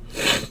team.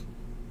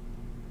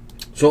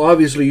 So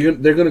obviously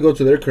they're going to go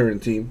to their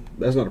current team.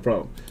 That's not a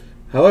problem.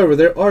 However,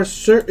 there are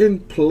certain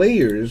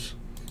players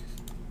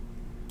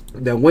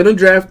that went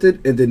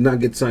undrafted and did not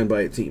get signed by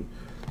a team.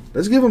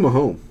 Let's give them a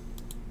home.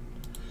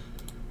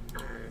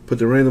 Put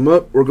the random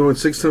up. We're going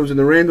 6 times in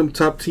the random.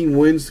 Top team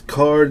wins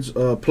cards,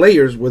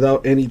 players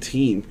without any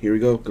team. Here we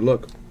go. Good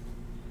luck.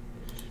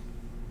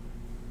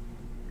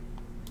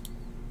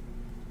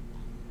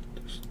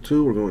 There's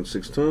 2. We're going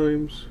 6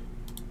 times.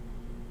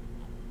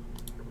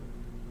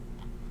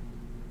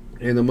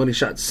 And the money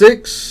shot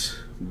 6.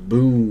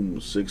 Boom.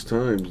 6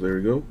 times. There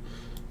we go.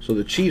 So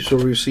the Chiefs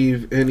will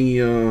receive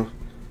any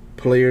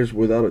players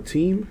without a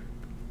team.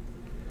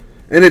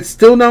 And it's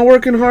still not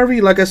working,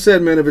 Harvey? Like I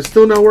said, man, if it's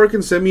still not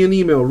working, send me an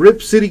email.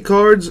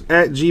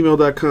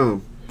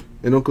 ripcitycards@gmail.com.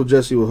 And Uncle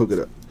Jesse will hook it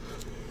up.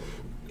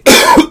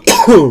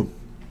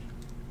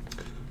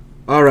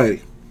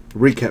 Alrighty.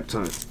 Recap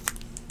time.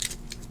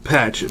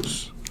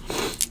 Patches.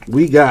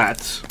 We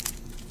got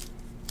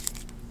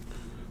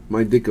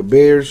Mike Ditka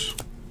Bears,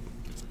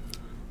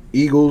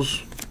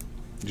 Eagles,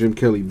 Jim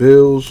Kelly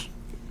Bills,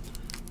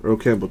 Earl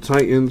Campbell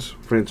Titans,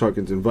 Fran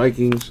Tarkenton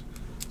Vikings,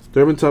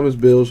 Thurman Thomas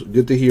Bills.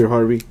 Good to hear,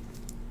 Harvey.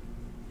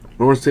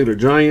 Lawrence Taylor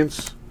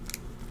Giants,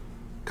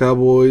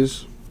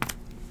 Cowboys,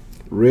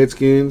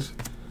 Redskins,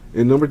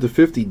 and number to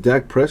 50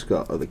 Dak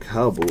Prescott of the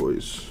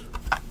Cowboys.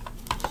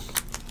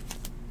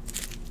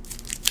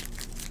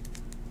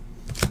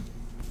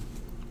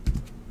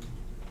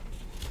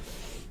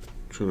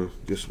 Trying to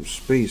get some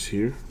space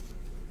here.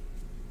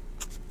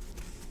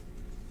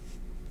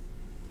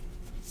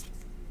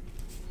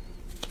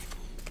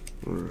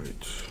 All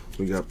right,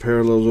 we got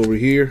parallels over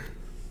here.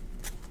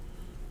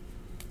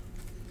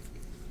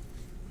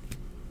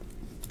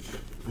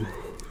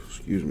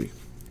 Excuse me.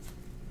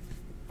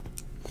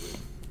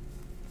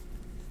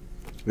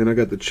 And I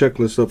got the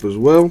checklist up as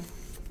well,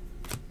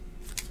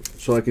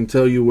 so I can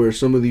tell you where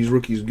some of these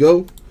rookies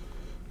go,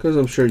 because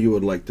I'm sure you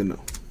would like to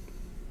know.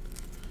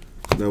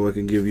 Now I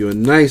can give you a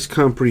nice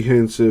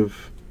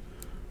comprehensive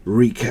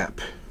recap.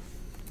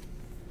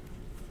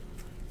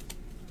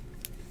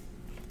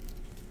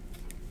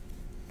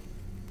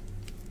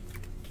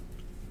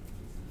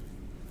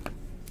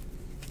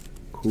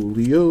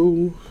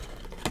 Julio.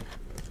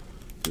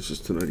 This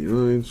is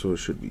 $2.99, so it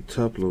should be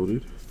top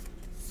loaded.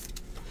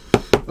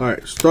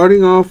 Alright,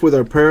 starting off with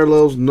our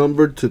parallels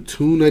numbered to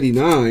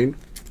 $2.99.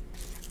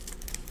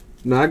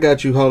 Now I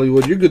got you,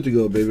 Hollywood. You're good to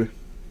go, baby.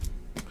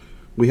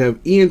 We have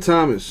Ian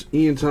Thomas.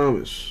 Ian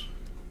Thomas.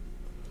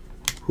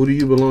 Who do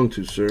you belong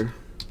to, sir?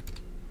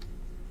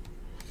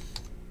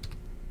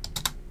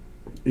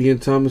 Ian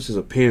Thomas is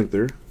a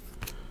Panther.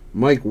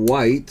 Mike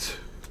White.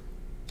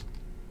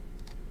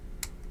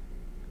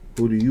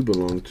 Who do you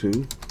belong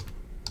to?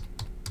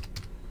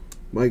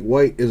 Mike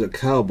White is a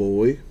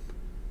Cowboy.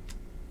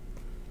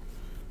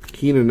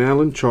 Keenan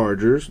Allen,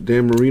 Chargers.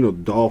 Dan Marino,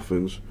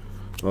 Dolphins.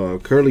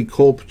 Curly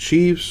Culp,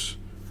 Chiefs.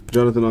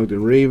 Jonathan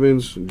Ogden,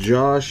 Ravens.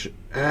 Josh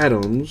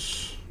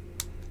Adams.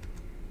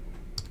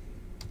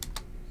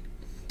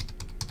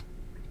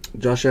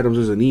 Josh Adams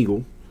is an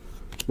Eagle.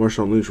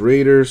 Marshawn Lynch,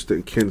 Raiders.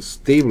 Then Ken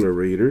Stabler,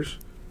 Raiders.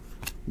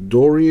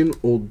 Dorian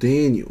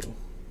O'Daniel.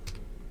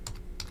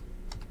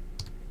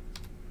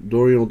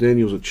 Dorian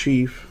O'Daniel's a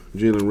Chief.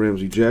 Jalen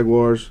Ramsey,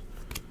 Jaguars.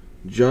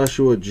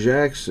 Joshua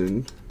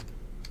Jackson.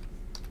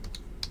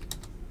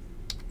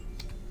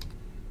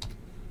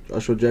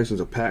 Joshua Jackson's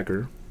a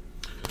Packer.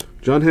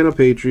 John Hanna,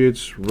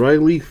 Patriots.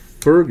 Riley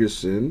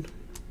Ferguson.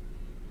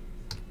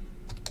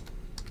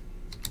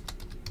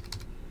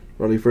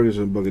 Riley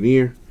Ferguson,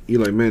 Buccaneer.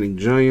 Eli Manning,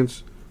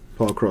 Giants.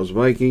 Paul Cross,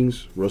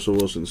 Vikings. Russell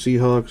Wilson,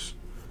 Seahawks.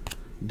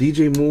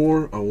 DJ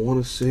Moore, I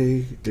want to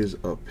say, is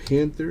a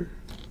Panther.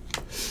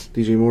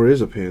 DJ Moore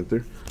is a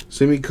Panther.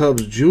 Sammy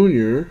Cubs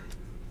Jr.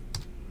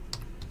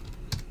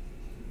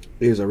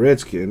 is a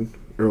Redskin.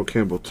 Earl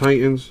Campbell,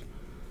 Titans.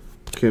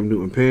 Cam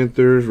Newton,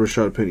 Panthers.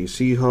 Rashad Penny,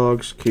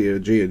 Seahawks.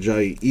 Jay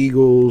Ajayi,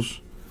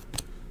 Eagles.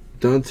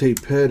 Dante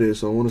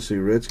Pettis, I want to say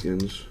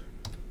Redskins.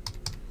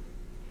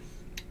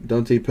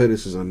 Dante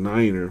Pettis is a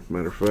Niner,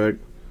 matter of fact.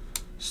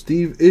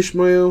 Steve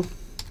Ishmael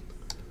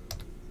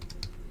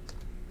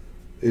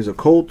is a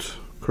Colt.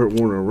 Kurt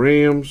Warner,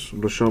 Rams.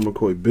 LaShawn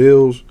McCoy,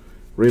 Bills.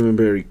 Raymond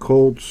Berry,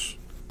 Colts.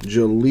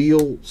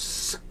 Jaleel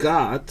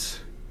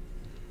Scott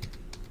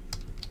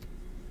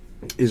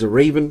is a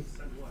Raven.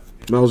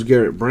 Myles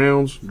Garrett,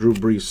 Browns. Drew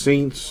Brees,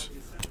 Saints.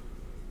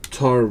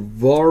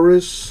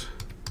 Tarvaris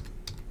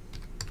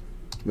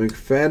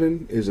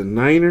McFadden is a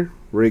Niner.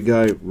 Ray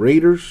Guy,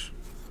 Raiders.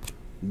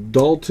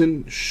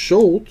 Dalton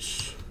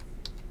Schultz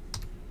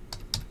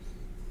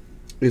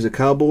is a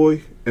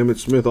Cowboy. Emmitt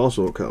Smith,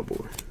 also a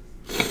Cowboy.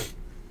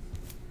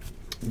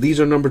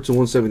 These are numbered to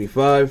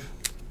 175.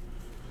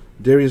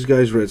 Darius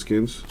Guys,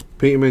 Redskins.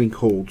 Peyton Manning,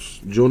 Colts.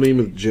 Joe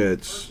Namath,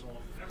 Jets.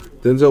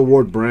 Denzel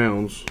Ward,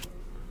 Browns.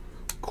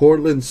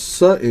 Cortland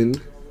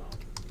Sutton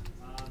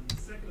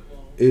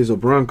is a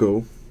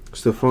Bronco.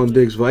 Stephon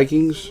Diggs,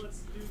 Vikings.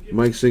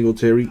 Mike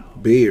Singletary,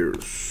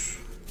 Bears.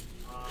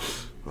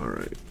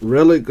 Alright.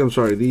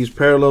 These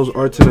parallels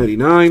are to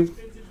 99.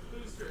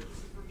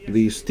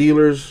 These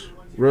Steelers,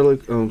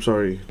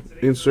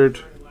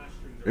 insert.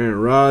 Aaron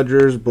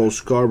Rodgers, Bo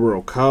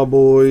Scarborough,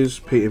 Cowboys.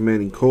 Peyton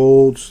Manning,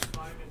 Colts.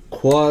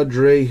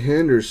 Quadre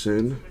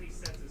Henderson.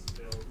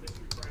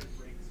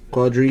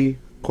 Quadri.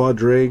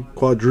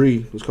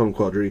 Let's call him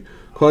Quadri.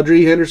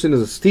 Quadri Henderson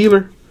is a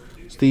Steeler.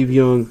 Steve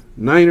Young,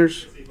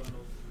 Niners.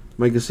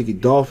 Mike Gesicki,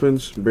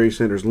 Dolphins. Barry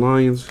Sanders,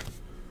 Lions.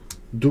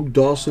 Duke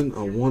Dawson,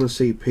 I want to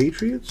say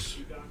Patriots.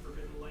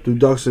 Duke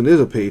Dawson is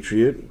a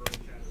Patriot.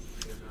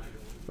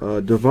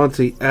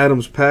 Devontae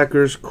Adams,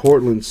 Packers.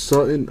 Cortland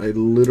Sutton, I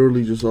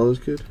literally just saw this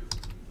kid.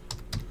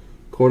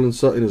 Cortland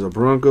Sutton is a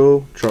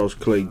Bronco. Charles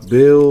Clay,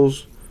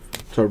 Bills.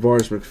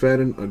 Tarvaris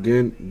McFadden,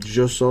 again,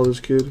 just saw this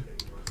kid.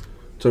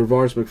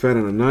 Tarvaris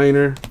McFadden, a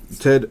Niner.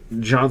 Ted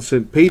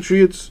Johnson,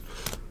 Patriots.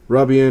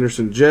 Robbie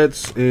Anderson,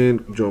 Jets.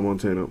 And Joe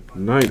Montana,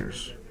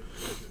 Niners.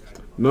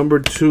 Number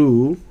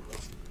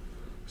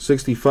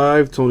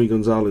 265, Tony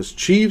Gonzalez,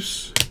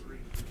 Chiefs.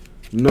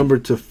 Number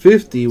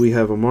 250, we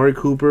have Amari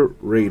Cooper,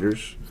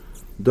 Raiders.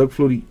 Doug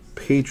Flutie,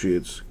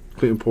 Patriots.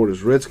 Clinton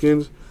Portis,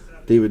 Redskins.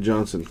 David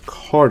Johnson,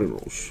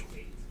 Cardinals.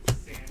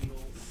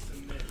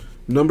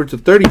 Number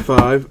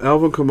 235,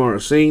 Alvin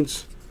Kamara,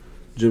 Saints.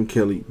 Jim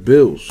Kelly,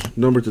 Bills.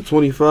 Number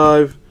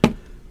 225,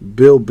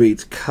 Bill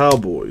Bates,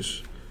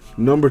 Cowboys.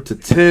 Number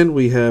 210,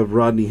 we have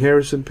Rodney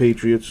Harrison,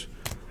 Patriots.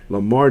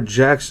 Lamar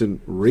Jackson,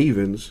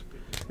 Ravens.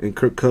 And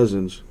Kirk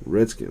Cousins,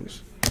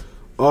 Redskins.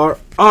 Our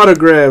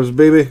autographs,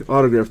 baby.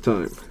 Autograph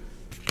time.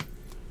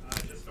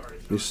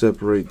 Let me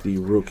separate the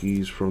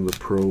rookies from the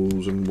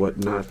pros and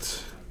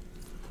whatnot.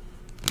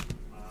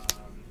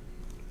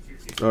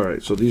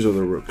 Alright, so these are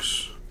the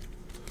rooks.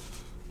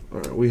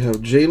 Alright, we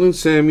have Jalen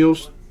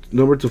Samuels,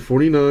 number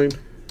 249.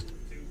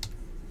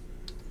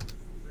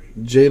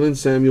 Jalen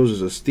Samuels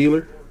is a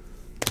Steeler.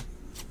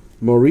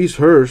 Maurice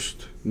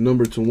Hurst,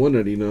 number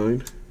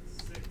 199.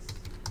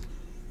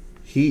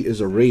 He is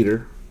a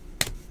Raider.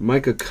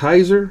 Micah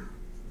Kaiser,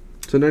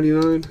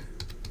 299.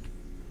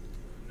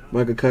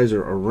 Micah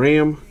Kaiser, a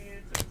Ram.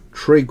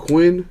 Trey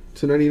Quinn,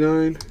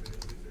 299.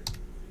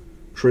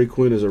 Trey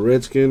Quinn is a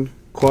Redskin.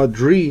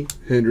 Quadri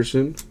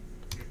Henderson.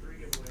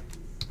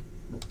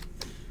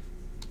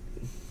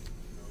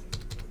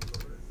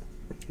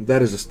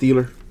 That is a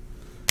Steeler.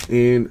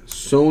 And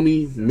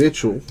Sony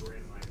Mitchell.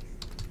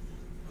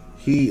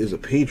 He is a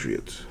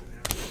Patriot.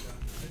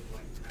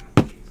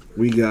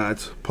 We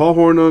got Paul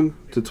Hornung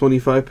to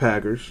 25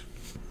 Packers.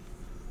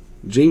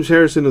 James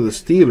Harrison of the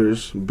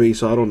Steelers,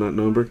 base auto, not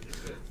numbered.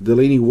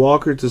 Delaney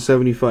Walker to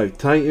 75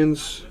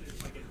 Titans.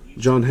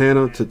 John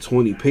Hanna to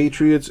 20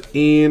 Patriots.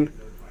 And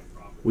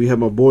we have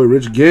my boy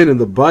Rich Gannon,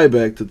 the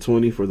buyback to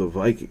 20 for the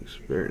Vikings.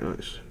 Very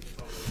nice.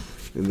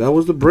 And that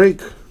was the break.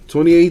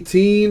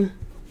 2018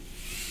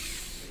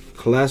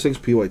 Classics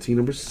PYT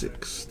number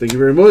 6. Thank you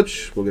very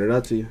much. We'll get it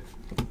out to you.